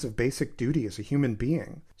a sense of basic duty as a human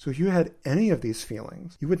being. So if you had any of these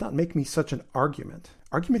feelings, you would not make me such an argument.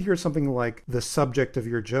 Argument here is something like the subject of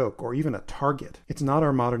your joke, or even a target. It's not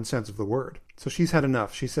our modern sense of the word. So she's had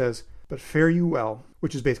enough. She says, but fare you well,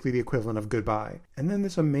 which is basically the equivalent of goodbye. And then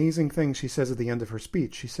this amazing thing she says at the end of her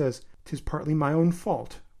speech. She says, 'tis partly my own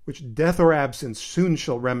fault, which death or absence soon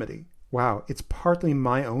shall remedy. Wow, it's partly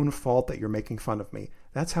my own fault that you're making fun of me.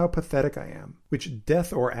 That's how pathetic I am. Which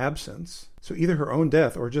death or absence, so either her own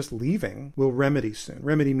death or just leaving, will remedy soon.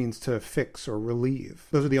 Remedy means to fix or relieve.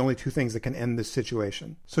 Those are the only two things that can end this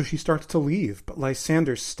situation. So she starts to leave, but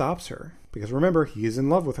Lysander stops her. Because remember, he is in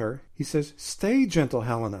love with her. He says, "Stay, gentle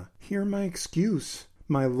Helena. Hear my excuse.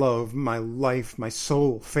 My love, my life, my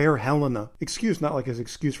soul, fair Helena." Excuse, not like his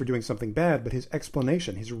excuse for doing something bad, but his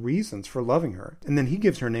explanation, his reasons for loving her. And then he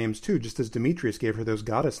gives her names too, just as Demetrius gave her those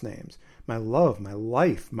goddess names. My love, my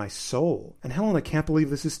life, my soul. And Helena can't believe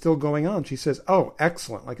this is still going on. She says, "Oh,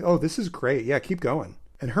 excellent. Like, oh, this is great. Yeah, keep going."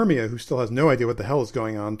 And Hermia, who still has no idea what the hell is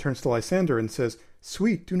going on, turns to Lysander and says,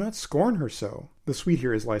 "Sweet, do not scorn her so." The sweet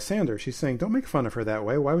here is Lysander. She's saying, don't make fun of her that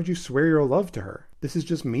way. Why would you swear your love to her? This is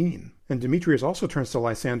just mean. And Demetrius also turns to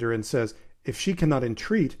Lysander and says, if she cannot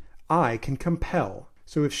entreat, I can compel.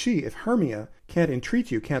 So if Hermia can't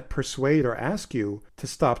entreat you, can't persuade or ask you to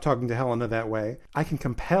stop talking to Helena that way, I can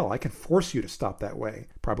compel, I can force you to stop that way,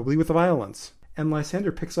 probably with violence. And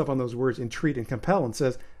Lysander picks up on those words entreat and compel and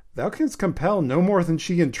says, thou canst compel no more than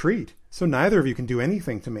she entreat. So neither of you can do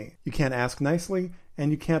anything to me. You can't ask nicely,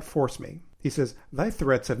 and you can't force me. He says, thy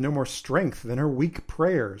threats have no more strength than her weak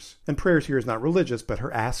prayers. And prayers here is not religious, but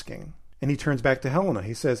her asking. And he turns back to Helena.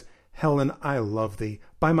 He says, Helen, I love thee.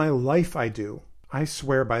 By my life I do. I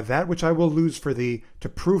swear by that which I will lose for thee, to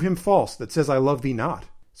prove him false that says I love thee not.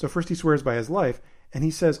 So first he swears by his life, and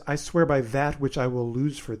he says, I swear by that which I will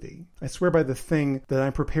lose for thee. I swear by the thing that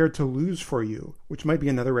I'm prepared to lose for you, which might be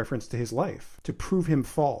another reference to his life, to prove him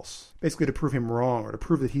false, basically to prove him wrong or to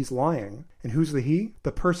prove that he's lying. And who's the he?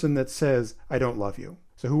 The person that says, I don't love you.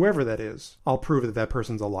 So whoever that is, I'll prove that that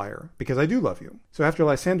person's a liar, because I do love you. So after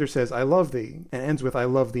Lysander says, I love thee, and ends with, I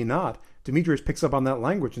love thee not, Demetrius picks up on that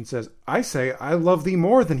language and says, I say, I love thee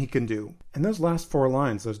more than he can do. And those last four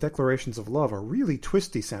lines, those declarations of love, are really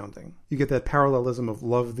twisty sounding. You get that parallelism of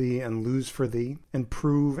love thee and lose for thee, and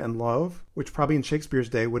prove and love, which probably in Shakespeare's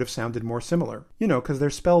day would have sounded more similar. You know, because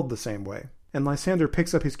they're spelled the same way. And Lysander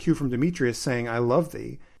picks up his cue from Demetrius saying, I love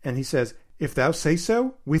thee, and he says, if thou say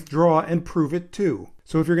so, withdraw and prove it too.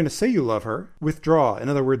 So if you're going to say you love her, withdraw. In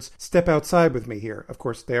other words, step outside with me here. Of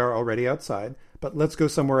course, they are already outside, but let's go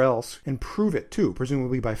somewhere else and prove it too,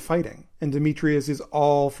 presumably by fighting. And Demetrius is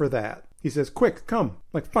all for that. He says, quick, come.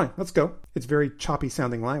 Like, fine, let's go. It's very choppy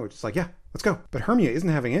sounding language. It's like, yeah, let's go. But Hermia isn't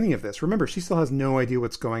having any of this. Remember, she still has no idea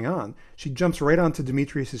what's going on. She jumps right onto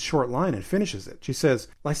Demetrius' short line and finishes it. She says,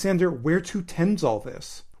 Lysander, whereto tends all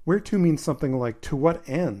this? Whereto means something like, to what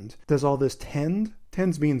end? Does all this tend?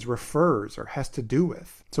 Tends means refers or has to do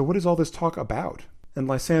with. So what is all this talk about? And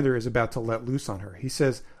Lysander is about to let loose on her. He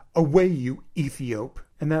says, away, you Ethiop.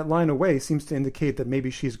 And that line away seems to indicate that maybe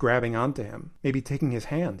she's grabbing onto him, maybe taking his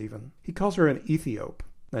hand even. He calls her an Ethiop.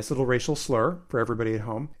 Nice little racial slur for everybody at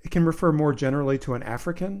home. It can refer more generally to an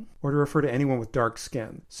African or to refer to anyone with dark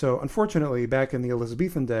skin. So unfortunately, back in the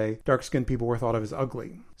Elizabethan day, dark-skinned people were thought of as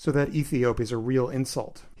ugly. So that Ethiop is a real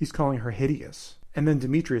insult. He's calling her hideous. And then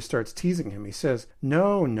Demetrius starts teasing him. He says,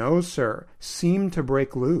 no, sir, seem to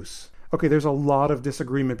break loose. Okay, there's a lot of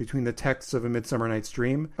disagreement between the texts of A Midsummer Night's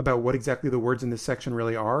Dream about what exactly the words in this section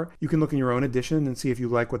really are. You can look in your own edition and see if you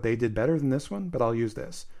like what they did better than this one, but I'll use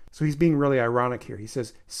this. So he's being really ironic here. He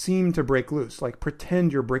says, seem to break loose, like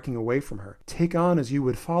pretend you're breaking away from her. Take on as you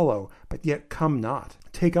would follow, but yet come not.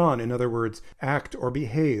 Take on, in other words, act or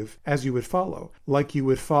behave as you would follow, like you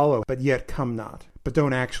would follow, but yet come not. But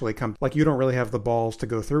don't actually come, like you don't really have the balls to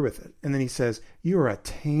go through with it. And then he says, you are a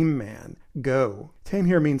tame man. Go. Tame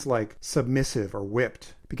here means like submissive or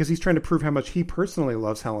whipped. Because he's trying to prove how much he personally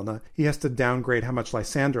loves Helena, he has to downgrade how much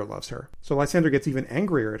Lysander loves her. So Lysander gets even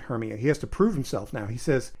angrier at Hermia. He has to prove himself now. He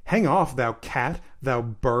says, hang off, thou cat, thou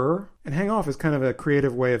burr. And hang off is kind of a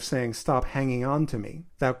creative way of saying stop hanging on to me.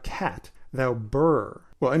 Thou cat, thou burr.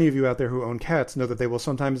 Well, any of you out there who own cats know that they will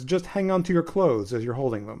sometimes just hang on to your clothes as you're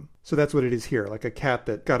holding them. So that's what it is here, like a cat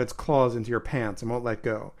that got its claws into your pants and won't let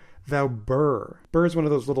go. Thou burr. Burr is one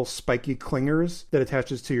of those little spiky clingers that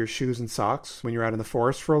attaches to your shoes and socks when you're out in the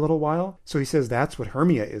forest for a little while. So he says that's what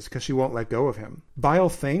Hermia is, because she won't let go of him. Vile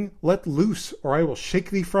thing, let loose, or I will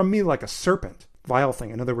shake thee from me like a serpent. Vile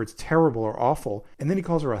thing, in other words, terrible or awful. And then he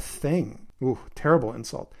calls her a thing. Ooh, terrible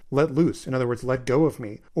insult. Let loose, in other words, let go of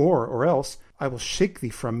me. Or else, I will shake thee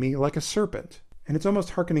from me like a serpent. And it's almost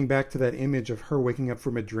hearkening back to that image of her waking up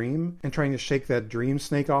from a dream and trying to shake that dream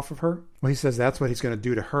snake off of her. Well, he says that's what he's going to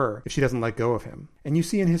do to her if she doesn't let go of him. And you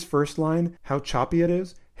see in his first line how choppy it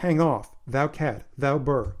is? Hang off, thou cat, thou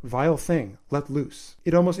burr, vile thing, let loose.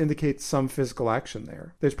 It almost indicates some physical action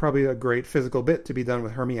there. There's probably a great physical bit to be done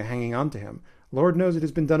with Hermia hanging on to him. Lord knows it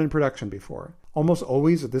has been done in production before. Almost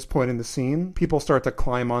always at this point in the scene, people start to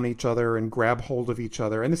climb on each other and grab hold of each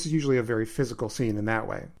other, and this is usually a very physical scene in that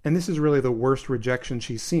way. And this is really the worst rejection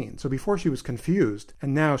she's seen. So before she was confused,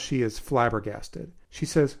 and now she is flabbergasted. She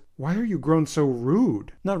says, "Why are you grown so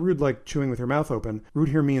rude?" Not rude like chewing with your mouth open. Rude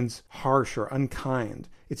here means harsh or unkind.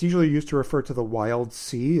 It's usually used to refer to the wild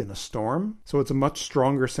sea in a storm, so it's a much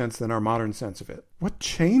stronger sense than our modern sense of it. What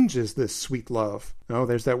changes this sweet love? Oh,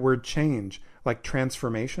 there's that word change, like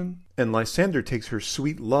transformation. And Lysander takes her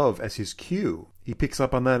sweet love as his cue. He picks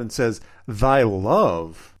up on that and says, "Thy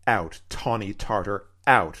love, out, tawny Tartar,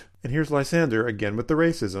 out." And here's Lysander, again with the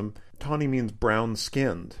racism. Tawny means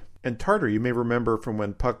brown-skinned. And Tartar, you may remember from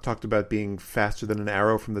when Puck talked about being faster than an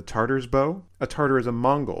arrow from the Tartar's bow. A Tartar is a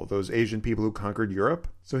Mongol, those Asian people who conquered Europe.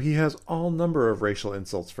 So he has all number of racial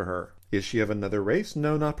insults for her. Is she of another race?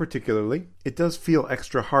 No, not particularly. It does feel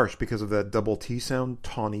extra harsh because of that double T sound,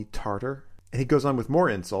 tawny Tartar. And he goes on with more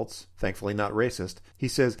insults, thankfully not racist. He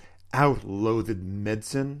says, "Out, loathed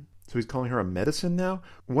medicine." So he's calling her a medicine now?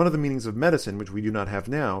 One of the meanings of medicine, which we do not have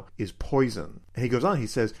now, is poison. And he goes on, he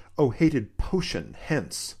says, "Oh, hated potion,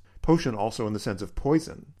 hence." Potion also in the sense of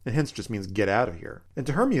poison, and hence just means get out of here. And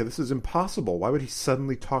to Hermia, this is impossible. Why would he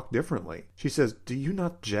suddenly talk differently? She says, "Do you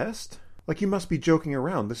not jest? Like you must be joking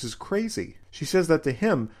around. This is crazy." She says that to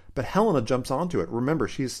him, but Helena jumps onto it. Remember,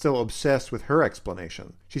 she is still obsessed with her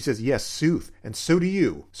explanation. She says, "Yes, sooth, and so do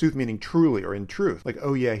you." Sooth meaning truly or in truth. Like,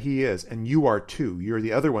 oh yeah, he is, and you are too. You're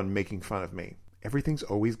the other one making fun of me. Everything's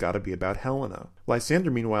always got to be about Helena. Lysander,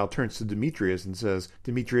 meanwhile, turns to Demetrius and says,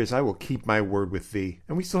 "Demetrius, I will keep my word with thee."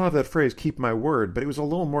 And we still have that phrase, keep my word, but it was a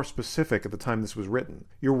little more specific at the time this was written.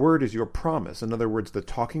 Your word is your promise. In other words, the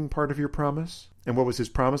talking part of your promise. And what was his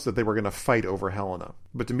promise? That they were going to fight over Helena.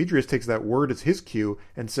 But Demetrius takes that word as his cue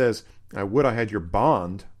and says, "I would I had your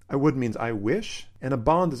bond." I would means I wish, and a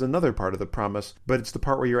bond is another part of the promise, but it's the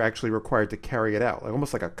part where you're actually required to carry it out, like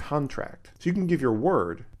almost like a contract. So you can give your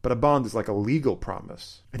word, but a bond is like a legal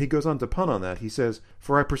promise. And he goes on to pun on that. He says,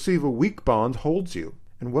 "For I perceive a weak bond holds you."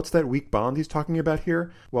 And what's that weak bond he's talking about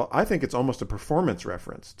here? Well, I think it's almost a performance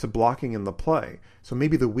reference to blocking in the play. So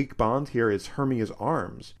maybe the weak bond here is Hermia's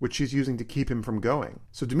arms, which she's using to keep him from going.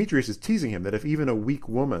 So Demetrius is teasing him that if even a weak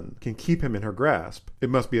woman can keep him in her grasp, it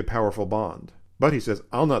must be a powerful bond. But he says,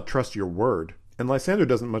 "I'll not trust your word." And Lysander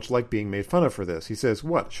doesn't much like being made fun of for this. He says,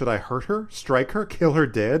 "What? Should I hurt her? Strike her? Kill her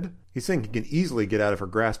dead?" He's saying he can easily get out of her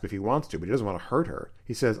grasp if he wants to, but he doesn't want to hurt her.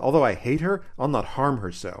 He says, "Although I hate her, I'll not harm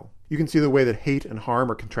her so." You can see the way that hate and harm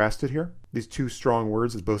are contrasted here. These two strong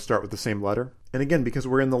words that both start with the same letter. And again, because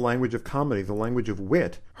we're in the language of comedy, the language of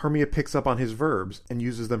wit, Hermia picks up on his verbs and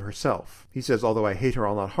uses them herself. He says, "Although I hate her,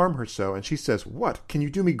 I'll not harm her so." And she says, "What? Can you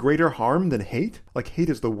do me greater harm than hate? Like hate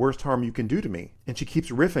is the worst harm you can do to me." And she keeps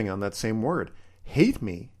riffing on that same word. Hate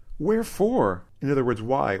me? Wherefore? In other words,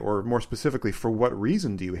 why? Or more specifically, for what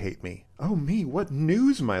reason do you hate me? Oh me, what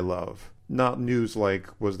news, my love? Not news like,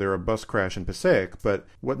 was there a bus crash in Passaic, but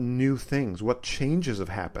what new things, what changes have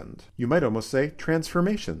happened? You might almost say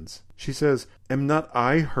transformations. She says, "Am not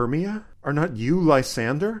I Hermia? Are not you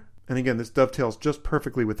Lysander?" And again, this dovetails just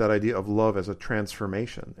perfectly with that idea of love as a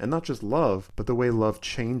transformation. And not just love, but the way love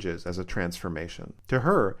changes as a transformation. To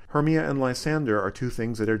her, Hermia and Lysander are two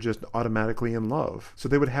things that are just automatically in love. So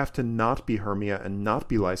they would have to not be Hermia and not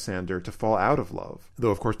be Lysander to fall out of love.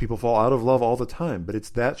 Though, of course, people fall out of love all the time, but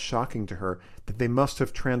it's that shocking to her that they must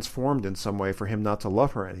have transformed in some way for him not to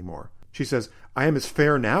love her anymore. She says, "I am as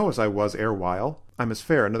fair now as I was erewhile." I'm as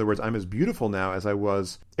fair. In other words, I'm as beautiful now as I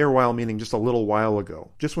was erewhile, meaning just a little while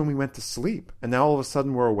ago. Just when we went to sleep. And now all of a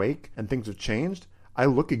sudden we're awake and things have changed. I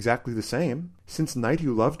look exactly the same. Since night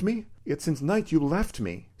you loved me? Yet since night you left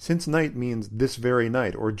me. Since night means this very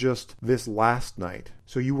night, or just this last night.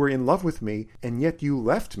 So you were in love with me, and yet you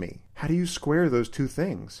left me. How do you square those two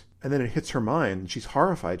things? And then it hits her mind, and she's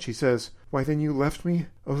horrified. She says, "Why then you left me?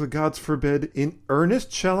 Oh, the gods forbid. In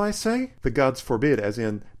earnest, shall I say?" The gods forbid, as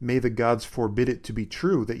in, may the gods forbid it to be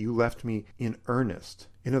true that you left me in earnest.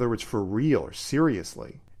 In other words, for real or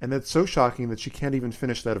seriously. And that's so shocking that she can't even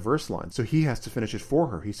finish that verse line. So he has to finish it for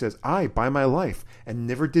her. He says, "I, by my life, and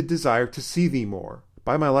never did desire to see thee more."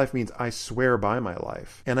 By my life means I swear by my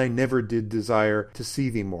life. And I never did desire to see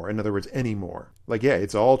thee more. In other words, any more. Like, yeah,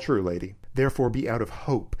 it's all true, lady. Therefore be out of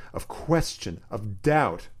hope, of question, of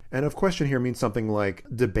doubt. And of question here means something like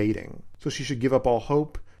debating. So she should give up all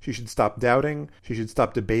hope. She should stop doubting. She should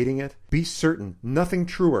stop debating it. Be certain, nothing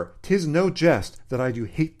truer. 'Tis no jest that I do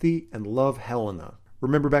hate thee and love Helena.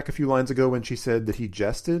 Remember back a few lines ago when she said that he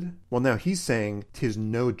jested? Well, now he's saying 'tis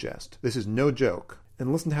no jest. This is no joke.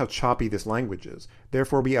 And listen to how choppy this language is.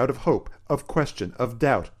 Therefore be out of hope, of question, of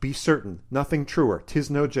doubt. Be certain, nothing truer. 'Tis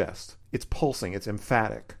no jest. It's pulsing. It's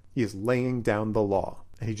emphatic. He is laying down the law.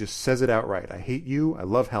 And he just says it outright. I hate you. I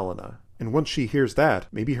love Helena. And once she hears that,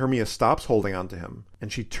 maybe Hermia stops holding on to him,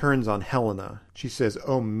 and she turns on Helena. She says,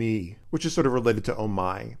 oh me, which is sort of related to oh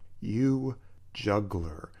my. You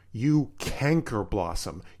juggler. You canker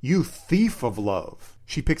blossom. You thief of love.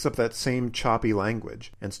 She picks up that same choppy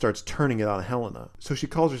language and starts turning it on Helena. So she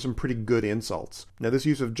calls her some pretty good insults. Now this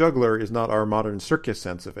use of juggler is not our modern circus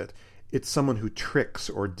sense of it. It's someone who tricks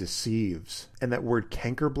or deceives. And that word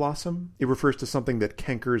canker blossom, it refers to something that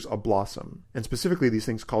cankers a blossom. And specifically these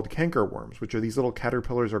things called cankerworms, which are these little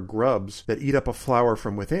caterpillars or grubs that eat up a flower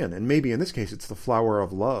from within. And maybe in this case it's the flower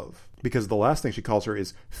of love. Because the last thing she calls her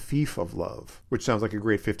is thief of love, which sounds like a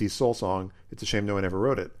great 50s soul song. It's a shame no one ever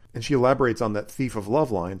wrote it. And she elaborates on that thief of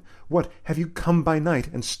love line. What, have you come by night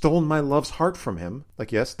and stolen my love's heart from him?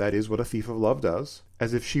 Like, yes, that is what a thief of love does.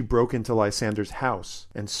 As if she broke into Lysander's house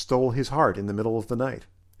and stole his heart in the middle of the night.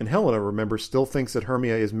 And Helena, remember, still thinks that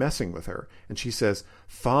Hermia is messing with her. And she says,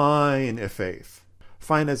 fine, Ifaith.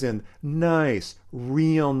 Fine as in nice,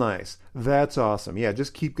 real nice. That's awesome. Yeah,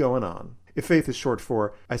 just keep going on. Ifaith is short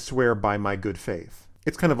for, I swear by my good faith.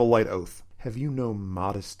 It's kind of a light oath. Have you no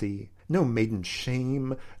modesty, no maiden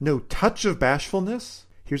shame, no touch of bashfulness?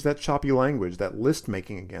 Here's that choppy language, that list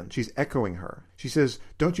making again. She's echoing her. She says,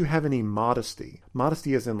 don't you have any modesty?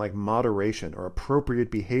 Modesty as in like moderation or appropriate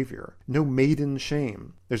behavior. No maiden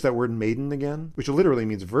shame. There's that word maiden again, which literally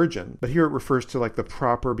means virgin, but here it refers to like the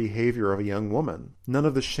proper behavior of a young woman. None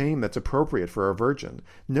of the shame that's appropriate for a virgin.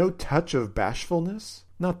 No touch of bashfulness?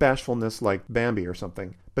 Not bashfulness like Bambi or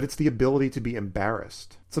something, but it's the ability to be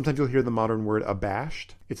embarrassed. Sometimes you'll hear the modern word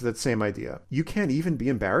abashed. It's that same idea. You can't even be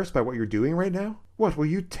embarrassed by what you're doing right now? What, will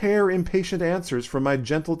you tear impatient answers from my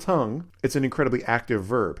gentle tongue? It's an incredibly active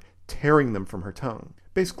verb, tearing them from her tongue.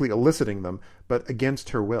 Basically eliciting them, but against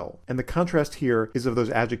her will. And the contrast here is of those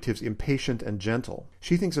adjectives impatient and gentle.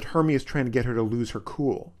 She thinks that Hermia is trying to get her to lose her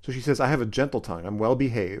cool. So she says, I have a gentle tongue, I'm well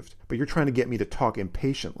behaved, but you're trying to get me to talk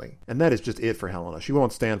impatiently. And that is just it for Helena. She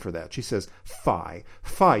won't stand for that. She says, fie,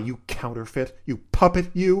 fie, you counterfeit, you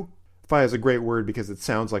puppet, you. Fie is a great word because it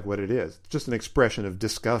sounds like what it is. It's just an expression of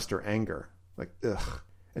disgust or anger. Like, ugh.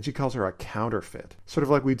 And she calls her a counterfeit. Sort of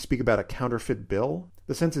like we'd speak about a counterfeit bill.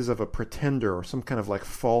 The sense is of a pretender or some kind of like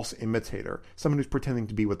false imitator, someone who's pretending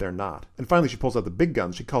to be what they're not. And finally she pulls out the big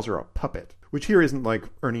guns. She calls her a puppet, which here isn't like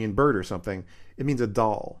Ernie and Bert or something. It means a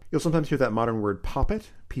doll. You'll sometimes hear that modern word poppet,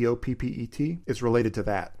 P-O-P-P-E-T. It's related to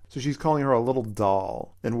that. So she's calling her a little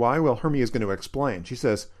doll. And why? Well, Hermia is going to explain. She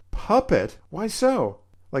says, puppet? Why so?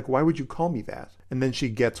 Like, why would you call me that? And then she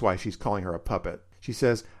gets why she's calling her a puppet. She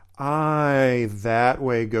says, aye, that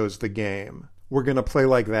way goes the game. We're going to play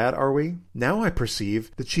like that, are we? Now I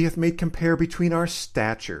perceive that she hath made compare between our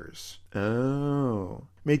statures. Oh.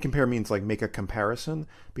 Made compare means like make a comparison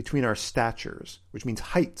between our statures, which means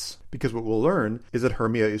heights. Because what we'll learn is that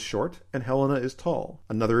Hermia is short and Helena is tall.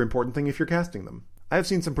 Another important thing if you're casting them. I've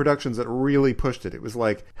seen some productions that really pushed it. It was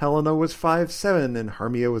like Helena was 5'7" and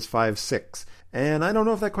Hermia was 5'6". And I don't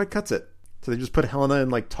know if that quite cuts it. So they just put Helena in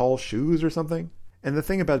like tall shoes or something. And the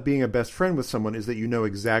thing about being a best friend with someone is that you know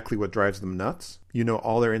exactly what drives them nuts. You know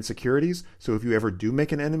all their insecurities, so if you ever do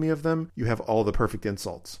make an enemy of them, you have all the perfect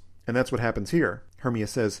insults. And that's what happens here. Hermia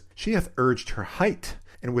says, she hath urged her height,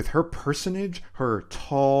 and with her personage, her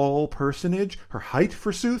tall personage, her height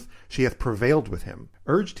forsooth, she hath prevailed with him.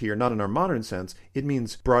 Urged here, not in our modern sense, it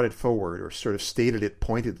means brought it forward or sort of stated it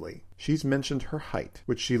pointedly. She's mentioned her height,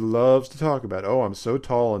 which she loves to talk about. Oh, I'm so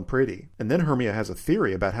tall and pretty. And then Hermia has a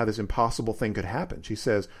theory about how this impossible thing could happen. She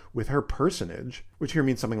says, with her personage, which here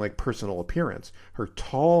means something like personal appearance, her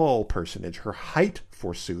tall personage, her height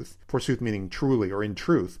forsooth meaning truly or in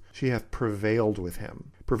truth, she hath prevailed with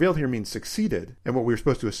him. Prevailed here means succeeded, and what we're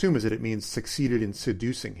supposed to assume is that it means succeeded in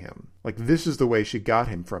seducing him. Like, this is the way she got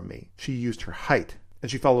him from me. She used her height. And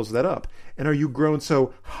she follows that up. And are you grown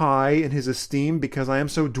so high in his esteem because I am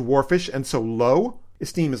so dwarfish and so low?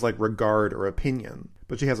 Esteem is like regard or opinion.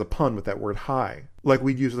 But she has a pun with that word high. Like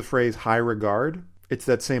we'd use the phrase high regard. It's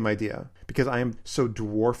that same idea. Because I am so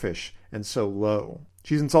dwarfish and so low.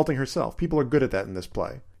 She's insulting herself. People are good at that in this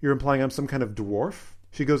play. You're implying I'm some kind of dwarf?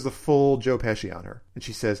 She goes the full Joe Pesci on her. And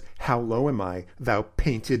she says, how low am I, thou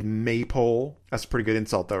painted maypole? That's a pretty good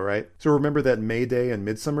insult though, right? So remember that May Day and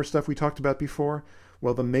Midsummer stuff we talked about before?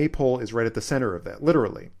 Well, the maypole is right at the center of that,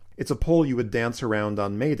 literally. It's a pole you would dance around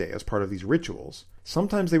on May Day as part of these rituals.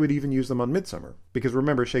 Sometimes they would even use them on Midsummer, because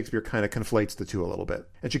remember, Shakespeare kind of conflates the two a little bit.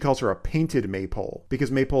 And she calls her a painted maypole, because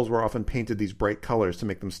maypoles were often painted these bright colors to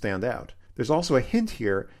make them stand out. There's also a hint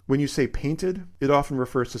here. When you say painted, it often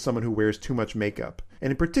refers to someone who wears too much makeup,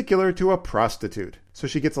 and in particular to a prostitute. So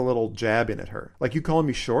she gets a little jab in at her. Like, you calling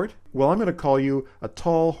me short? Well, I'm going to call you a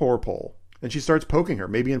tall whorepole. And she starts poking her.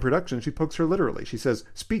 Maybe in production, she pokes her literally. She says,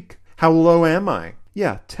 speak. How low am I?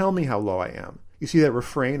 Yeah, tell me how low I am. You see that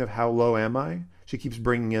refrain of how low am I? She keeps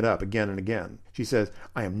bringing it up again and again. She says,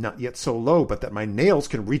 I am not yet so low, but that my nails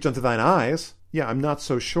can reach unto thine eyes. Yeah, I'm not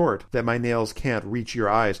so short that my nails can't reach your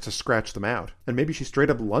eyes to scratch them out. And maybe she straight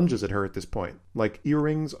up lunges at her at this point, like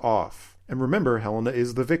earrings off. And remember, Helena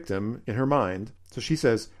is the victim in her mind. So she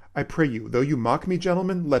says, I pray you, though you mock me,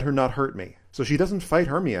 gentlemen, let her not hurt me. So she doesn't fight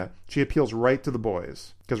Hermia. She appeals right to the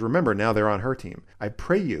boys. Because remember, now they're on her team. I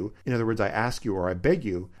pray you, in other words, I ask you or I beg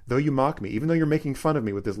you, though you mock me, even though you're making fun of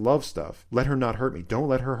me with this love stuff, let her not hurt me. Don't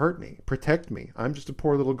let her hurt me. Protect me. I'm just a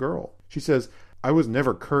poor little girl. She says, I was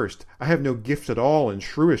never cursed. I have no gift at all in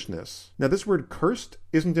shrewishness. Now, this word cursed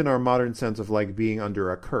isn't in our modern sense of like being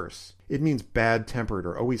under a curse. It means bad-tempered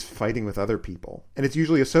or always fighting with other people. And it's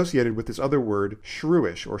usually associated with this other word,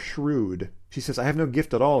 shrewish or shrewd. She says, I have no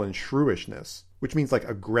gift at all in shrewishness, which means like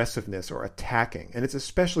aggressiveness or attacking. And it's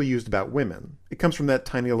especially used about women. It comes from that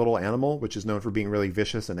tiny little animal, which is known for being really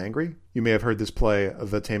vicious and angry. You may have heard this play,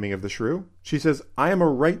 The Taming of the Shrew. She says, I am a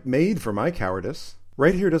right maid for my cowardice.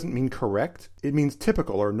 Right here doesn't mean correct. It means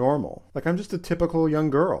typical or normal. Like, I'm just a typical young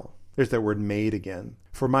girl. There's that word maid again.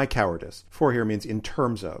 For my cowardice. For here means in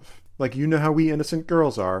terms of. Like, you know how we innocent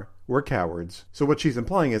girls are. We're cowards. So what she's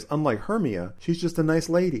implying is, unlike Hermia, she's just a nice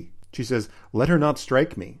lady. She says, let her not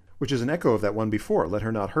strike me, which is an echo of that one before, let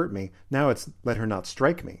her not hurt me. Now it's, let her not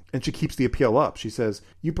strike me. And she keeps the appeal up. She says,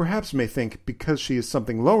 you perhaps may think, because she is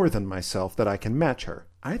something lower than myself, that I can match her.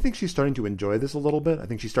 I think she's starting to enjoy this a little bit. I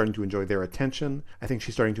think she's starting to enjoy their attention. I think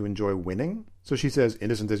she's starting to enjoy winning. So she says,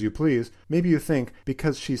 innocent as you please, maybe you think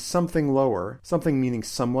because she's something lower, something meaning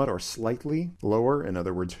somewhat or slightly lower, in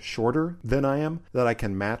other words, shorter than I am, that I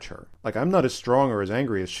can match her. Like, I'm not as strong or as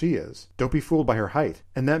angry as she is. Don't be fooled by her height.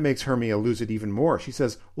 And that makes Hermia lose it even more. She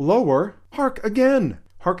says, lower? Hark again!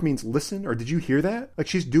 Hark means listen, or did you hear that? Like,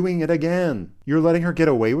 she's doing it again. You're letting her get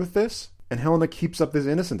away with this? And Helena keeps up this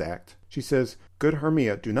innocent act. She says, good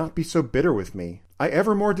Hermia, do not be so bitter with me. I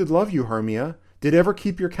evermore did love you, Hermia. Did ever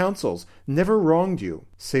keep your counsels, never wronged you,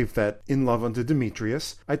 save that, in love unto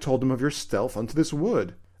Demetrius, I told him of your stealth unto this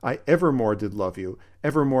wood. I evermore did love you.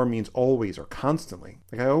 Evermore means always or constantly.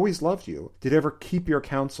 Like, I always loved you. Did ever keep your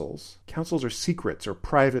counsels. Counsels are secrets or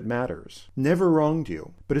private matters. Never wronged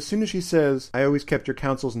you. But as soon as she says, I always kept your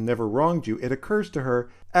counsels and never wronged you, it occurs to her,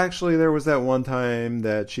 actually there was that one time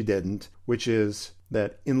that she didn't, which is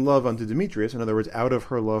that in love unto Demetrius, in other words, out of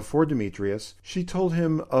her love for Demetrius, she told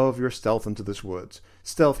him of your stealth into this woods.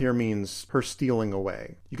 Stealth here means her stealing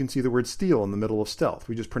away. You can see the word steal in the middle of stealth.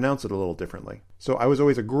 We just pronounce it a little differently. So I was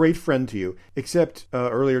always a great friend to you, except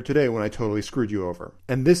earlier today when I totally screwed you over.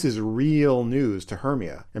 And this is real news to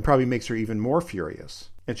Hermia, and probably makes her even more furious.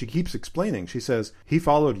 And she keeps explaining. She says, he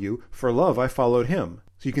followed you. For love I followed him.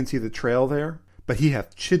 So you can see the trail there. But he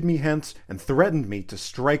hath chid me hence, and threatened me to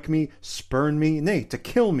strike me, spurn me, nay, to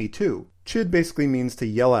kill me too. Chid basically means to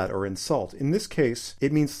yell at or insult. In this case,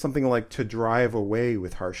 it means something like to drive away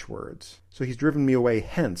with harsh words. So he's driven me away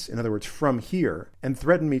hence, in other words, from here, and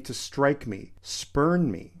threatened me to strike me,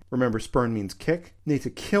 spurn me. Remember, spurn means kick, nay, to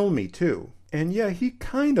kill me too. And yeah, he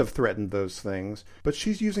kind of threatened those things, but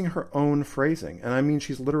she's using her own phrasing. And I mean,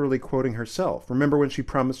 she's literally quoting herself. Remember when she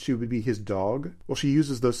promised she would be his dog? Well, she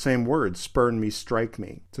uses those same words, spurn me, strike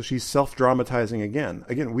me. So she's self-dramatizing again.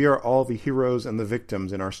 Again, we are all the heroes and the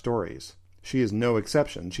victims in our stories. She is no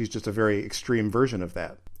exception. She's just a very extreme version of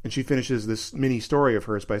that. And she finishes this mini story of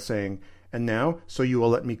hers by saying, and now, so you will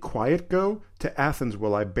let me quiet go? To Athens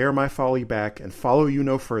will I bear my folly back and follow you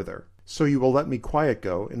no further. So you will let me quiet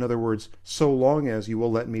go. In other words, so long as you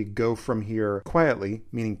will let me go from here quietly,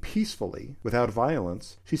 meaning peacefully, without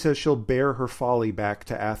violence, she says she'll bear her folly back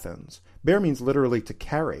to Athens. Bear means literally to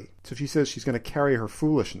carry. So she says she's going to carry her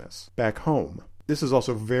foolishness back home. This is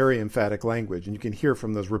also very emphatic language, and you can hear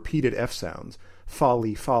from those repeated F sounds.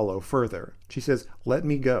 Folly, follow, further. She says, let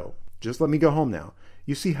me go. Just let me go home now.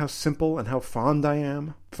 You see how simple and how fond I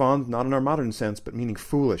am? Fond, not in our modern sense, but meaning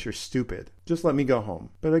foolish or stupid. Just let me go home.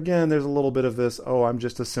 But again, there's a little bit of this, oh, I'm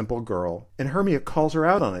just a simple girl. And Hermia calls her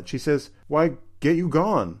out on it. She says, why, get you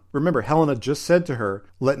gone. Remember, Helena just said to her,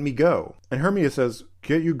 let me go. And Hermia says,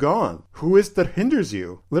 get you gone. Who is that hinders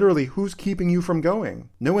you? Literally, who's keeping you from going?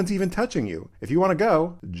 No one's even touching you. If you want to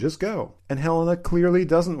go, just go. And Helena clearly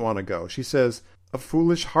doesn't want to go. She says, a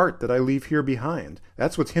foolish heart that I leave here behind.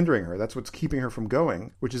 That's what's hindering her. That's what's keeping her from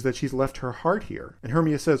going, which is that she's left her heart here. And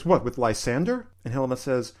Hermia says, what, with Lysander? And Helena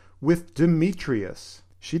says, with Demetrius.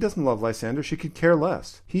 She doesn't love Lysander. She could care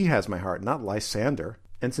less. He has my heart, not Lysander.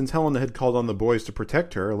 And since Helena had called on the boys to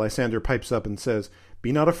protect her, Lysander pipes up and says,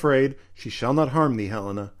 "Be not afraid. She shall not harm thee,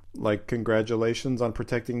 Helena." Like, congratulations on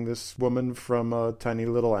protecting this woman from a tiny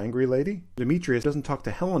little angry lady? Demetrius doesn't talk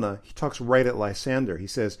to Helena. He talks right at Lysander. He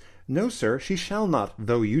says, "No, sir, she shall not,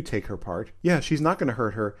 though you take her part." Yeah, she's not going to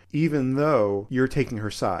hurt her, even though you're taking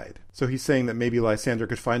her side. So he's saying that maybe Lysander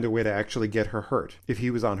could find a way to actually get her hurt if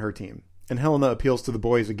he was on her team. And Helena appeals to the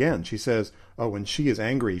boys again. She says, "Oh, when she is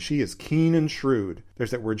angry, she is keen and shrewd."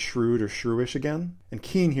 There's that word shrewd or shrewish again. And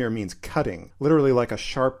keen here means cutting, literally like a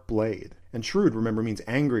sharp blade. And shrewd, remember, means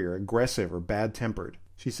angry or aggressive or bad-tempered.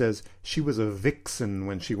 She says, "She was a vixen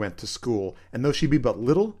when she went to school, and though she be but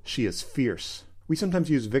little, she is fierce." We sometimes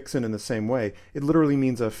use vixen in the same way. It literally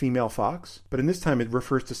means a female fox, but in this time it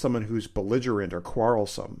refers to someone who's belligerent or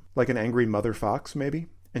quarrelsome, like an angry mother fox, maybe.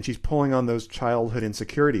 And she's pulling on those childhood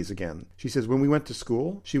insecurities again. She says, "When we went to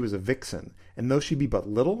school, she was a vixen, and though she be but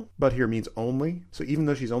little," but here means only, so even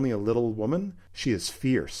though she's only a little woman, she is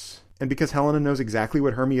fierce. And because Helena knows exactly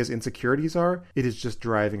what Hermia's insecurities are, it is just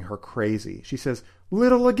driving her crazy. She says,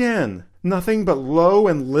 "Little again! Nothing but low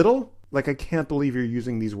and little?" Like, I can't believe you're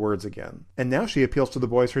using these words again. And now she appeals to the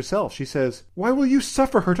boys herself. She says, "Why will you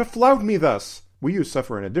suffer her to flout me thus?" We use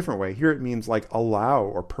suffer in a different way. Here it means like allow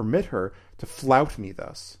or permit her to flout me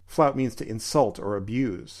thus. Flout means to insult or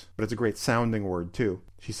abuse, but it's a great sounding word too.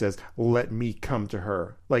 She says, "Let me come to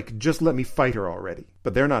her." Like, just let me fight her already.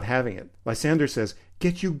 But they're not having it. Lysander says,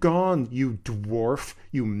 "Get you gone, you dwarf,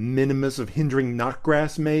 you minimus of hindering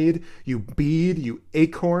knotgrass maid, you bead, you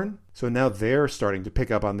acorn." So now they're starting to pick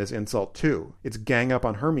up on this insult too. It's gang up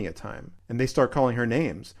on Hermia time. And they start calling her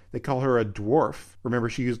names. They call her a dwarf. Remember,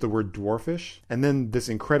 she used the word dwarfish? And then this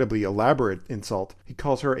incredibly elaborate insult. He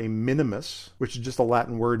calls her a minimus, which is just a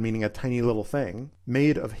Latin word meaning a tiny little thing,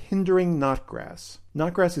 made of hindering knotgrass.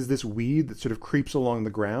 Knotgrass is this weed that sort of creeps along the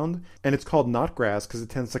ground, and it's called knotgrass because it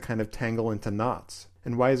tends to kind of tangle into knots.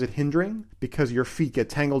 And why is it hindering? Because your feet get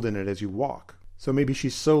tangled in it as you walk. So maybe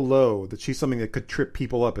she's so low that she's something that could trip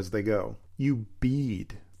people up as they go. You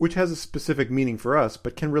bead, which has a specific meaning for us,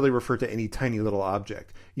 but can really refer to any tiny little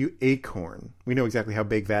object. You acorn. We know exactly how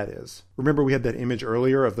big that is. Remember we had that image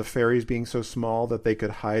earlier of the fairies being so small that they could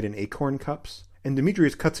hide in acorn cups? And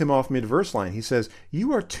Demetrius cuts him off mid-verse line. He says,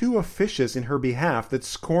 "You are too officious in her behalf that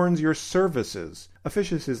scorns your services."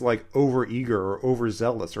 Officious is like over-eager or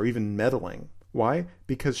overzealous or even meddling. Why?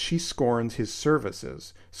 Because she scorns his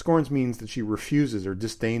services. Scorns means that she refuses or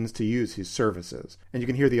disdains to use his services. And you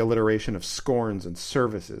can hear the alliteration of scorns and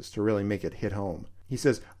services to really make it hit home. He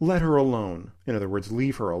says, "Let her alone." In other words,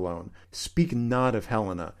 leave her alone. "Speak not of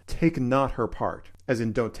Helena. Take not her part." As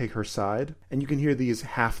in, don't take her side. And you can hear these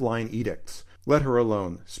half-line edicts. "Let her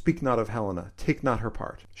alone. Speak not of Helena. Take not her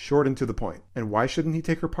part." Short and to the point. And why shouldn't he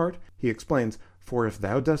take her part? He explains, "For if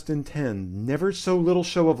thou dost intend never so little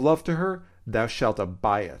show of love to her, thou shalt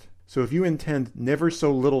abye it." So if you intend never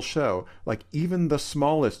so little show, like even the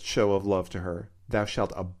smallest show of love to her, thou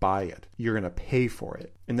shalt abye it. You're going to pay for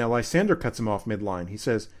it. And now Lysander cuts him off midline. He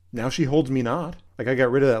says, "Now she holds me not. Like I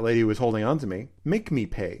got rid of that lady who was holding on to me. Make me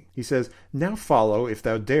pay." He says, "Now follow, if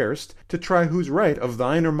thou darest, to try whose right of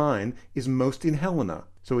thine or mine is most in Helena."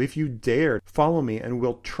 So if you dare, follow me and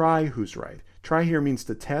we'll try who's right. Try here means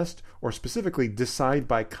to test, or specifically decide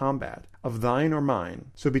by combat, of thine or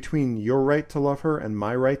mine. So between your right to love her and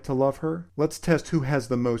my right to love her, let's test who has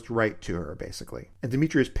the most right to her, basically. And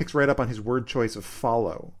Demetrius picks right up on his word choice of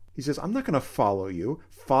follow. He says, "I'm not going to follow you."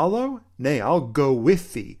 Follow? Nay, I'll go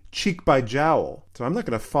with thee, cheek by jowl. So I'm not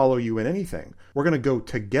going to follow you in anything. We're going to go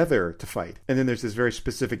together to fight. And then there's this very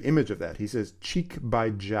specific image of that. He says, cheek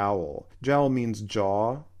by jowl. Jowl means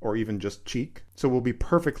jaw, or even just cheek. So we'll be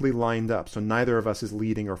perfectly lined up, so neither of us is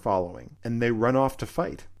leading or following. And they run off to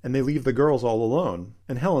fight. And they leave the girls all alone.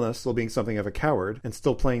 And Helena, still being something of a coward, and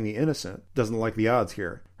still playing the innocent, doesn't like the odds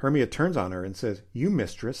here. Hermia turns on her and says, "You,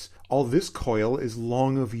 mistress, all this coil is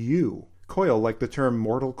long of you." Coil, like the term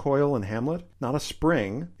mortal coil in Hamlet, not a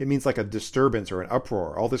spring. It means like a disturbance or an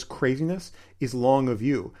uproar. All this craziness is long of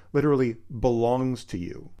you, literally belongs to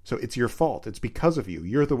you. So it's your fault. It's because of you.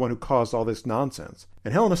 You're the one who caused all this nonsense.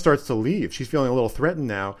 And Helena starts to leave. She's feeling a little threatened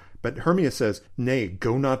now, but Hermia says, "Nay,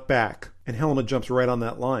 go not back." And Helena jumps right on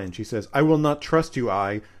that line. She says, "I will not trust you,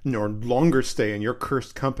 nor longer stay in your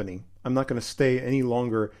cursed company." I'm not going to stay any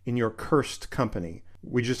longer in your cursed company.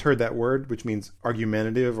 We just heard that word, which means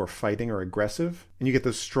argumentative or fighting or aggressive. And you get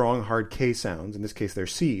those strong, hard K sounds, in this case they're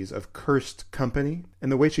C's, of cursed company.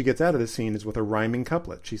 And the way she gets out of this scene is with a rhyming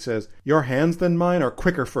couplet. She says, "Your hands than mine are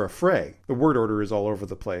quicker for a fray." The word order is all over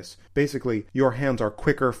the place. Basically, your hands are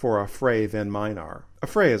quicker for a fray than mine are. A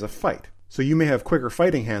fray is a fight. So you may have quicker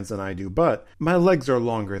fighting hands than I do, but my legs are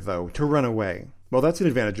longer, though, to run away. Well, that's an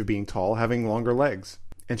advantage of being tall, having longer legs.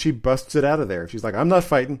 And she busts it out of there. She's like, I'm not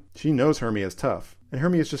fighting. She knows Hermia is tough. And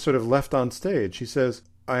Hermia is just sort of left on stage. She says,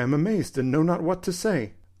 I am amazed and know not what to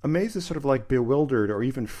say. Amazed is sort of like bewildered or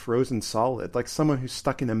even frozen solid, like someone who's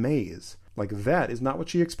stuck in a maze. Like that is not what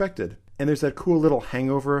she expected. And there's that cool little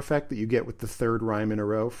hangover effect that you get with the third rhyme in a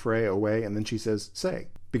row, fray, away, and then she says, say.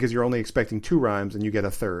 Because you're only expecting 2 rhymes and you get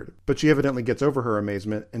a third. But she evidently gets over her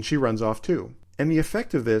amazement and she runs off too. And the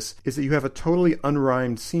effect of this is that you have a totally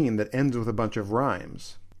unrhymed scene that ends with a bunch of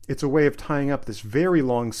rhymes. It's a way of tying up this very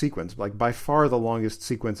long sequence, like by far the longest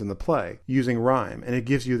sequence in the play, using rhyme, and it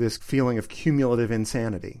gives you this feeling of cumulative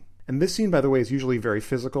insanity. And this scene, by the way, is usually very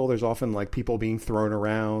physical. There's often like people being thrown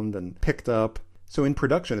around and picked up. So in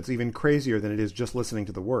production, it's even crazier than it is just listening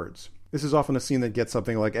to the words. This is often a scene that gets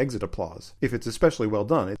something like exit applause. If it's especially well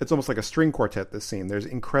done, it's almost like a string quartet, this scene. There's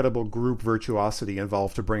incredible group virtuosity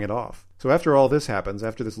involved to bring it off. So after all this happens,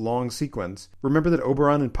 after this long sequence, remember that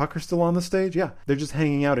Oberon and Puck are still on the stage? Yeah, they're just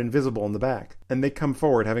hanging out invisible in the back. And they come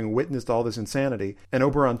forward, having witnessed all this insanity, and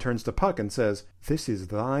Oberon turns to Puck and says, This is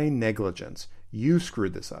thy negligence. You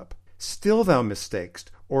screwed this up. Still thou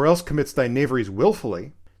mistakest, or else commits thy knaveries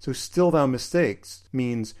willfully. So still thou mistakes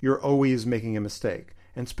means you're always making a mistake.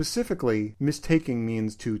 And specifically, mistaking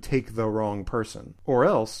means to take the wrong person. Or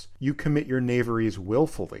else, you commit your knaveries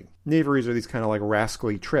willfully. Knaveries are these kind of like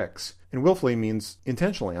rascally tricks. And willfully means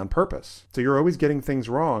intentionally, on purpose. So you're always getting things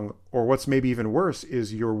wrong, or what's maybe even worse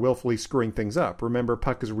is you're willfully screwing things up. Remember,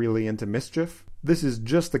 Puck is really into mischief? This is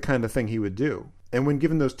just the kind of thing he would do. And when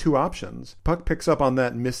given those 2 options, Puck picks up on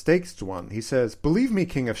that mistakes one. He says, Believe me,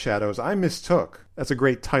 King of Shadows, I mistook. That's a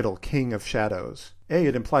great title, King of Shadows.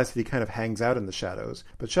 It implies that he kind of hangs out in the shadows,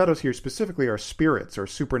 but shadows here specifically are spirits or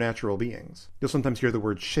supernatural beings. You'll sometimes hear the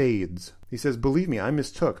word shades. He says, Believe me, I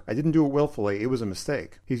mistook. I didn't do it willfully. It was a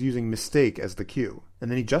mistake. He's using mistake as the cue. And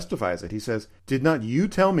then he justifies it. He says, Did not you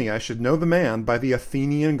tell me I should know the man by the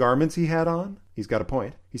Athenian garments he had on? He's got a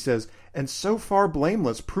point. He says, And so far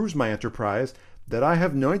blameless proves my enterprise that I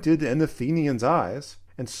have anointed an Athenian's eyes.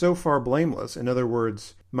 And so far blameless, in other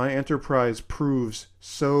words, my enterprise proves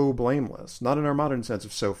so blameless. Not in our modern sense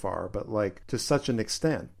of so far, but like to such an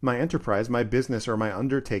extent. My enterprise, my business, or my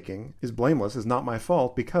undertaking is blameless, is not my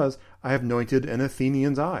fault, because I have anointed an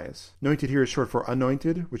Athenian's eyes. Anointed here is short for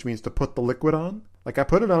anointed, which means to put the liquid on. Like I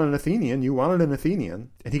put it on an Athenian, you wanted an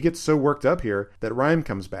Athenian. And he gets so worked up here that rhyme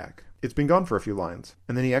comes back. It's been gone for a few lines.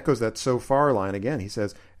 And then he echoes that so far line again. He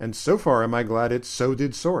says, And so far am I glad it so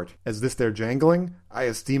did sort. As this there jangling, I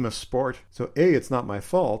esteem a sport. So A, it's not my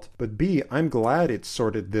fault, but B, I'm glad it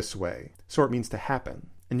sorted this way. Sort means to happen.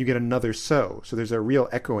 And you get another so there's a real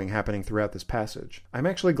echoing happening throughout this passage. I'm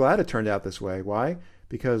actually glad it turned out this way. Why?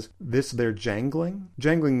 Because this they're jangling.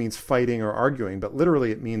 Jangling means fighting or arguing, but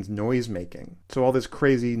literally it means noise making. So all this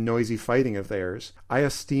crazy, noisy fighting of theirs, I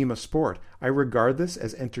esteem a sport. I regard this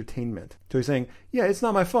as entertainment. So he's saying, yeah, it's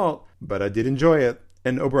not my fault, but I did enjoy it.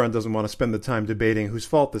 And Oberon doesn't want to spend the time debating whose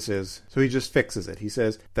fault this is, so he just fixes it. He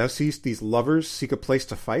says, Thou seest these lovers seek a place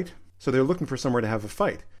to fight? So they're looking for somewhere to have a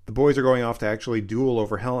fight. The boys are going off to actually duel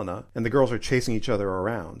over Helena, and the girls are chasing each other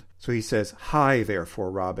around. So he says, Hie,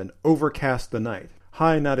 therefore, Robin, overcast the night.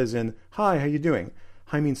 Hi, not as in, hi, how you doing?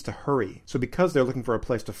 Hi means to hurry. So because they're looking for a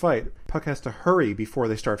place to fight, Puck has to hurry before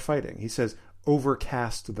they start fighting. He says,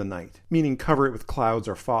 overcast the night, meaning cover it with clouds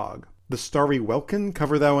or fog. The starry welkin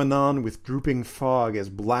cover thou anon with drooping fog as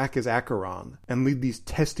black as Acheron, and lead these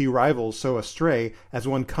testy rivals so astray as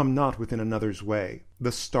one come not within another's way.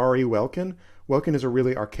 The starry welkin? Welkin is a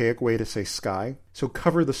really archaic way to say sky. So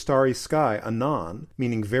cover the starry sky anon,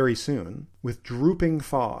 meaning very soon, with drooping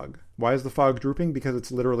fog. Why is the fog drooping? Because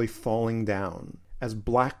it's literally falling down. As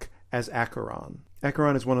black as Acheron.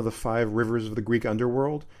 Acheron is one of the 5 rivers of the Greek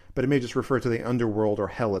underworld, but it may just refer to the underworld or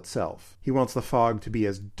hell itself. He wants the fog to be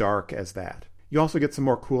as dark as that. You also get some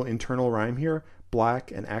more cool internal rhyme here,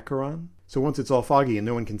 black and Acheron. So once it's all foggy and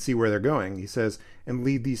no one can see where they're going, he says, and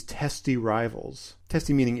lead these testy rivals.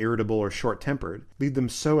 Testy meaning irritable or short-tempered. Lead them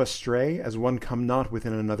so astray as one come not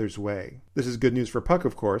within another's way. This is good news for Puck,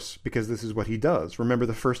 of course, because this is what he does. Remember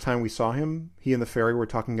the first time we saw him? He and the fairy were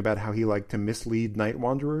talking about how he liked to mislead night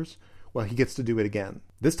wanderers? Well, he gets to do it again.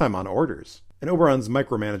 This time on orders. And Oberon's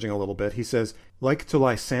micromanaging a little bit. He says, Like to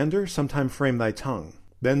Lysander, sometime frame thy tongue.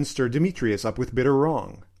 Then stir Demetrius up with bitter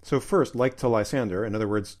wrong. So first, like to Lysander, in other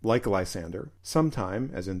words, like Lysander, sometime,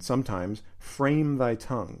 as in sometimes, frame thy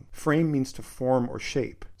tongue. Frame means to form or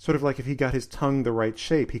shape. Sort of like if he got his tongue the right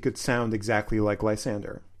shape, he could sound exactly like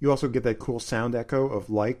Lysander. You also get that cool sound echo of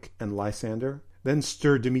like and Lysander. Then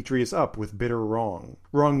stir Demetrius up with bitter wrong.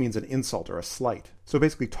 Wrong means an insult or a slight. So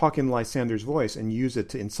basically talk in Lysander's voice and use it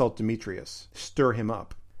to insult Demetrius. Stir him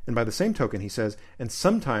up. And by the same token, he says, and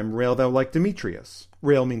sometime rail thou like Demetrius.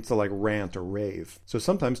 Rail means to like rant or rave. So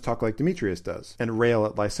sometimes talk like Demetrius does, and rail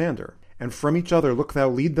at Lysander. And from each other look thou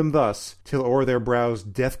lead them thus, till o'er their brows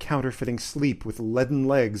death counterfeiting sleep with leaden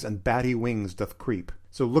legs and batty wings doth creep.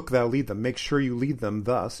 So look thou lead them, make sure you lead them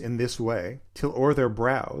thus, in this way, till o'er their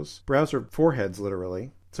brows are foreheads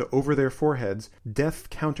literally, so over their foreheads, death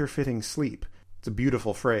counterfeiting sleep. It's a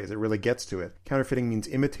beautiful phrase. It really gets to it. Counterfeiting means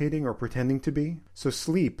imitating or pretending to be. So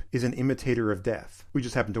sleep is an imitator of death. We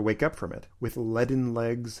just happen to wake up from it. With leaden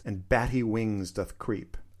legs and batty wings doth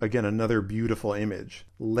creep. Again, another beautiful image.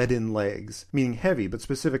 Leaden legs, meaning heavy, but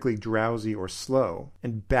specifically drowsy or slow.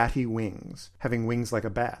 And batty wings, having wings like a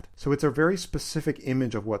bat. So it's a very specific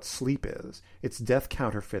image of what sleep is. It's death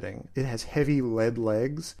counterfeiting. It has heavy lead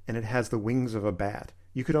legs, and it has the wings of a bat.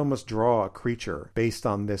 You could almost draw a creature based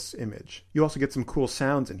on this image. You also get some cool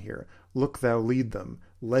sounds in here. Look thou lead them,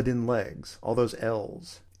 leaden legs, all those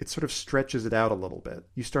L's. It sort of stretches it out a little bit.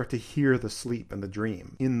 You start to hear the sleep and the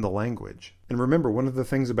dream in the language. And remember, one of the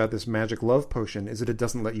things about this magic love potion is that it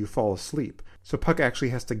doesn't let you fall asleep. So Puck actually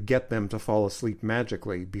has to get them to fall asleep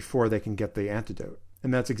magically before they can get the antidote.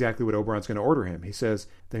 And that's exactly what Oberon's going to order him. He says,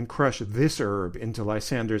 then crush this herb into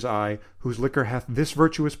Lysander's eye, whose liquor hath this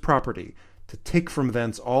virtuous property, to take from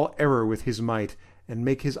thence all error with his might, and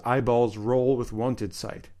make his eyeballs roll with wonted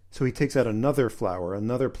sight. So he takes out another flower,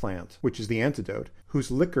 another plant, which is the antidote,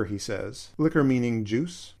 whose liquor, he says, liquor meaning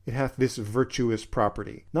juice, it hath this virtuous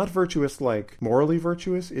property. Not virtuous like morally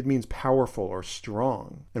virtuous, it means powerful or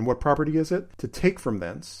strong. And what property is it? To take from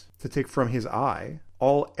thence, to take from his eye,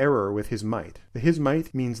 all error with his might. His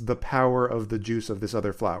might means the power of the juice of this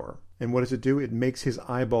other flower. And what does it do? It makes his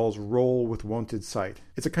eyeballs roll with wonted sight.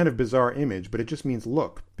 It's a kind of bizarre image, but it just means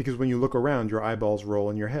look, because when you look around, your eyeballs roll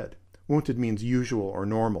in your head. Wonted means usual or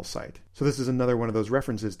normal sight. So this is another one of those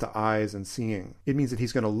references to eyes and seeing. It means that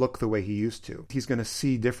he's going to look the way he used to. He's going to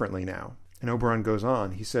see differently now. And Oberon goes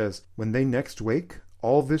on. He says, when they next wake,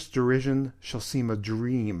 all this derision shall seem a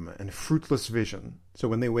dream and fruitless vision. So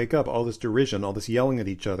when they wake up, all this derision, all this yelling at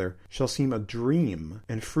each other, shall seem a dream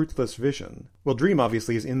and fruitless vision. Well, dream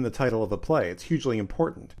obviously is in the title of the play. It's hugely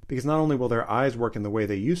important, because not only will their eyes work in the way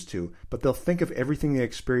they used to, but they'll think of everything they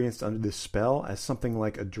experienced under this spell as something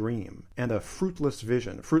like a dream, and a fruitless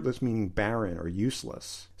vision, fruitless meaning barren or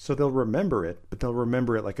useless. So they'll remember it, but they'll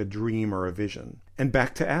remember it like a dream or a vision. And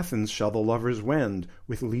back to Athens shall the lovers wend,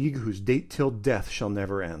 with league whose date till death shall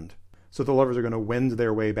never end. So the lovers are going to wend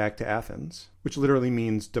their way back to Athens, which literally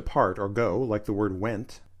means depart or go, like the word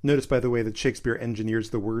went. Notice, by the way, that Shakespeare engineers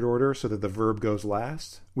the word order so that the verb goes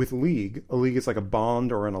last. With league, a league is like a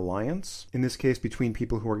bond or an alliance, in this case between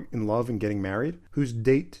people who are in love and getting married, whose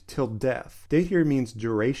date till death. Date here means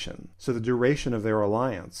duration, so the duration of their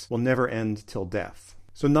alliance will never end till death.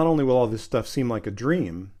 So not only will all this stuff seem like a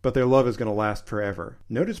dream, but their love is going to last forever.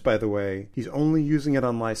 Notice, by the way, he's only using it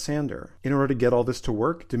on Lysander. In order to get all this to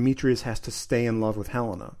work, Demetrius has to stay in love with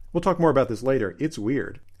Helena. We'll talk more about this later. It's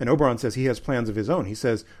weird. And Oberon says he has plans of his own. He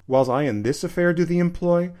says, whiles I in this affair do thee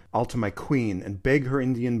employ, I'll to my queen and beg her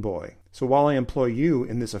Indian boy. So while I employ you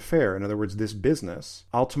in this affair, in other words, this business,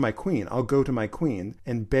 I'll go to my queen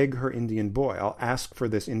and beg her Indian boy. I'll ask for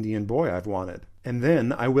this Indian boy I've wanted. And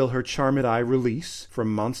then I will her charmed eye release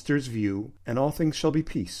from monster's view, and all things shall be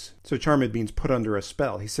peace. So charmed means put under a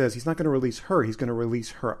spell. He says he's not going to release her, he's going to release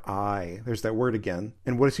her eye. There's that word again.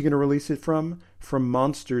 And what is he going to release it from? From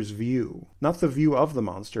monster's view. Not the view of the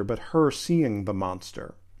monster, but her seeing the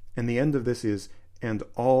monster. And the end of this is, and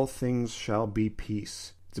all things shall be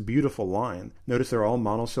peace. It's a beautiful line. Notice they're all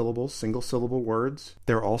monosyllables, single-syllable words.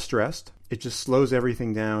 They're all stressed. It just slows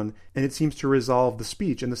everything down, and it seems to resolve the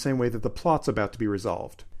speech in the same way that the plot's about to be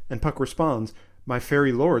resolved. And Puck responds, my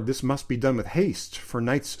fairy lord, this must be done with haste, for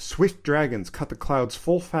night's swift dragons cut the clouds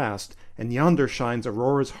full fast, and yonder shines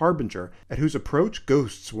Aurora's harbinger, at whose approach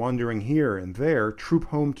ghosts wandering here and there troop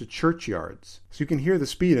home to churchyards. So you can hear the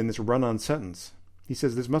speed in this run-on sentence. He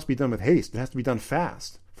says this must be done with haste. It has to be done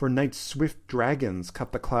fast. For night's swift dragons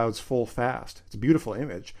cut the clouds full fast. It's a beautiful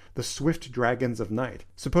image. The swift dragons of night.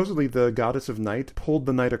 Supposedly the goddess of night pulled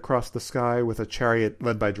the night across the sky with a chariot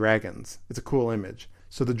led by dragons. It's a cool image.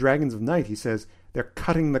 So the dragons of night, he says, they're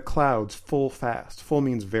cutting the clouds full fast. Full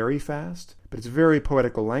means very fast, but it's very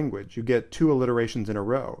poetical language. You get two alliterations in a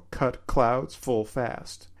row. Cut clouds full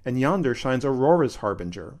fast. And yonder shines Aurora's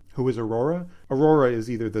harbinger. Who is Aurora? Aurora is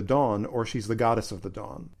either the dawn or she's the goddess of the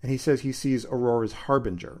dawn. And he says he sees Aurora's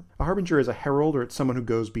harbinger. A harbinger is a herald, or it's someone who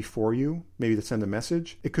goes before you, maybe to send a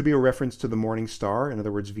message. It could be a reference to the morning star, in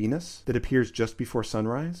other words Venus, that appears just before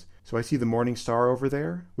sunrise. So I see the morning star over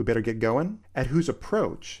there. We better get going. At whose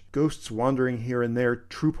approach, ghosts wandering here and there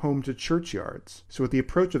troop home to churchyards. So at the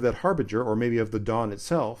approach of that harbinger, or maybe of the dawn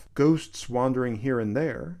itself, ghosts wandering here and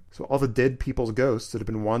there. So all the dead people's ghosts that have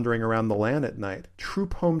been wandering around the land at night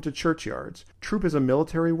troop home to churchyards. Troop is a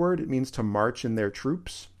military word. It means to march in their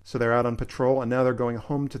troops. So they're out on patrol, and now they're going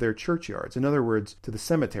home to their churchyards. In other words, to the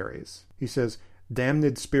cemeteries. He says,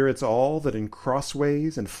 damned spirits all that in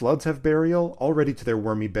crossways and floods have burial, already to their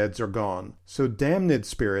wormy beds are gone. So damned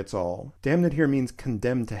spirits all. Damned here means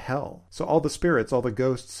condemned to hell. So all the spirits, all the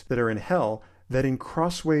ghosts that are in hell, that in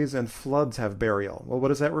crossways and floods have burial. Well, what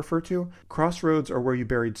does that refer to? Crossroads are where you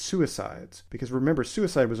buried suicides. Because remember,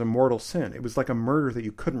 suicide was a mortal sin. It was like a murder that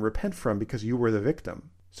you couldn't repent from because you were the victim.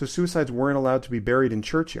 So suicides weren't allowed to be buried in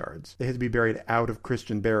churchyards. They had to be buried out of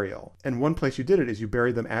Christian burial. And one place you did it is you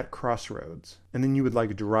buried them at crossroads. And then you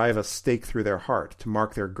would drive a stake through their heart to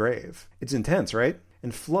mark their grave. It's intense, right?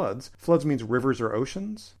 And floods means rivers or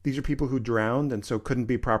oceans. These are people who drowned and so couldn't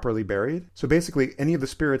be properly buried. So basically, any of the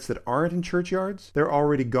spirits that aren't in churchyards, they're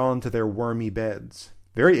already gone to their wormy beds.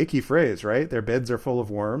 Very icky phrase, right? Their beds are full of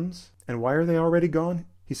worms. And why are they already gone?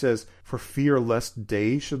 He says, for fear lest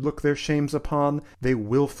day should look their shames upon, they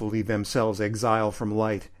wilfully themselves exile from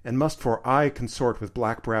light, and must for aye consort with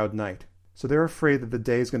black-browed night. So they're afraid that the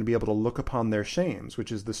day is going to be able to look upon their shames,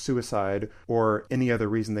 which is the suicide or any other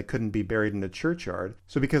reason they couldn't be buried in a churchyard.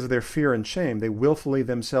 So because of their fear and shame, they willfully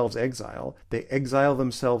themselves exile. They exile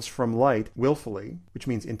themselves from light willfully, which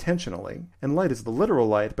means intentionally. And light is the literal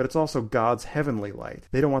light, but it's also God's heavenly light.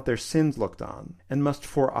 They don't want their sins looked on. And must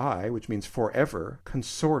for aye, which means forever,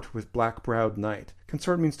 consort with black-browed night.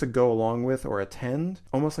 Consort means to go along with or attend,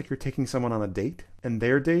 almost like you're taking someone on a date. And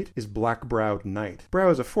their date is black-browed night. Brow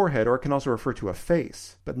is a forehead, or it can also refer to a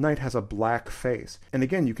face, but night has a black face. And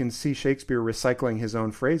again, you can see Shakespeare recycling his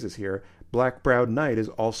own phrases here. Black-browed night is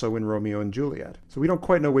also in Romeo and Juliet. So we don't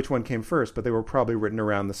quite know which one came first, but they were probably written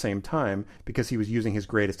around the same time because he was using his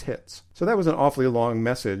greatest hits. So that was an awfully long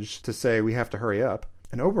message to say we have to hurry up.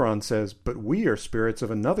 And Oberon says, but we are spirits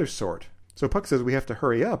of another sort. So Puck says we have to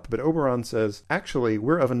hurry up, but Oberon says, actually,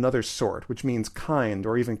 we're of another sort, which means kind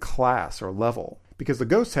or even class or level. Because the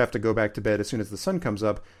ghosts have to go back to bed as soon as the sun comes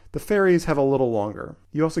up, the fairies have a little longer.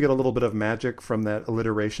 You also get a little bit of magic from that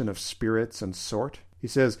alliteration of spirits and sort. He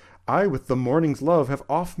says, I with the morning's love have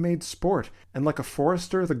oft made sport, and like a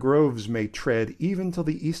forester the groves may tread, even till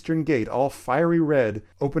the eastern gate, all fiery red,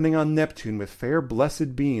 opening on Neptune with fair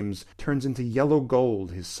blessed beams, turns into yellow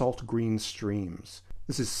gold his salt green streams.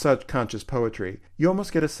 This is such conscious poetry. You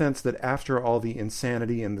almost get a sense that after all the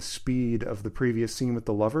insanity and the speed of the previous scene with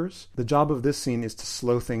the lovers, the job of this scene is to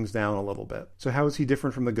slow things down a little bit. So how is he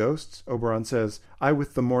different from the ghosts? Oberon says, I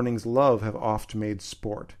with the morning's love have oft made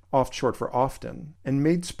sport. Oft short for often. And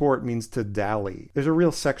made sport means to dally. There's a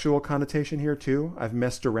real sexual connotation here too. I've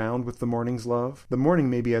messed around with the morning's love. The morning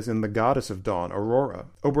maybe as in the goddess of dawn, Aurora.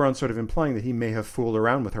 Oberon's sort of implying that he may have fooled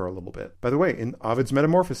around with her a little bit. By the way, in Ovid's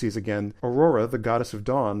Metamorphoses again, Aurora, the goddess of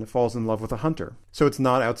dawn, falls in love with a hunter. So it's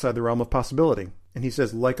not outside the realm of possibility. And he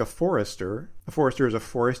says, like a forester is a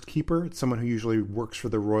forest keeper. It's someone who usually works for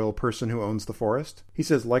the royal person who owns the forest. He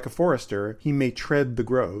says, like a forester, he may tread the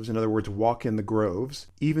groves, in other words, walk in the groves,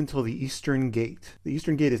 even till the eastern gate. The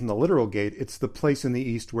eastern gate isn't the literal gate, it's the place in the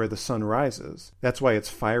east where the sun rises. That's why it's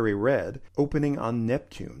fiery red, opening on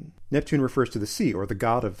Neptune. Neptune refers to the sea, or the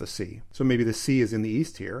god of the sea. So maybe the sea is in the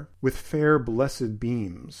east here, with fair blessed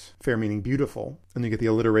beams. Fair meaning beautiful. And you get the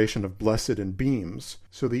alliteration of blessed and beams.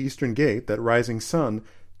 So the eastern gate, that rising sun,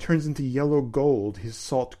 turns into yellow gold his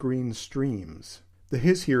salt green streams. The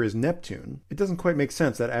his here is Neptune. It doesn't quite make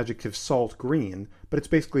sense, that adjective salt green, but it's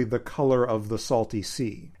basically the color of the salty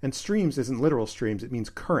sea. And streams isn't literal streams, it means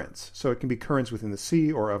currents. So it can be currents within the sea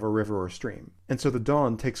or of a river or stream. And so the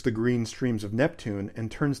dawn takes the green streams of Neptune and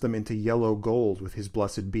turns them into yellow gold with his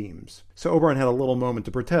blessed beams. So Oberon had a little moment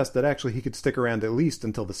to protest that actually he could stick around at least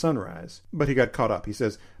until the sunrise. But he got caught up. He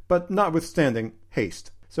says, but notwithstanding,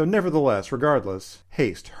 haste. So nevertheless, regardless,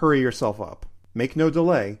 haste, hurry yourself up. Make no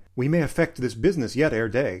delay. We may effect this business yet ere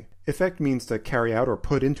day. Effect means to carry out or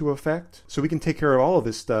put into effect. So we can take care of all of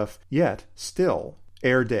this stuff yet, still,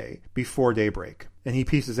 ere day, before daybreak. And he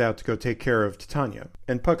pieces out to go take care of Titania.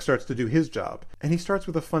 And Puck starts to do his job. And he starts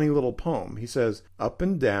with a funny little poem. He says, up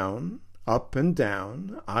and down,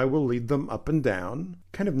 I will lead them up and down.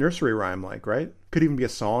 Kind of nursery rhyme like, right? Could even be a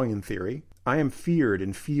song in theory. I am feared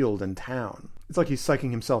in field and town. It's like he's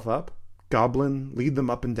psyching himself up. Goblin, lead them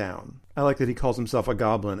up and down. I like that he calls himself a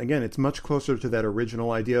goblin. Again, it's much closer to that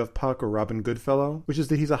original idea of Puck or Robin Goodfellow, which is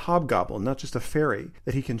that he's a hobgoblin, not just a fairy,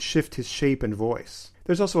 that he can shift his shape and voice.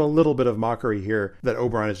 There's also a little bit of mockery here that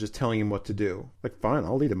Oberon is just telling him what to do. Like, fine,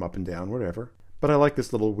 I'll lead him up and down, whatever. But I like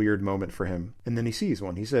this little weird moment for him. And then he sees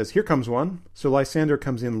one. He says, here comes one. So Lysander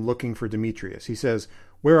comes in looking for Demetrius. He says,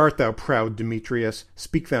 where art thou, proud Demetrius?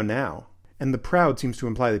 Speak thou now. And the proud seems to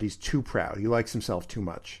imply that he's too proud. He likes himself too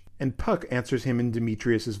much. And Puck answers him in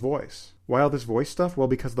Demetrius's voice. Why all this voice stuff? Well,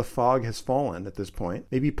 because the fog has fallen at this point.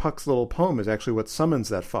 Maybe Puck's little poem is actually what summons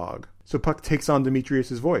that fog. So Puck takes on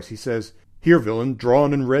Demetrius's voice. He says, here, villain,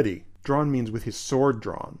 drawn and ready. Drawn means with his sword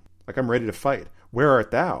drawn. Like, I'm ready to fight. Where art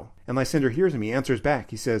thou? And Lysander hears him. He answers back.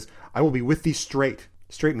 He says, I will be with thee straight.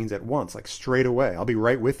 Straight means at once, like straight away. I'll be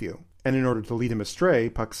right with you. And in order to lead him astray,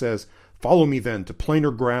 Puck says, follow me then to plainer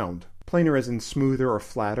ground. Plainer as in smoother or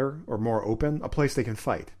flatter or more open, a place they can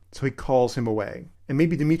fight. So he calls him away. And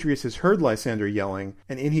maybe Demetrius has heard Lysander yelling,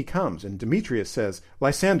 and in he comes, and Demetrius says,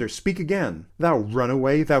 Lysander, speak again. Thou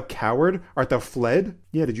runaway, thou coward, art thou fled?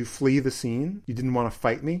 Yeah, did you flee the scene? You didn't want to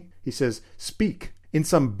fight me? He says, speak. In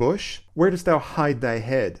some bush? Where dost thou hide thy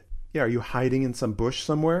head? Yeah, are you hiding in some bush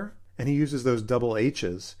somewhere? And he uses those double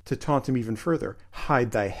H's to taunt him even further.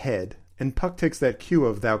 Hide thy head. And Puck takes that cue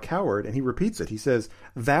of thou coward, and he repeats it. He says,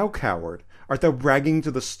 thou coward, art thou bragging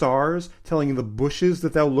to the stars, telling the bushes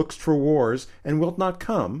that thou look'st for wars, and wilt not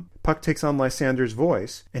come? Puck takes on Lysander's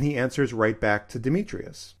voice, and he answers right back to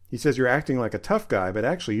Demetrius. He says, you're acting like a tough guy, but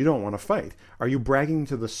actually you don't want to fight. Are you bragging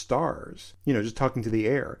to the stars? Just talking to the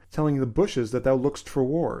air, telling the bushes that thou look'st for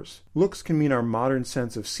wars. Looks can mean our modern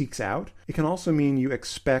sense of seeks out. It can also mean you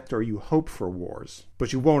expect or you hope for wars,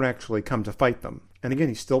 but you won't actually come to fight them. And again,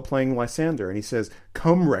 he's still playing Lysander, and he says,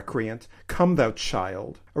 come, recreant, come, thou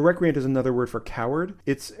child. A recreant is another word for coward.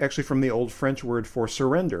 It's actually from the old French word for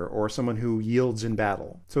surrender, or someone who yields in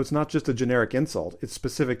battle. So it's not just a generic insult, it's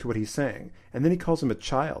specific to what he's saying. And then he calls him a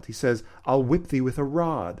child. He says, I'll whip thee with a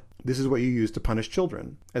rod. This is what you use to punish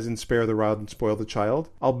children, as in spare the rod and spoil the child.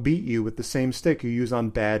 I'll beat you with the same stick you use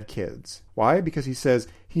on bad kids. Why? Because he says,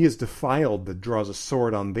 he is defiled that draws a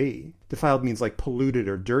sword on thee. Defiled means like polluted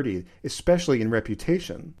or dirty, especially in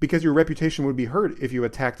reputation, because your reputation would be hurt if you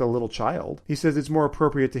attacked a little child. He says it's more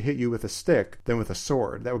appropriate to hit you with a stick than with a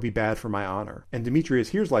sword. That would be bad for my honor. And Demetrius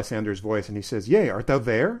hears Lysander's voice, and he says, yea, art thou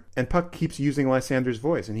there? And Puck keeps using Lysander's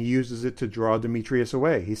voice, and he uses it to draw Demetrius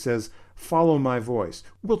away. He says, follow my voice.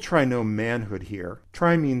 We'll try no manhood here.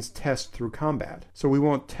 Try means test through combat. So we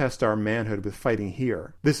won't test our manhood with fighting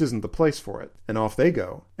here. This isn't the place for it. And off they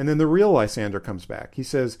go. And then the real Lysander comes back. He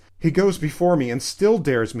says, he goes before me and still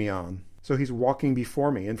dares me on. So he's walking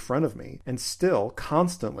before me, in front of me, and still,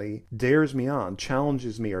 constantly, dares me on,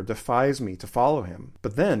 challenges me, or defies me to follow him.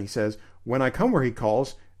 But then, he says, when I come where he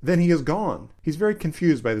calls, then he is gone. He's very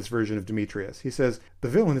confused by this version of Demetrius. He says, the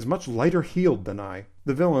villain is much lighter heeled than I.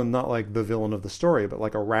 The villain, not like the villain of the story, but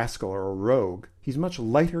like a rascal or a rogue. He's much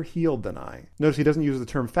lighter heeled than I. Notice he doesn't use the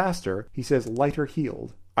term faster. He says lighter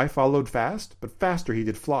heeled. I followed fast, but faster he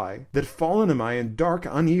did fly. That fallen am I in dark,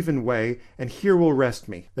 uneven way, and here will rest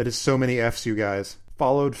me. That is so many F's, you guys.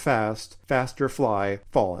 Followed fast, faster fly,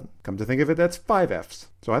 fallen. Come to think of it, that's 5 F's.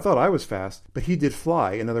 So I thought I was fast, but he did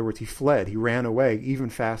fly. In other words, he fled. He ran away even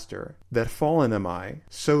faster. That fallen am I,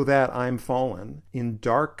 so that I'm fallen, in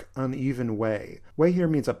dark, uneven way. Way here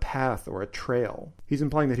means a path or a trail. He's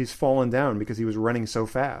implying that he's fallen down because he was running so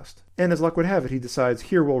fast. And as luck would have it, he decides,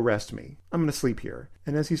 here will rest me. I'm going to sleep here.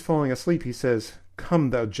 And as he's falling asleep, he says,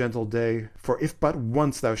 come, thou gentle day, for if but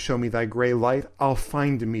once thou show me thy grey light, I'll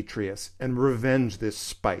find Demetrius, and revenge this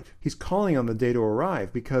spite. He's calling on the day to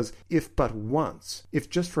arrive, because if but once, if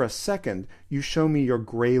just for a second, you show me your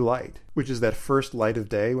grey light, which is that first light of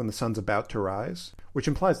day when the sun's about to rise, which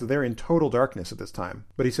implies that they're in total darkness at this time.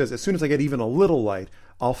 But he says, as soon as I get even a little light,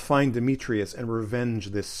 I'll find Demetrius and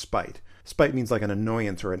revenge this spite. Spite means like an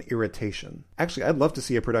annoyance or an irritation. Actually, I'd love to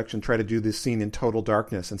see a production try to do this scene in total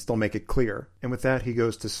darkness and still make it clear. And with that, he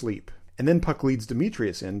goes to sleep. And then Puck leads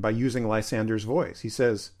Demetrius in by using Lysander's voice. He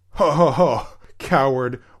says, ha ha ha,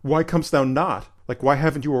 coward, why comest thou not? Like, why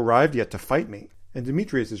haven't you arrived yet to fight me? And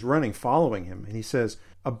Demetrius is running, following him, and he says,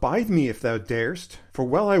 abide me if thou darest, for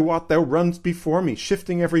well I wot thou runnest before me,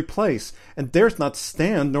 shifting every place, and darest not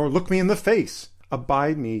stand nor look me in the face.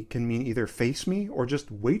 Abide me can mean either face me or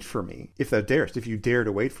just wait for me, if thou darest, if you dare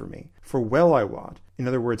to wait for me. For well I wot, in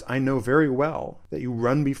other words, I know very well that you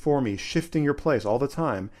run before me, shifting your place all the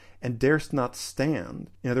time, and darest not stand.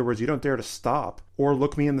 In other words, you don't dare to stop or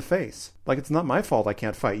look me in the face. Like, it's not my fault I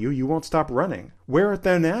can't fight you. You won't stop running. Where art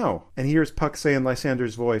thou now? And he hears Puck say in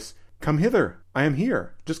Lysander's voice, come hither. I am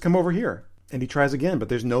here. Just come over here. And he tries again, but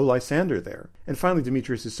there's no Lysander there. And finally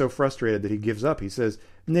Demetrius is so frustrated that he gives up. He says,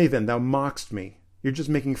 "Nay then, thou mockst me. You're just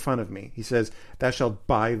making fun of me." He says, "Thou shalt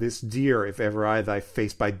buy this dear, if ever I thy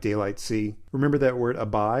face by daylight see." Remember that word,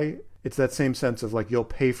 abuy? It's that same sense of like, you'll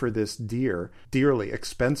pay for this dear, dearly,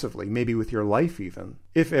 expensively, maybe with your life even,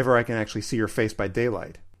 if ever I can actually see your face by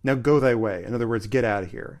daylight. Now go thy way. In other words, get out of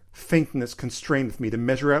here. Faintness constraineth me to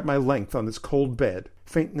measure out my length on this cold bed.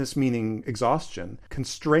 Faintness meaning exhaustion.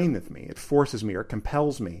 Constraineth me. It forces me or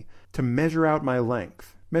compels me to measure out my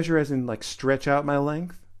length. Measure as in like stretch out my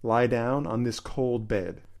length. Lie down on this cold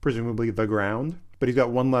bed. Presumably the ground. But he's got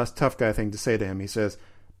one last tough guy thing to say to him. He says,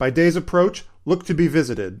 "By day's approach, look to be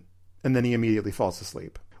visited." And then he immediately falls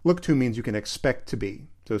asleep. Look to means you can expect to be.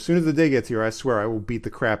 So as soon as the day gets here, I swear I will beat the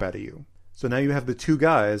crap out of you. So now you have the two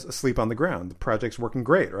guys asleep on the ground. The project's working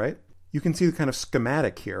great, right? You can see the kind of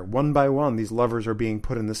schematic here. One by one, these lovers are being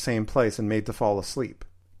put in the same place and made to fall asleep.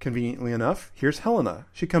 Conveniently enough, here's Helena.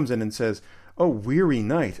 She comes in and says, "O weary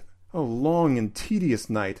night, O long and tedious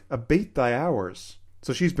night, abate thy hours."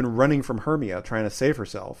 So she's been running from Hermia, trying to save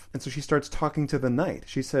herself. And so she starts talking to the night.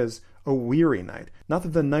 She says, "O weary night." Not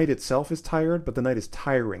that the night itself is tired, but the night is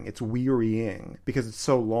tiring. It's wearying because it's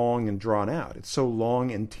so long and drawn out. It's so long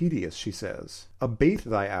and tedious, she says. "Abate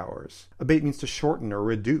thy hours." Abate means to shorten or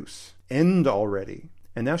reduce. End already.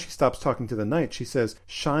 And now she stops talking to the night. She says,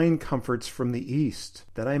 "Shine comforts from the east,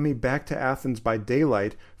 that I may back to Athens by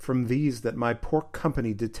daylight from these that my poor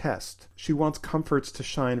company detest." She wants comforts to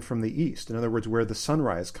shine from the east, in other words, where the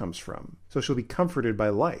sunrise comes from. So she'll be comforted by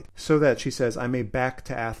light, so that, she says, I may back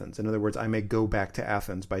to Athens. In other words, I may go back to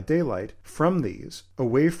Athens by daylight from these,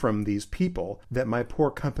 away from these people that my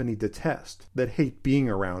poor company detest, that hate being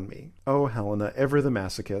around me. Oh, Helena, ever the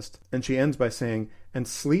masochist. And she ends by saying, "And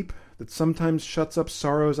sleep that sometimes shuts up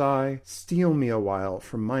sorrow's eye, steal me a while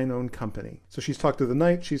from mine own company." So she's talked to the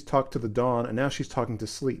night, she's talked to the dawn, and now she's talking to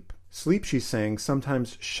sleep. Sleep, she's saying,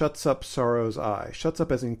 sometimes shuts up sorrow's eye. Shuts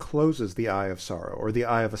up as in closes the eye of sorrow, or the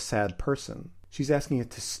eye of a sad person. She's asking it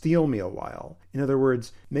to steal me a while. In other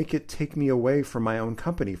words, make it take me away from my own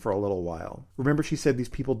company for a little while. Remember she said these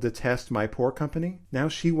people detest my poor company? Now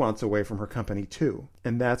she wants away from her company too.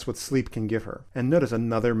 And that's what sleep can give her. And notice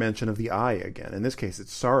another mention of the eye again. In this case,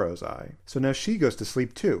 it's sorrow's eye. So now she goes to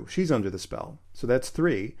sleep too. She's under the spell. So that's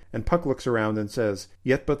 3. And Puck looks around and says,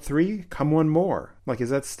 "Yet but 3? Come one more." Like, is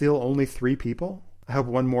that still only 3 people? I hope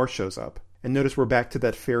one more shows up. And notice we're back to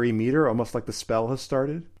that fairy meter, almost like the spell has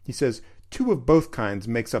started. He says, 2 of both kinds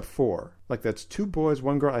makes up 4. Like that's 2 boys,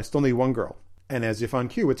 1 girl. I still need 1 girl. And as if on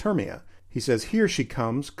cue, it's Hermia. He says, "Here she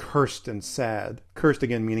comes, cursed and sad." Cursed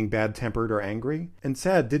again meaning bad-tempered or angry. And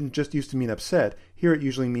sad didn't just used to mean upset. Here it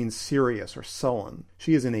usually means serious or sullen.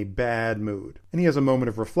 She is in a bad mood. And he has a moment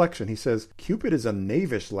of reflection. He says, "Cupid is a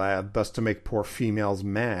knavish lad, thus to make poor females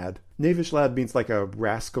mad." Knavish lad means like a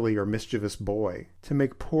rascally or mischievous boy. To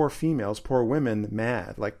make poor females, poor women,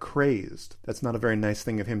 mad, like crazed. That's not a very nice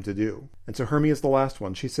thing of him to do. And so Hermia's the last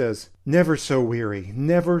one. She says, "Never so weary,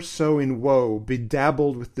 never so in woe,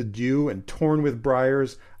 bedabbled with the dew and torn with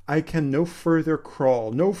briars, I can no further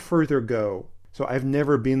crawl, no further go." So I've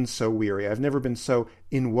never been so weary. I've never been so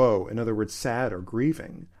in woe, in other words, sad or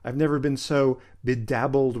grieving. I've never been so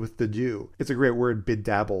bedabbled with the dew. It's a great word,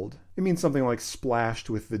 bedabbled. It means something like splashed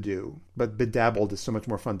with the dew, but bedabbled is so much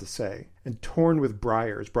more fun to say. And torn with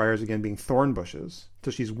briars, briars again being thorn bushes.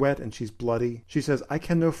 So she's wet and she's bloody. She says, "I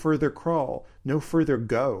can no further crawl, no further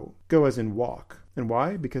go." Go as in walk. And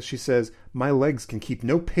why? Because she says, "My legs can keep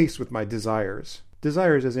no pace with my desires."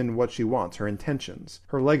 Desires as in what she wants, her intentions.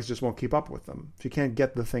 Her legs just won't keep up with them. She can't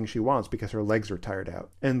get the thing she wants because her legs are tired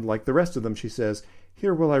out. And like the rest of them, she says,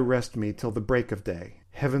 "Here will I rest me till the break of day.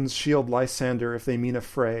 Heaven's shield Lysander if they mean a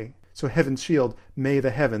fray." So heaven's shield, may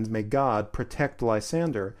the heavens, may God protect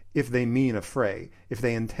Lysander if they mean a fray, if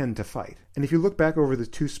they intend to fight. And if you look back over the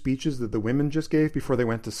 2 speeches that the women just gave before they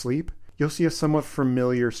went to sleep, you'll see a somewhat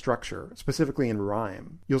familiar structure, specifically in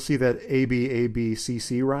rhyme. You'll see that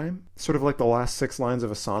A-B-A-B-C-C rhyme, sort of like the last 6 lines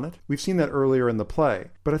of a sonnet. We've seen that earlier in the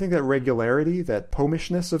play, but I think that regularity, that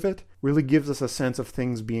poemishness of it, really gives us a sense of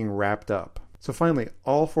things being wrapped up. So finally,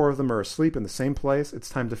 all 4 of them are asleep in the same place. It's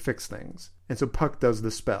time to fix things. And so Puck does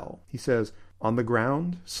the spell. He says, "On the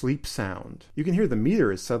ground, sleep sound." You can hear the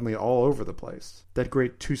meter is suddenly all over the place. That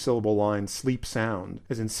great 2-syllable line, sleep sound,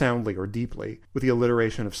 as in soundly or deeply, with the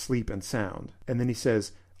alliteration of sleep and sound. And then he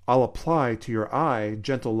says, "I'll apply to your eye,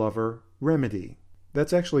 gentle lover, remedy."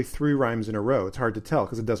 That's actually 3 rhymes in a row. It's hard to tell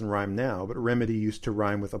because it doesn't rhyme now, but remedy used to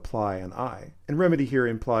rhyme with apply and I. And remedy here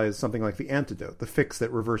implies something like the antidote, the fix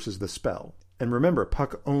that reverses the spell. And remember,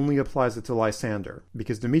 Puck only applies it to Lysander,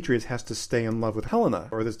 because Demetrius has to stay in love with Helena,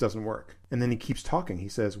 or this doesn't work. And then he keeps talking. He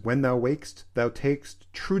says, when thou wakest, thou takest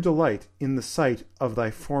true delight in the sight of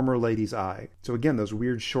thy former lady's eye. So again, those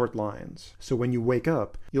weird short lines. So when you wake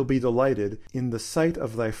up, you'll be delighted in the sight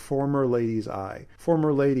of thy former lady's eye.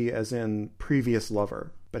 Former lady as in previous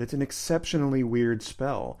lover. But it's an exceptionally weird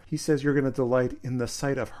spell. He says you're going to delight in the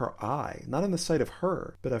sight of her eye. Not in the sight of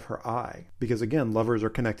her, but of her eye. Because again, lovers are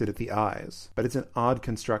connected at the eyes. But it's an odd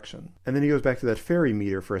construction. And then he goes back to that fairy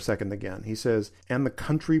meter for a second again. He says, and the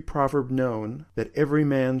country proverb known, that every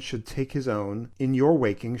man should take his own, in your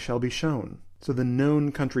waking shall be shown. So the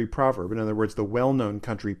known country proverb, in other words, the well-known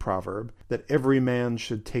country proverb, that every man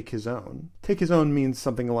should take his own. Take his own means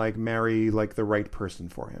something like marry like the right person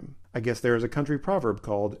for him. I guess there is a country proverb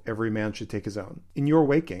called every man should take his own. In your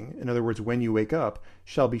waking, in other words, when you wake up,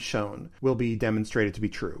 shall be shown, will be demonstrated to be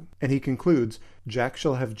true. And he concludes, Jack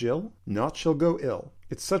shall have Jill, naught shall go ill.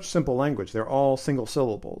 It's such simple language. They're all single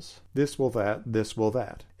syllables. This will that, this will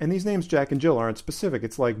that. And these names Jack and Jill aren't specific.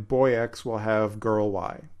 It's like boy X will have girl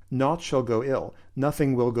Y. Naught shall go ill.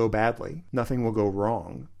 Nothing will go badly. Nothing will go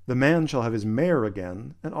wrong. The man shall have his mare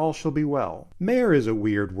again, and all shall be well. Mare is a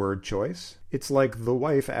weird word choice. It's like the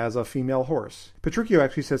wife as a female horse. Petruchio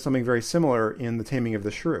actually says something very similar in The Taming of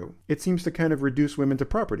the Shrew. It seems to kind of reduce women to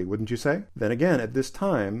property, wouldn't you say? Then again, at this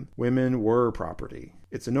time, women were property.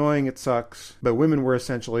 It's annoying, it sucks, but women were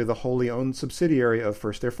essentially the wholly owned subsidiary of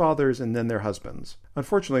first their fathers and then their husbands.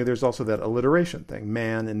 Unfortunately, there's also that alliteration thing,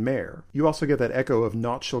 man and mare. You also get that echo of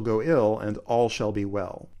naught shall go ill and all shall be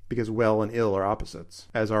well, because well and ill are opposites,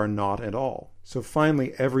 as are not and all. So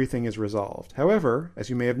finally, everything is resolved. However, as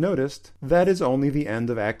you may have noticed, that is only the end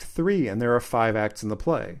of Act 3, and there are 5 acts in the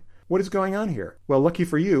play. What is going on here? Well, lucky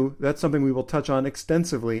for you, that's something we will touch on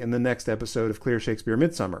extensively in the next episode of Clear Shakespeare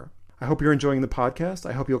Midsummer. I hope you're enjoying the podcast.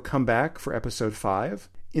 I hope you'll come back for episode 5.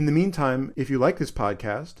 In the meantime, if you like this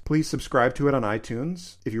podcast, please subscribe to it on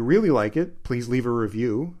iTunes. If you really like it, please leave a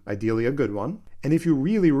review, ideally a good one. And if you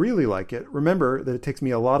really, really like it, remember that it takes me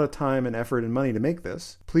a lot of time and effort and money to make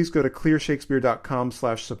this. Please go to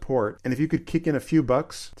clearshakespeare.com/support. And if you could kick in a few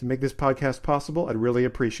bucks to make this podcast possible, I'd really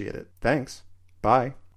appreciate it. Thanks. Bye.